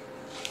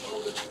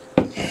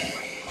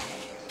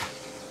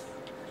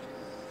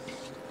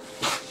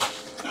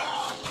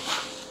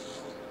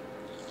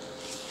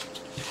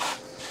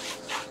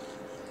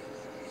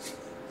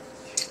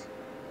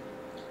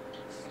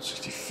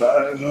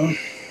 Huh?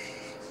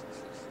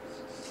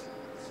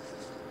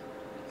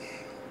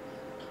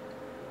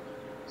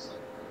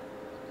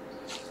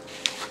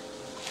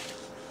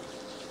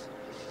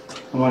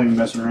 I'm not even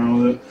messing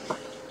around with it.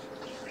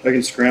 I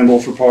can scramble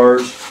for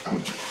pars.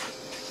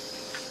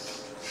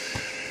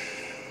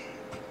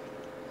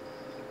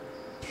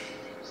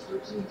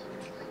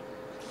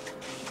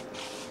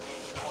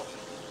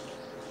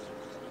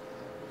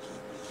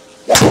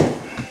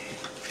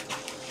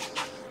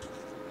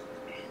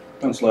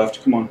 Bounce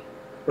left, come on.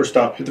 Or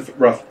stop, hit the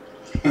rough.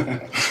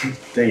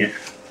 Dang it.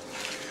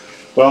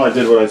 Well, I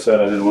did what I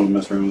said, I didn't want to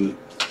mess around with it.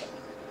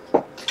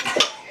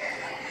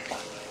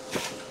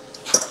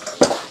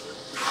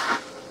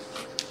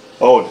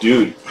 Oh,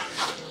 dude.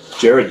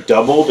 Jared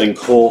doubled and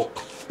Cole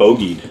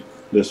bogeyed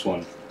this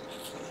one.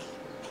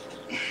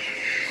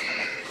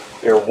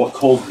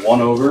 Cole's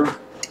 1 over.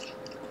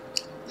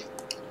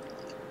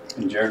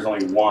 And Jared's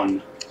only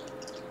 1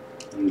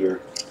 under.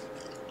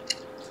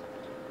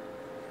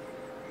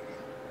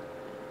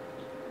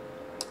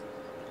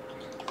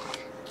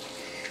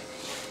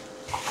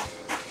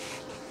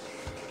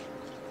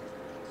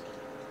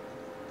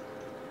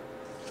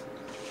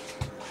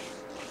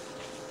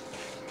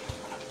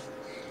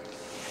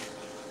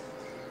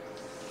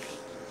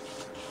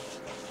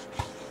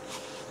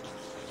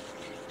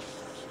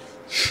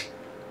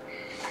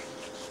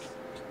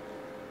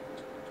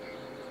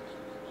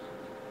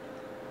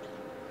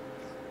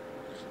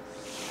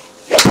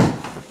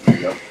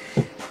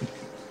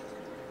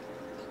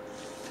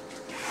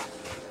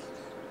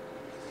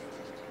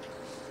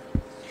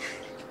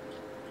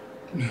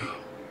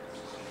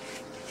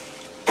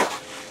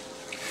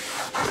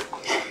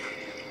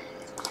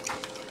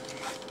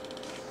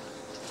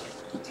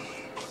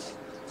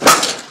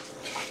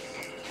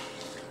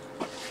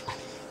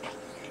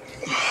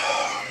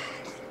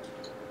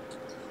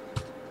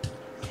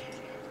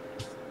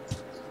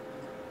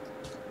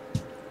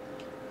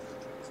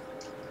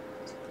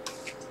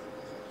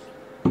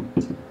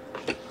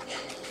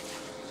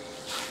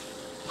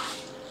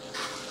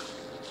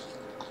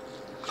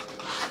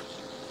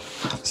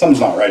 Something's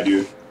not right,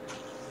 dude.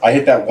 I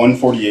hit that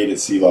 148 at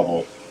sea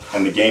level,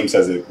 and the game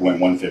says it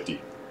went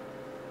 150.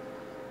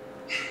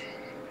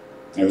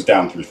 It was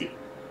down 3 feet.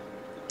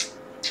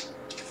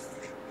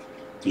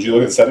 Did you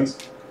look at the settings?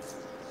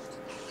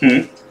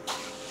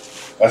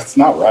 That's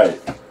not right.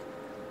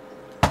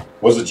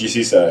 What does the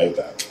GC say? I hate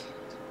that.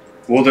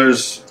 Well,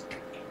 there's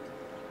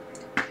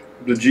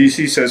the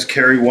GC says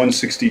carry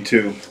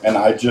 162. And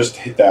I just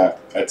hit that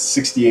at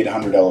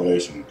 6,800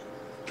 elevation.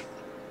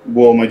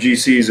 Well, my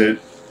GC is at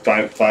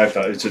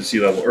 5,000. It's at sea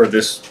level, or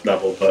this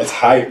level, but It's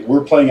high.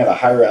 We're playing at a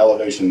higher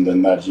elevation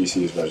than that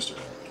GC is registered.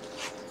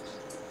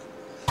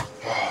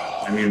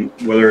 I mean,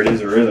 whether it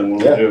is or isn't,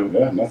 what Yeah, do we do?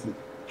 yeah, nothing.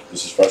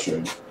 This is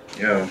frustrating.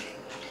 Yeah.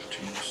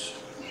 Jeez.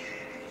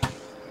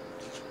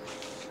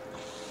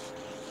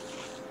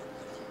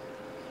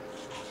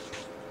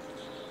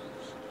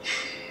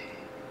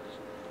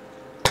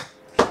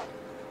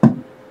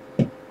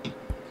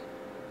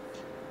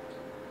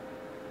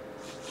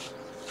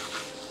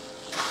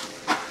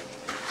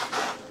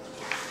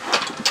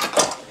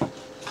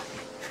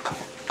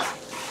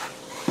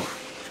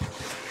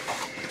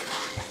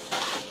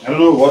 I don't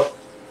know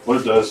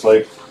what it does.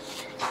 Like,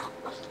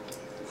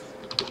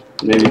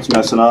 maybe it's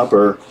messing up,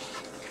 or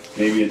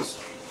maybe it's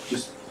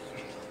just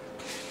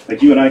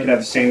like you and I can have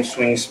the same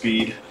swing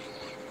speed.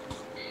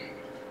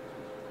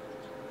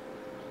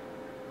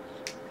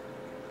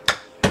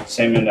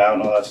 Same in and out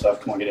and all that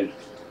stuff. Come on, get in.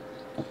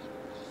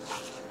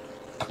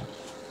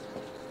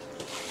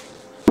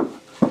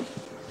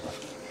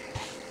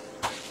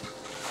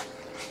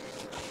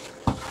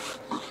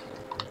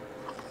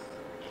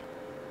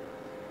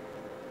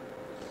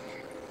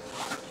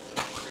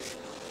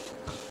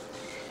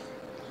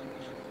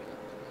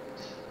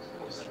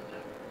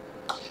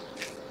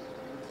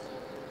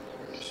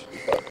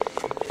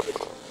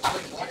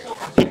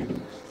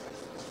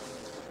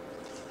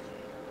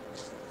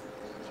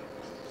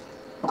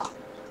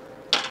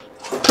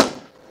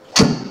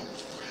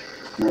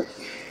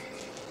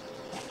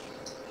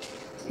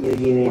 They're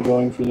literally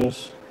going for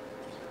this.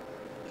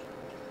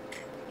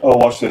 Oh,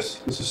 watch this.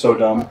 This is so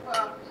dumb.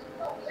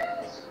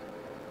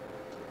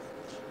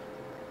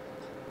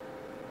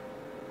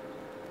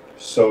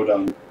 So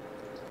dumb.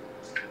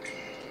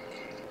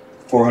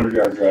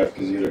 400-yard drive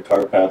because he hit a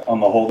car path on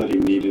the hole that he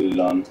needed it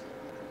on.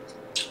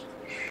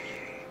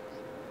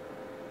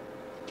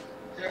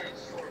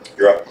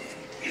 You're up.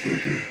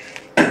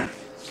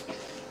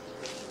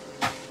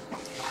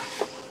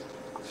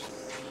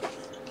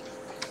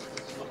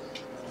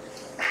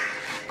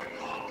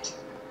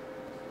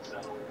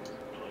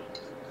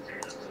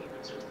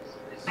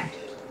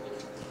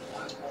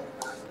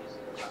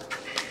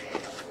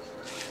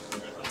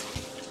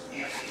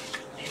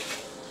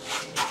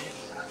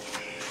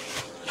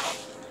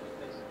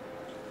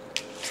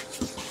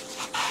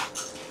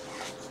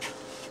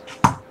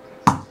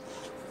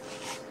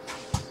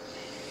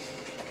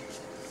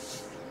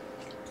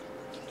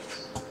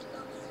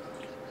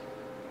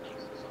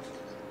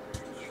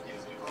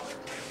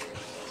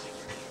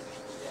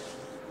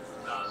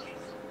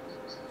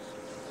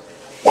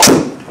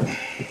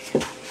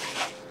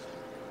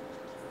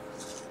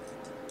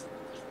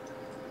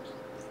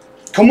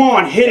 Come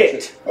on, hit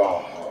it!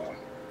 Oh,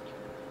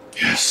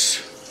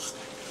 Yes.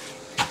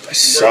 I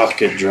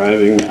suck at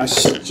driving.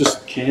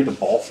 Just can't hit the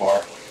ball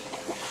far.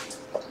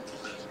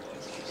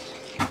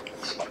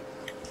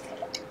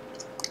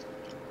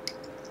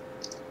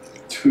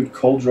 Dude,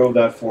 Cole drove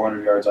that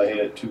 400 yards. I hit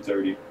it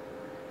 230.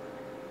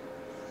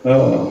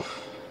 Oh.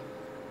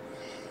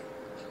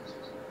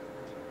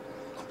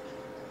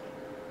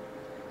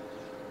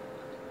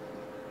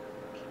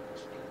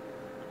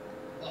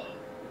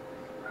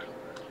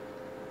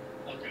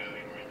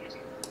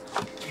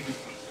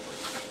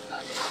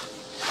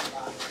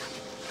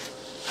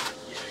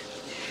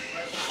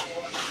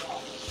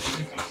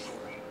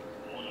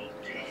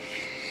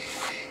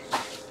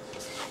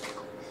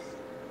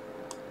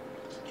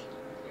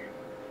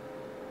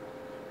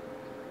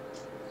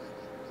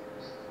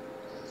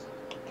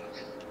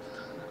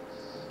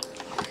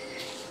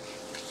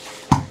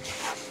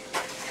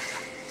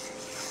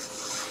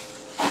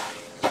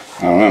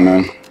 I don't know,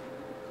 man.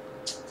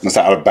 That's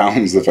out of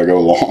bounds if I go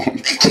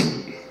long.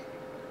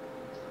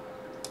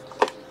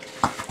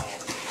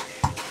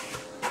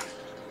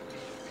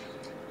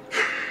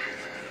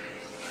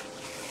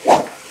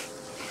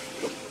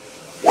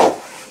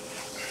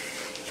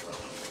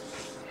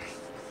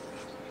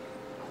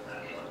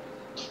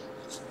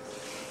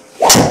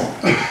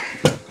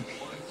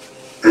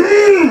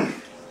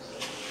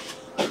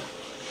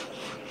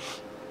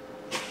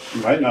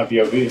 Might not be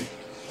OB.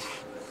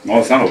 No,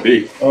 it's not OB.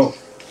 Oh.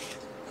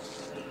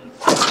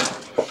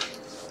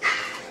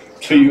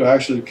 So you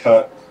actually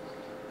cut.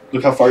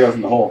 Look how far you are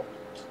from the hole.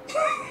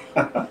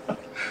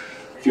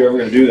 If you're ever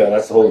going to do that,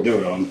 that's the hole to do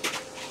it on.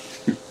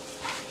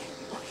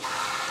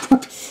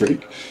 What the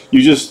freak?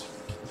 You just.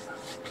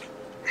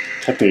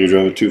 Technically, you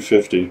drove a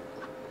 250.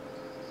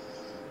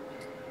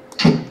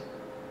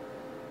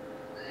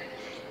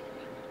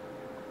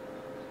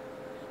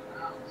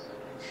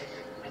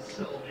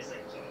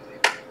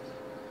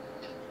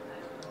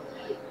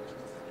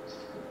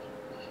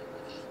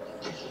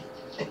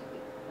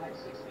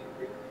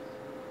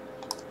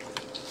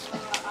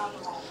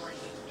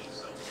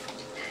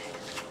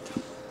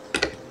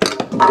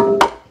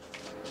 What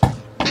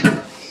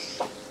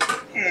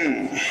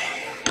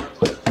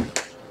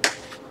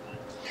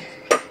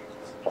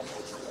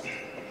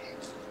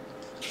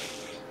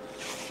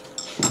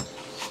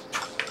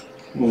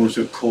was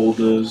it Cole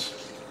does?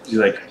 Does he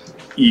like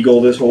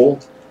eagle this hole?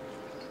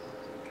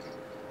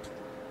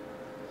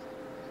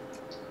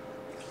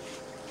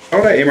 How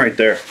would I aim right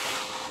there?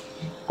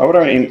 How would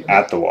I aim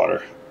at the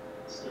water?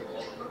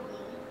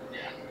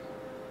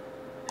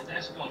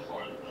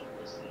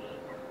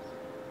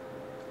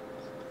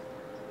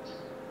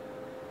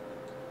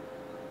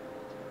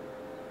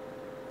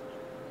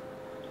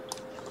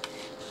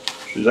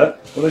 Is that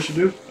what I should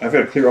do? I've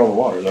got to clear all the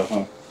water though,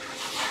 huh?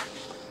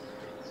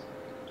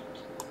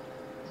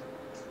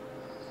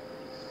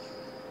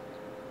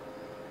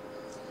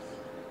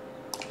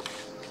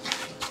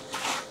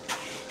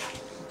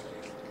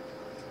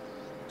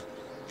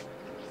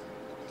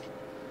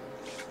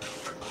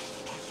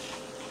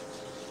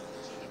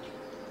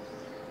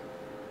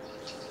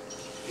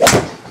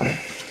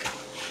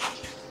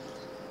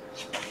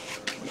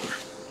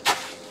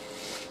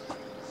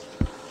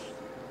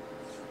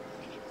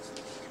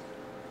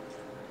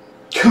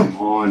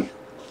 Come on.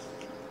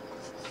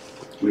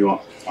 What do you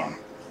want? I don't know.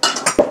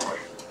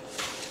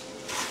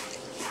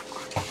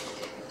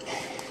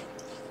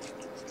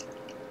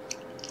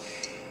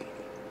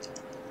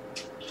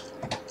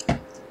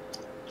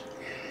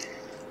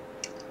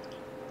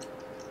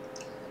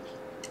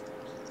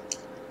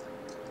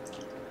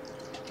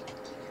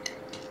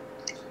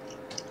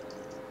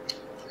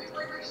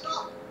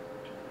 Stop.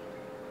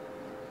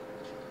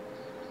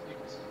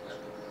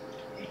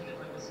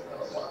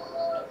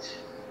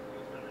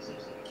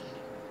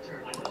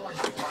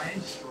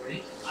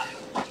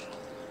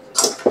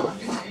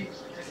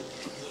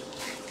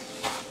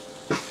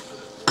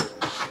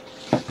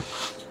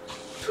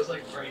 It was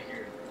like right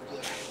here.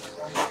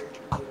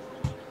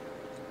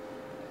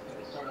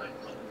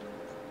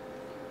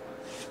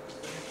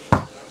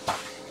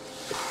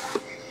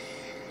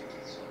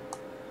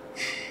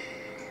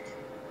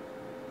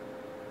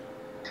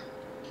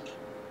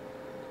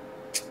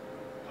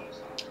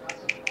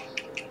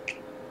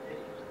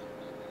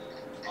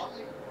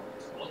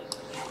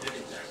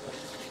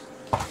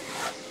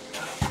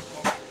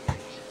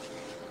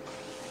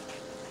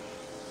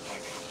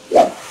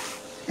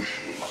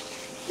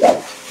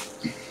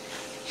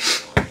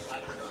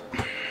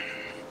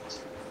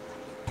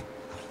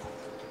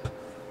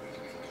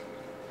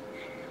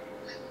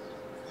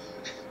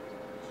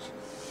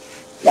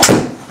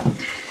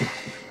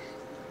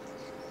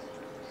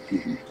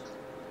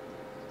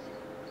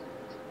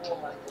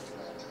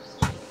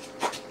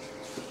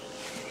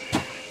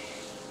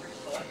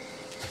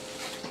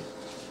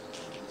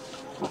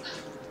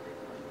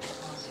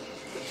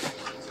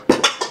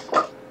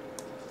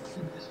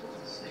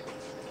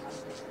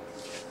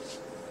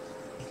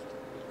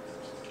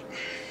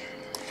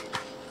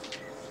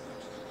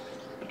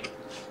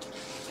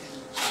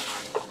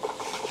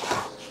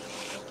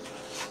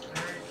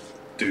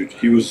 Dude,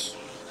 he was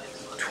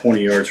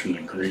 20 yards from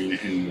the green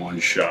in one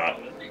shot.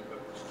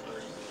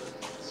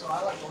 So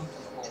I like going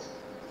for the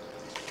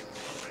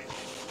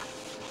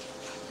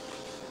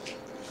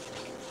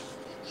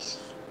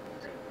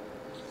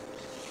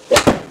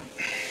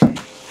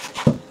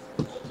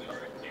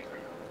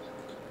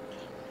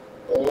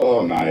hole.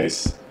 Oh,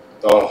 nice.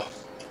 Oh.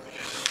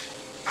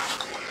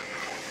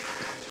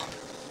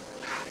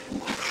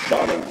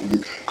 Shot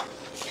him.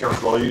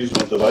 Careful while you're using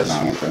the device.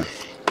 No, okay.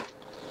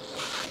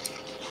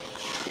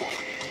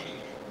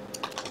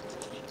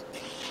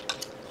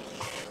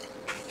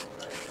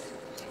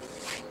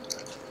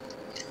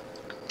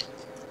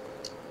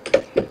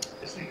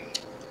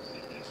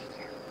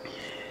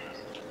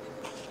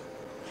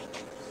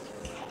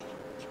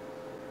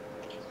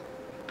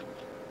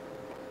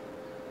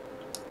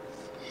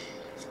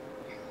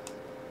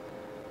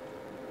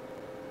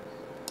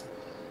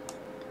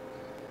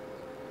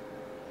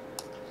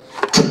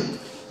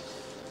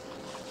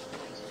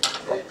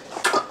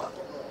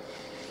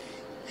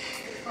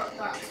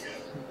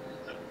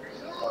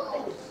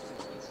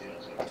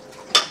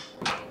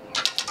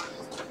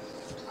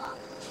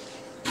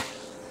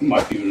 You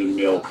might be able to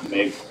mill,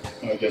 maybe.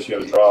 I guess you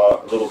have to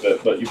draw a little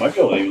bit, but you might be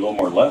able to aim a little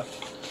more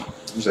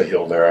left. There's a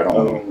hill there. I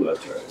don't know. Oh,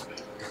 that's right.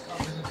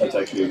 That's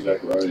actually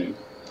exactly right. Aim.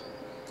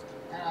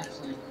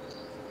 Actually.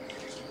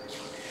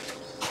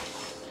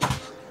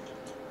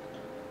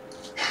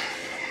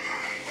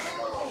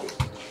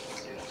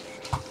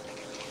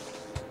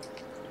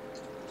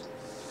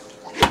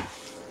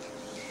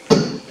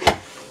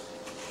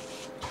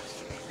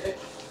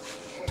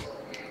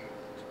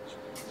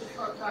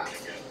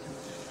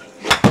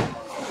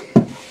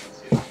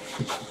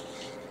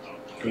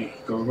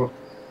 Go.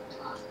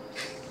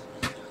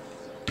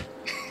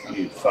 I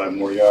need 5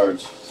 more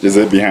yards. Is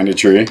it behind a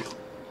tree?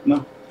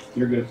 No,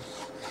 you're good.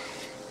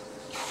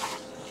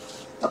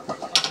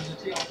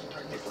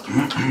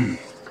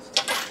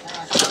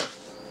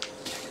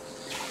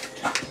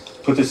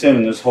 Put this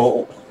in this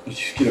hole.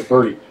 Just get a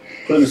birdie.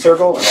 Put it in a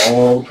circle, and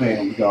all the pain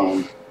will be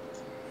gone.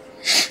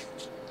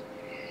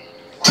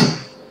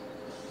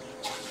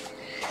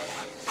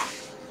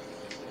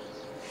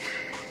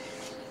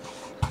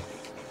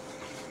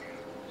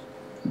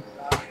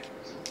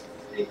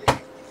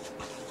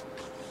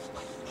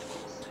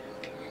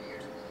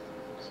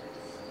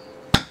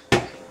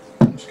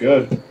 It's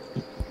good.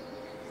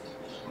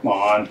 Come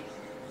on.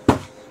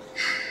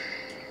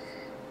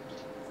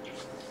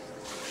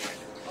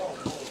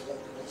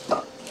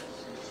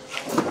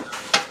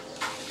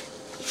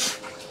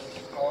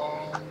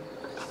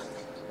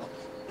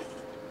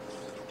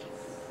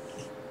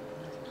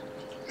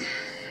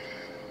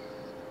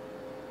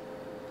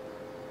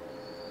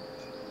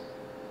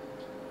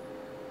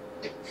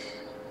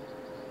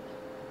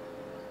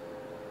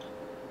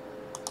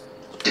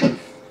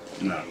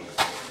 No.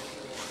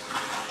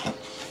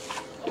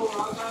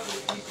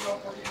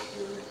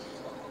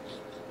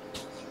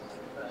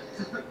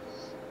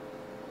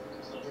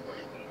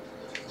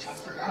 I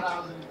forgot I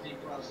was in a deep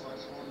run, so I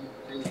swung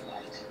really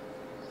light.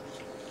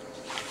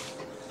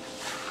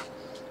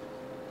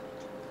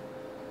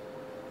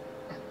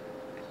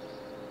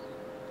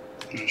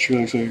 It sure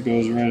looks like it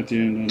goes right at the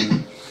end,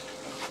 doesn't it?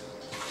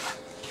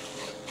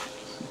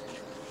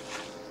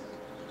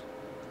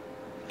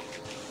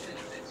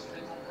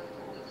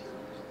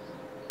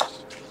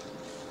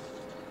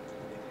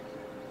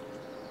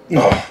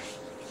 Oh.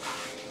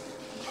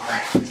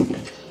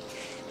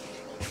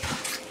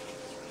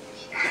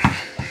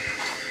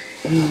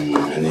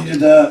 I needed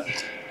that.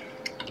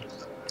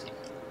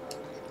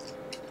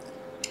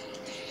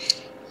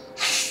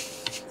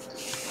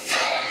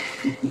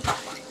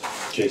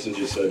 Jason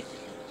just said,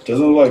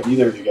 doesn't look like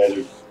either of you guys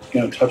are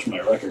going to touch my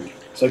record.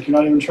 It's like you're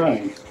not even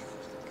trying.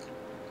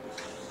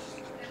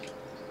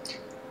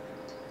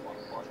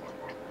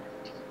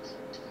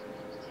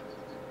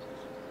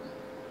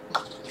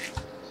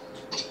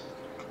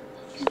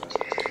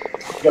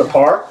 You got a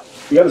par?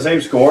 You got the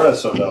same score?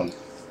 That's so dumb.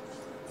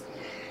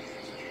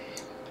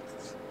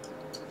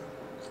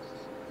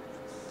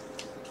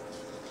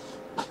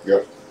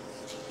 Yep.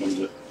 What is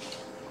it?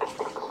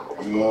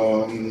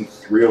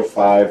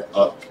 305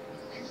 up.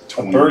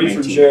 A birdie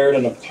for 2019. Jared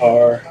and a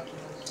par.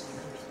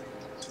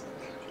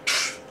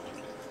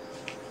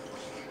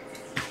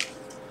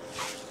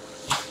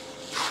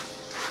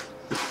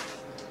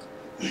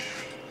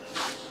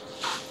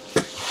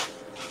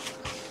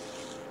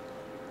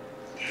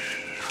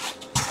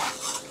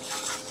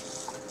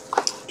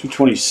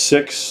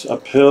 .226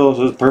 uphill.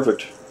 This is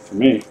perfect for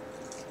me.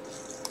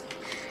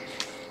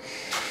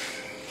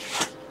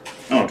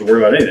 I don't have to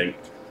worry about anything.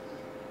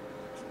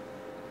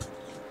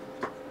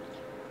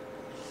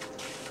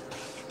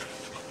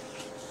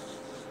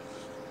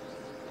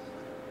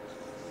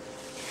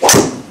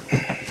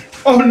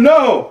 Oh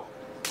no!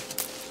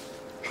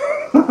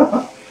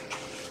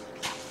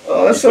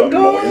 Oh, that's so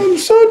dumb!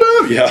 So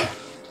dumb! Yeah.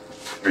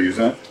 Are you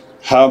using that?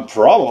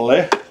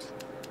 Probably.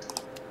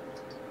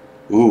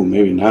 Ooh,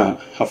 maybe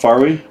not. How far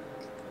are we?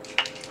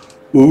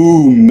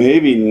 Ooh,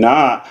 maybe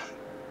not.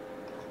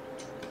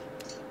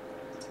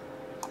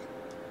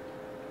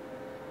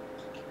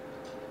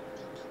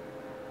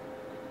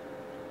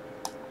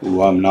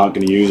 Ooh, I'm not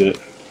going to use it.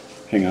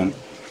 Hang on.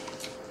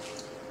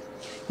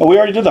 Oh, we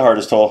already did the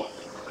hardest hole.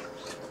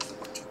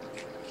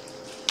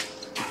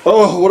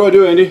 Oh, what do I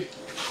do, Andy?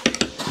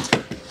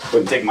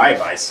 Wouldn't take my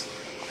advice.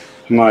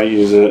 I might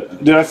use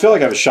it. Dude, I feel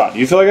like I have a shot. Do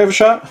you feel like I have a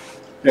shot?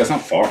 Yeah, it's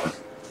not far.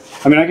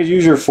 I mean, I could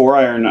use your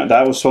 4-iron.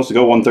 That was supposed to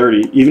go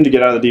 130, even to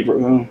get out of the deeper.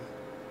 Oh,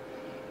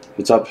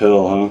 it's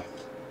uphill, huh?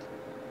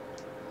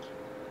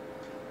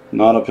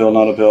 Not uphill,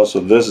 not uphill.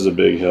 So this is a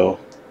big hill.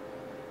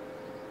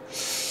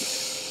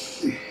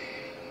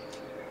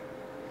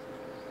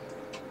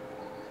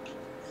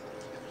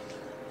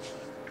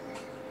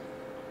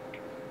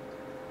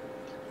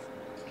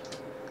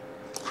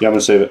 Yeah, I'm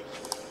gonna save it.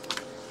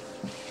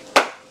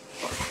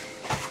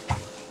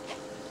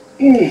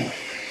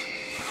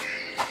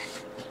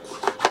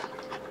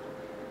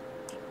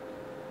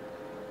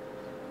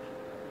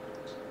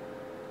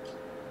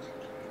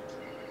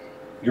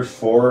 Your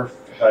 4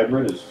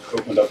 hybrid has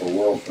opened up a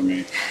world for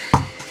me.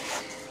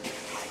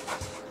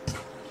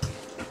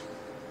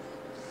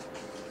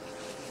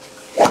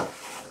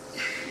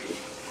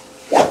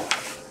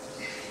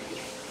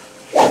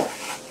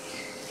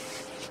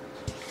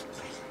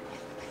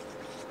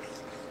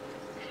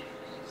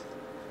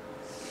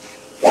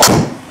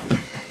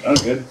 That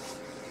was good.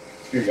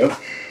 Here you go.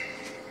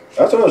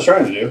 That's what I was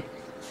trying to do.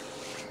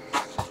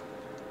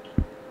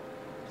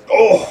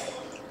 Oh!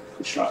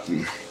 Good shot.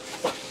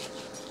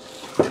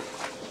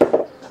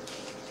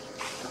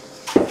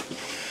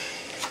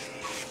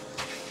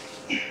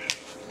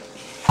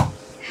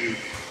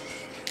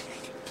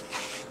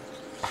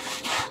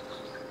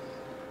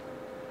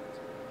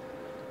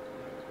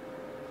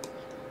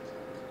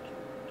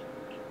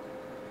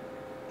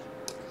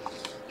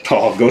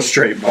 Oh, go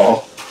straight,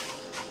 ball.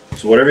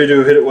 So whatever you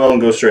do, hit it well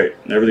and go straight.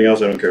 And everything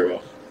else I don't care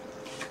about.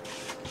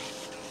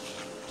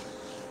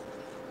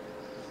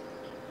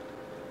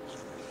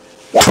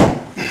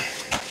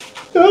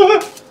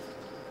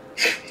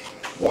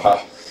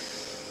 Wow.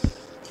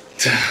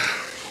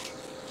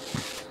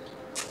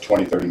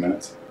 20, 30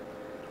 minutes.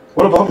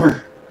 What a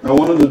bummer. I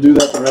wanted to do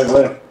that the right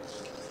way.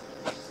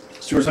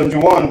 Stewart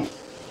 721.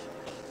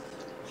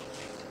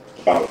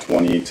 About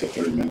 20 to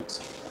 30 minutes.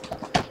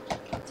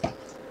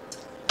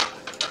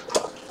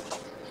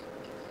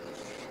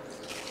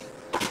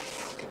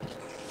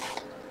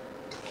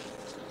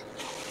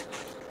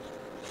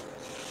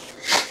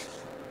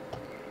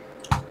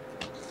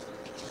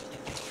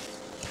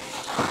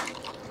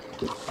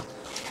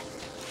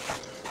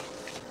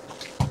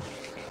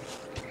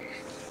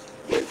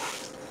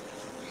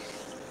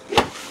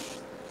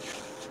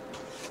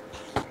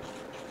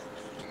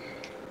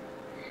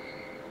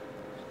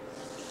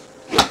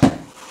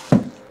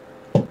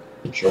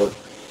 Short.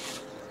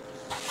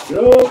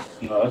 Yo.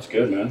 No, that's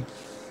good, man.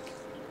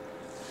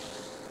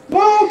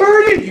 Whoa,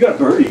 birdie! You got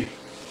birdie.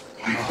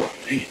 Oh,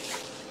 dang it.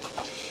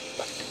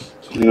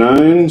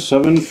 9,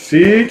 7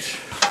 feet.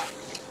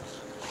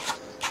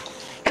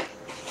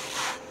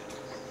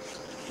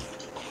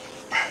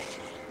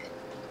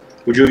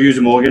 Would you have used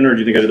a mulligan, or do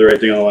you think I did the right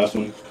thing on the last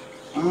one?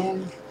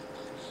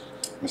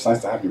 It's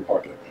nice to have in your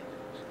pocket.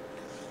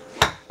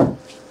 I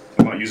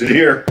might use it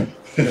here.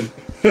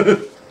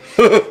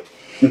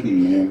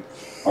 Man,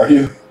 are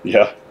you?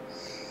 Yeah.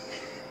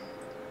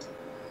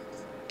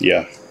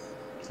 Yeah.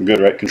 I'm good,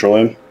 right? Control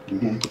aim?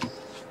 Mm-hmm.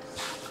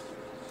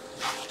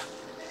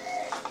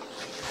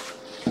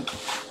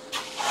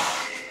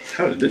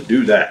 How did it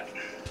do that?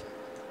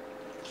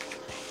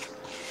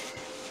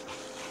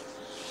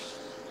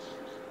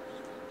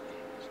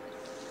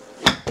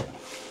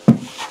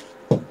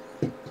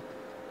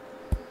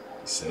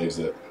 Saves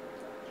it.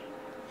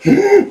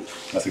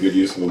 That's a good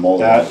use of the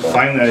mulligan. That,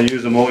 finally, I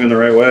used the mulligan the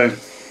right way.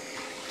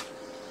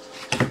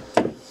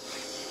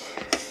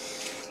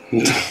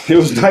 It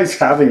was nice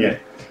having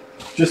it.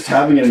 Just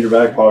having it in your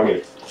back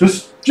pocket.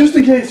 Just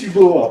in case you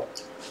blew up.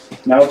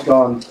 Now it's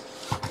gone.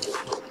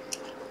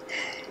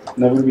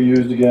 Never to be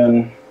used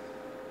again.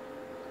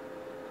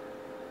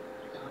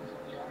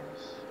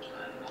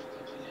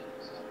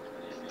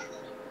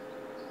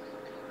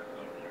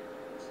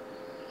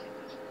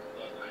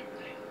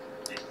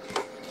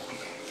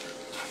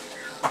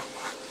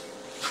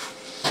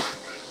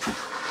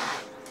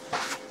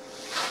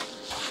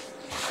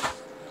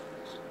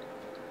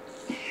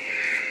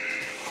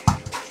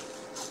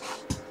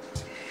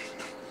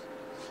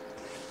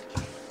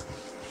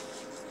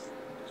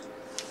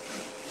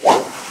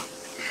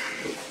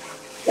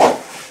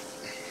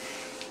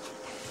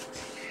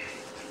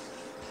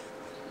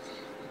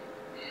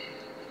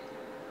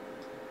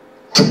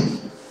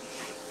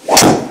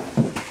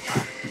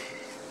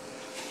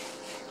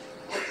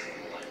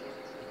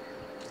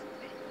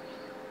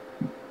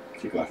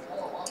 Keep going.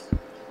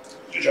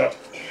 Good job.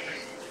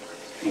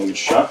 No good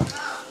shot.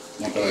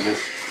 Not bad, I guess.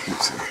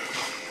 Let's see.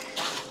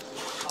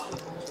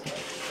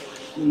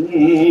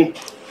 It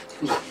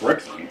was a brick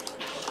thing.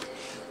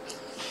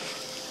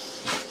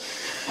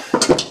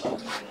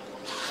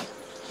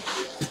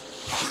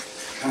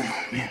 Oh,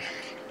 man.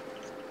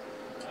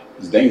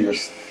 It's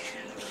dangerous.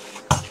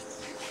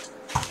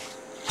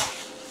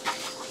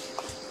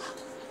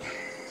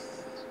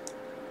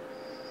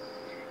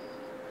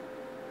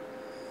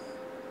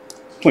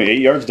 It's only 8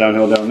 yards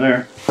downhill down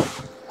there.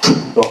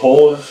 The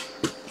hole is...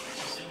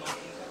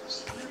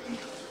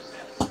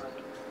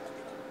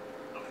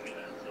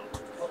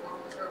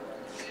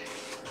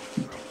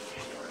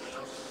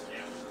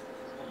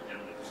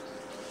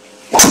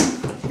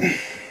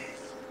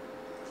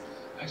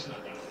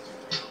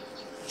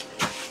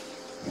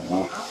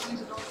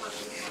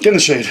 Get in the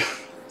shade.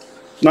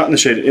 Not in the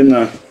shade, in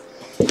the...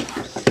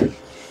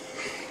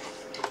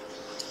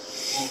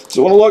 Does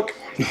it want to look?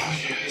 Oh,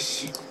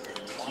 yes.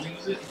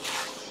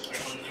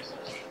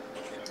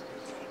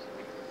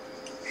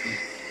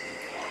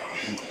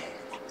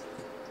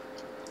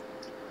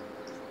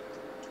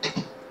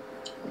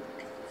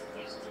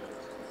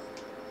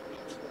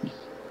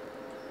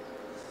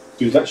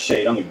 Dude, is that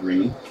shade on the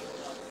green?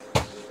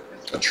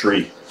 A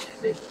tree.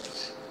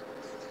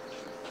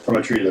 From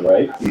a tree to the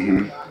right?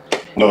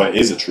 Mm-hmm. No, it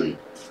is a tree.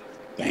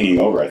 Hanging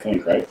over, I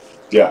think, right?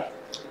 Yeah.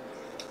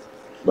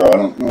 Bro, I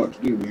don't know what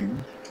to do,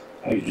 man.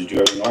 I think you just do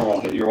everything normal.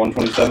 Hit your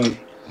 127.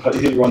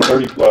 Hit your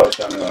 130. Well, it's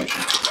down there,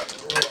 actually.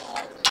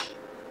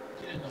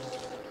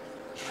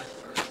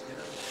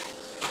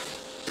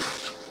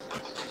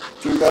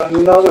 We got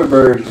another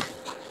bird.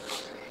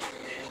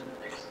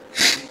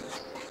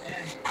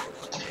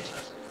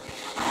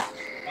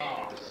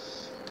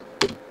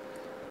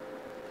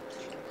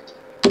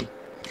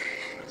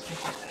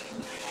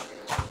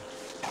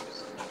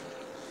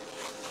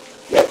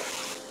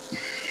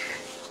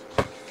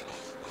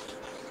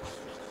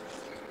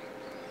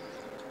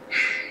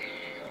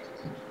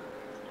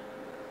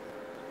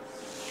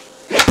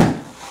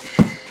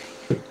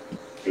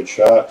 Good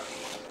shot.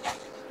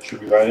 Should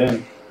be right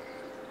in.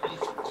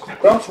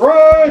 Bounce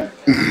right!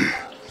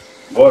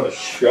 What a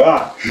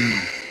shot.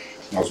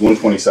 I was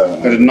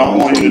 127. I did not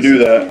want you to do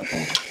that.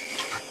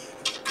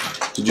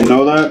 Did you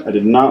know that? I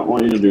did not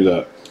want you to do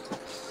that.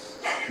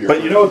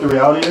 But you know what the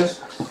reality is?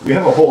 We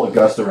have a hole at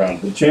Augusta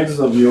round. The chances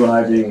of you and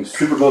I being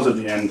super close at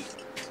the end,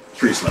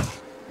 pretty slim.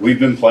 We've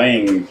been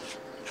playing.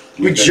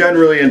 We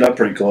generally end up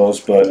pretty close,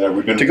 but Yeah,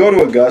 we've been to go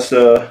to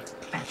Augusta...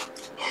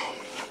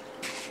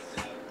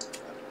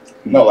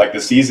 No, like the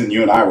season,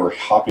 you and I were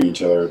hopping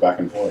each other back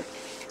and forth.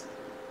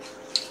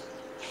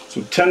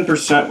 So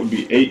 10% would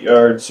be 8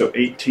 yards, so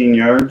 18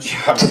 yards.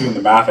 I was doing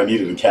the math. I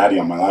needed a caddy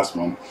on my last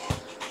one.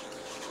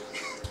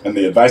 And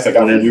the advice I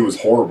got from you was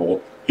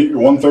horrible. Hit your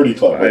 130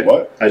 club. Wait,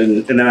 what? I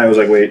didn't, and then I was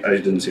like, wait, I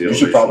didn't see it. You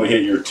should probably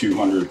hit your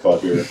 200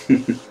 club here.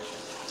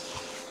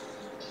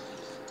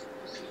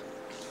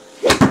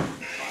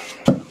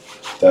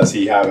 Does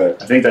he have it?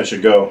 I think that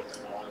should go.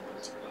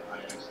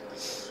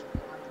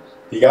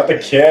 He got the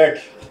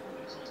kick.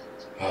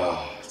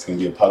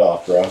 be a putt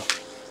off, bro.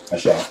 I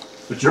shot.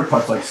 But your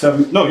putt's like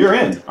 7. No, you're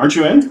in. Aren't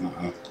you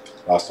in?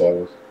 Last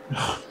over.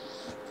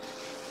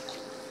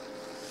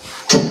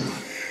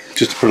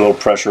 Just to put a little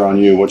pressure on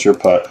you. What's your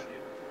putt?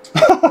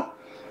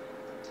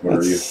 Where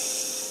are you?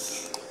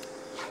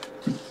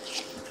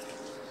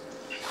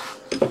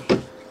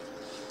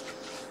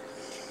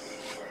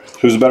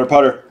 Who's a better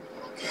putter?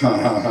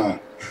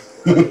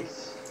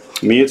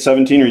 Me at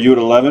 17 or you at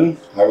 11?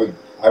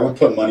 I would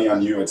put money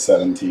on you at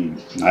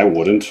 17. I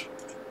wouldn't.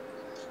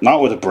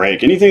 Not with a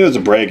break. Anything that's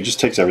a break, it just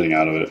takes everything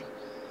out of it.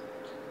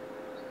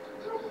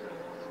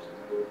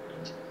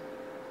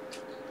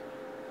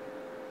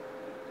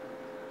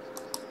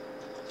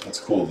 That's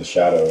cool, the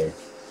shadow.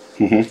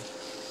 Mm-hmm.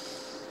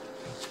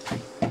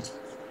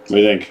 What do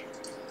you think?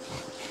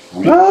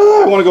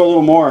 I want to go a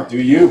little more. Do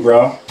you,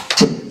 bro?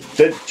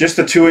 Just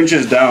the 2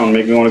 inches down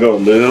make me want to go a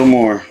little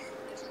more.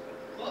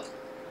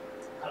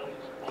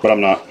 But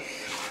I'm not.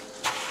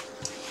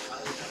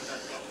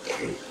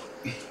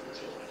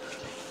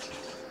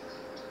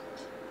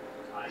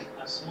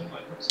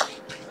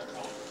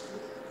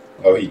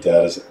 Oh, he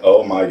does.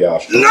 Oh my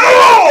gosh. No!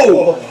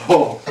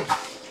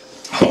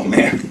 Oh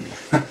man.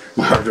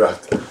 My heart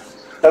dropped.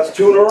 That's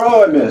 2 in a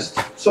row I missed.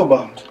 So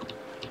bummed.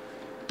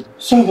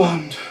 So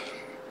bummed.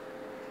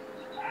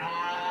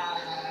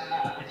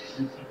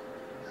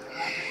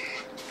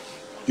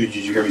 Dude,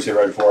 did you hear me say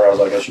right before? I was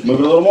like, I should move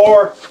it a little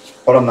more,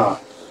 but I'm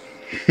not.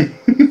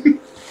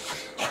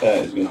 That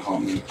is gonna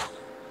haunt me.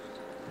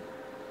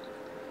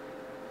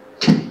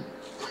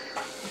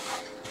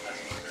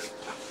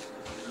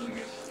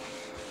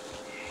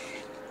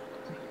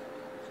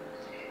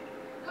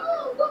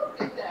 Oh,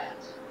 look at that.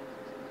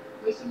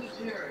 Listen to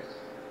Jared.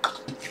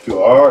 Too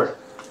hard.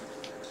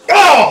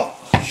 Oh!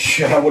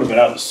 Shit, I would have been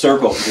out of the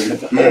circle if you didn't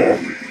hit the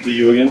hole. Is it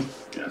you again?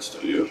 Yeah, it's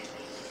still you.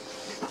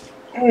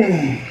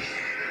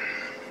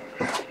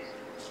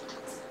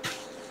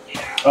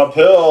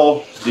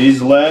 Uphill.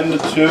 These lend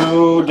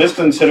to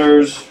distance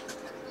hitters.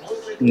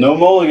 No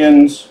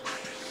mulligans.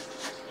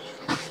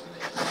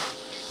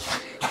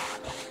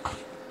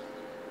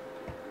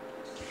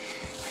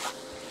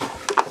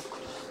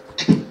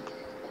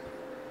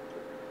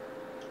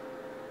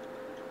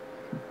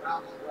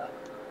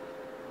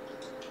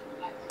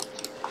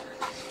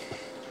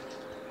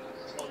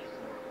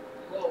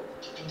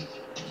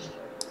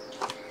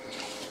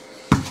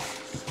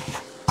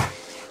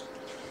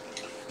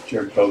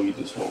 Jared bogeyed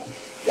this hole.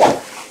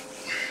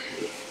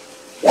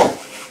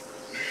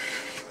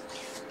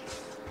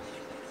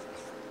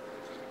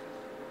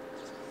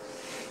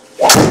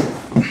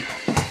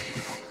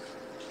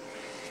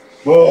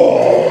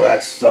 Oh,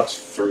 that sucks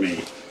for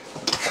me.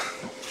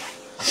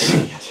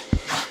 Dang it.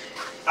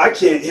 I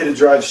can't hit a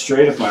drive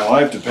straight if my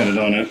life depended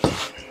on it.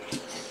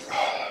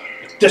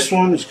 This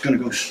one is going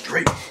to go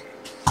straight.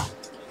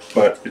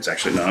 But it's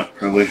actually not,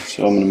 probably,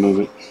 so I'm going to move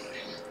it.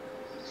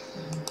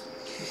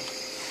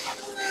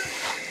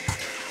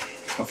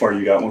 How far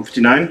you got?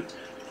 159?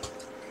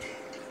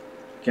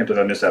 Can't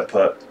believe I missed that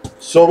putt.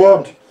 So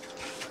bummed.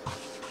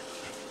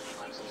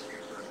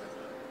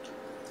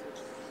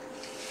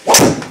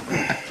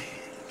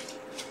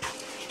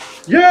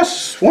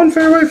 Yes! One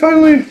fairway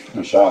finally!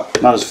 No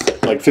shot. Not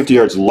as, like 50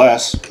 yards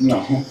less.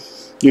 No.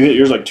 You hit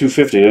yours like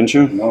 250, didn't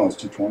you? No, it's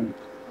 220.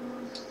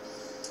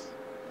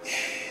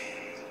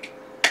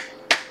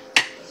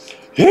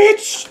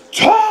 It's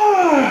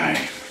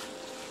time!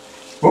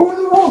 Over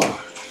the road.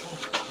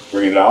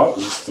 Bring it out.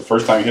 Is this the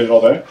first time you hit it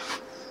all day?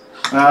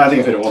 I think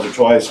I've hit it once or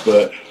twice,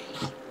 but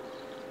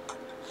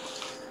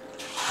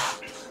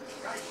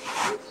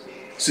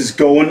this is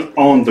going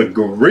on the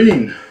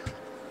green.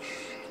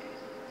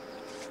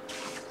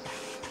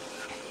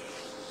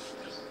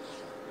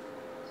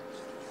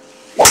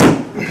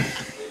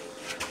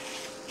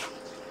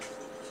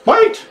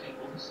 Bite!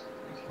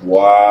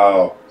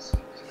 Wow.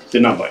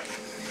 Did not bite.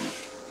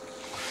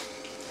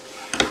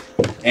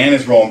 And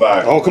it's rolling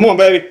back. Oh, come on,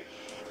 baby.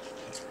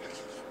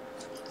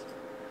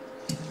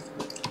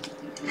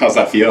 How's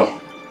that feel?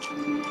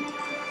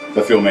 Does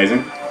that feel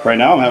amazing? Right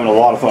now, I'm having a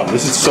lot of fun.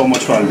 This is so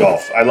much fun,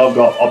 golf. I love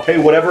golf. I'll pay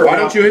whatever. Why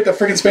don't you hit the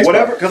freaking space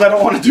Whatever, because I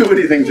don't want to do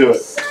anything to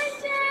it.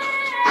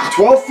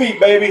 12 feet,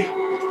 baby.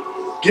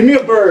 Give me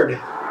a bird.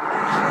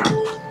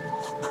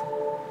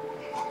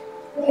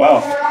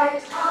 Wow.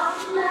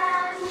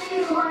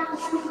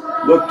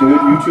 Look, dude,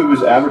 YouTube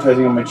is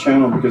advertising on my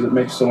channel because it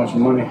makes so much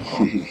money.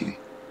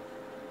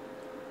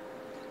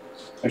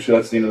 Actually,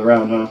 that's the end of the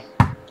round, huh?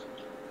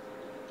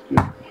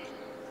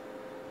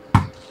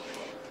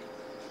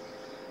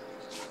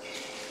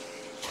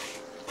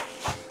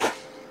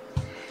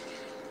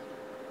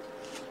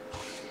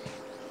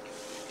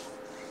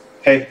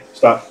 Hey,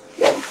 stop.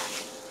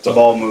 The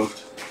ball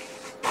moved.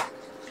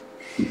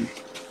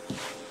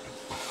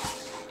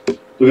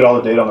 Look at all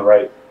the data on the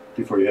right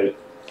before you hit it.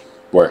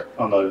 Where?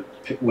 On the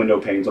window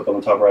panes up on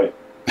the top right.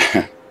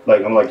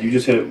 Like, I'm like, you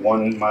just hit it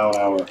 1 mile an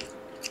hour.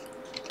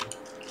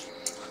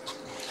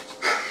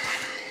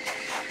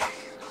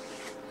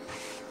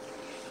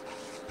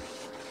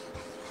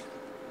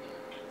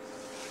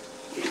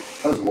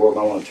 How does the world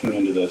not want to tune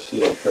into this?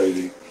 This is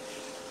crazy.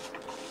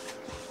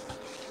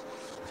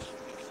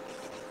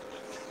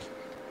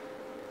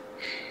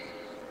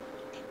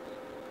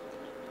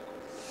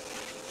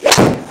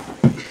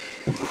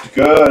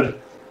 Good.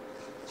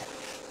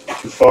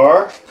 Too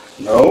far?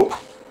 Nope.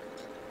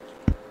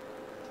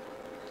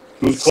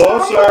 Who's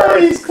closer?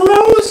 Somebody's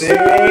closer.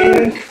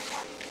 Ding.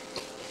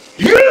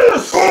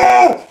 Yes!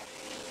 Oh!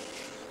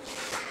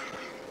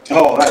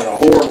 Oh, that was a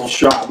horrible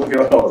shot. Look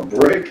at all the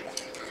break.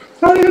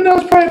 I don't even know.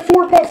 It's probably a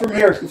 4-putt from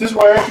here. Is this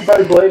why I actually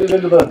probably bladed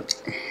into the...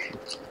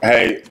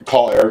 Hey,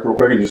 call Eric real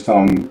quick and just tell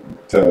him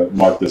to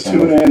mark this on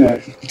Tune in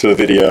it. to the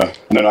video.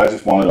 No, I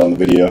just want it on the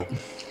video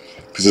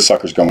because this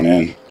sucker's going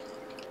in.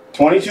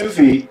 22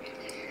 feet.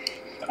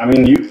 I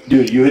mean,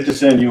 dude, you hit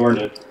this in, you earned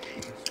it.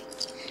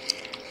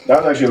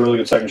 That was actually a really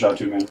good second shot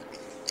too, man.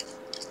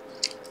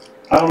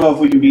 I don't know if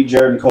we can beat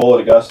Jared and Cole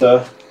at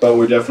Augusta, but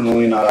we're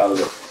definitely not out of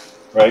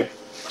it, right?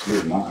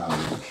 We're not out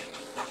of it.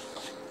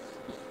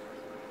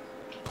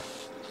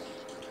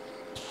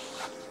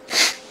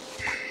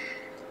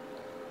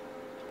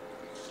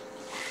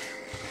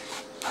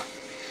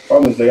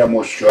 Problem is they have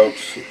more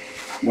strokes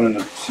winning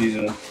the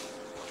season.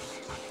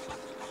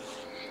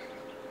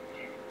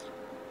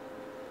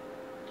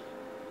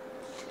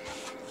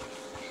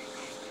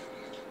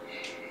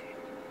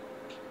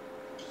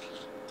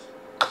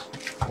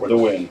 For the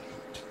win.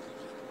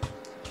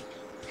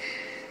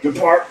 Good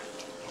part.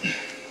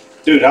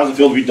 Dude, how's it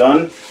feel to be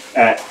done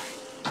at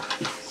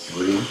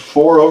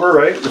 4 over,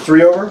 right? Or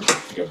 3 over?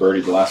 I got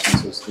birdie the last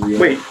one, so it's 3.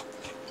 Wait,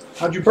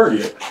 how'd you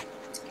birdie it?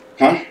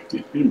 Huh?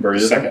 You didn't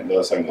birdie it. Second.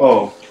 The second.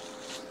 Oh.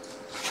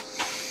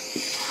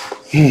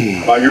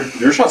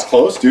 Your shot's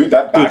close, dude.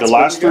 That Dude, the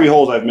last 3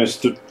 holes I've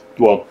missed,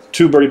 well,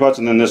 2 birdie putts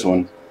and then this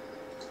one.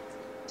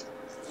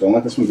 Don't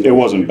let this one get It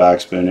wasn't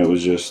backspin, it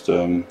was just,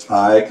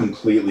 I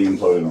completely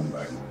imploded on the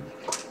back line.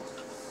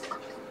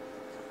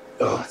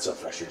 Oh, that's so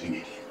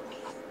frustrating.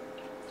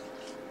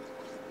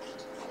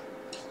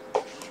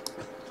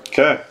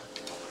 okay.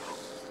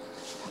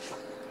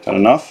 That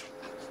enough?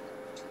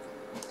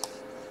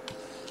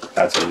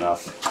 That's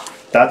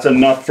enough. That's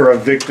enough for a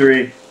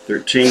victory.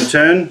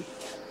 13-10.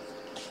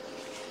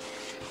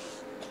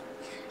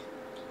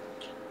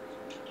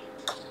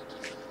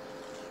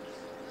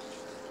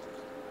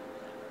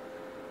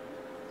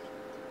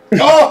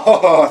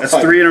 Oh, That's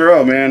 3 in a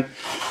row, man.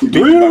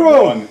 3 in a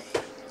row.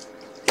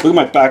 Look at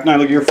my back nine,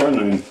 look at your front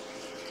nine.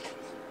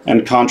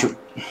 And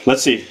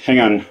let's see, hang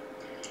on.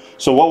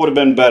 So what would have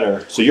been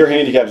better? So your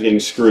handicap's getting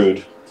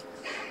screwed.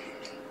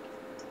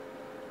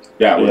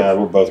 Yeah,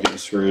 We're both getting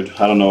screwed.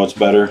 I don't know what's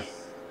better.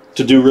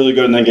 To do really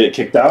good and then get it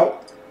kicked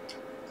out?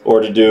 Or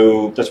to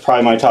do, that's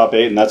probably my top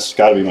 8, and that's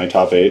got to be my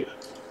top 8.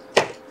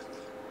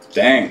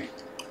 Dang.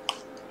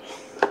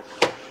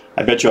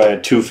 I bet you I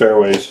had 2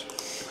 fairways.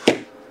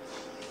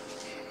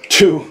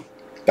 2.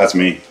 That's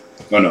me.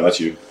 Oh, no, that's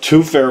you.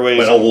 2 fairways,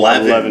 But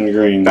 11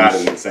 greens. That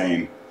is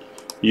insane.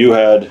 You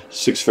had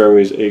 6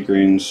 fairways, 8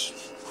 greens,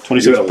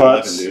 26 You had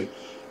 11, putts. dude.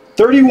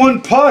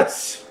 31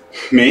 putts!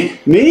 Me?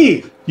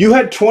 Me! You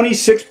had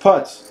 26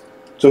 putts.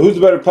 So who's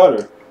the better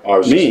putter? Oh, I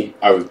was Me.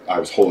 I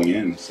was holding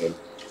in, so.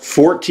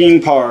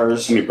 14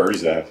 pars. How many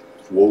birdies did I have?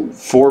 Whoa.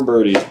 4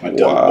 birdies. My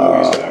double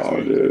Wow, bogeys,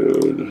 actually.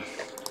 dude.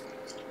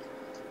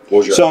 What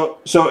was your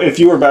So if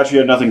you were about you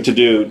had nothing to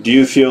do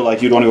you feel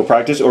like you'd want to go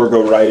practice or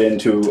go right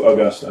into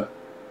Augusta?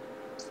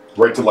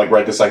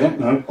 right this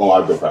second? Huh? Oh,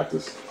 I'd go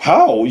practice.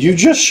 How? You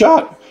just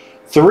shot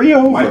 3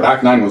 over. My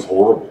back nine was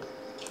horrible.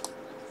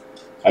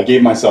 I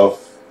gave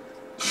myself.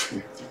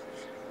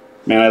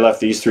 Man, I left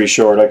these 3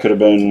 short. I could have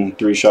been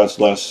 3 shots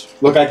less.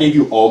 Look, I gave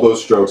you all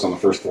those strokes on the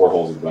first 4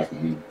 holes of the back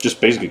nine.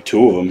 Just basically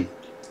 2 of them.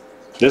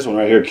 This one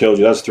right here killed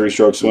you. That's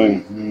 3-stroke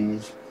swing. Mm-hmm.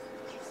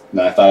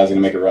 No, I thought I was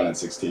gonna make a run at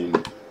 16.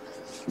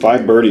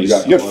 5 birdies. You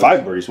had close.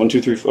 5 birdies. 1,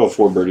 2, 3,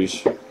 4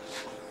 birdies.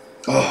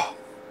 Oh,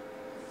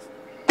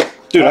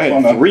 Dude, I That's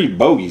fun, had though. 3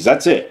 bogeys.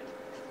 That's it.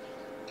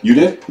 you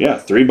did? Yeah,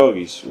 3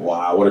 bogeys.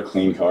 Wow, what a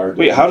clean card.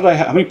 Wait, how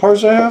many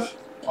pars did I have?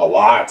 A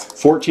lot.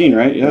 14,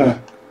 right? Yeah.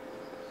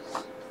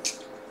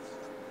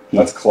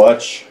 That's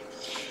clutch.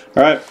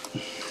 All right.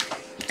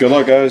 Good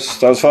luck, guys.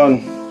 That was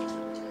fun.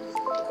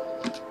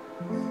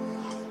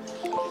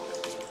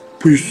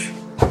 Peace.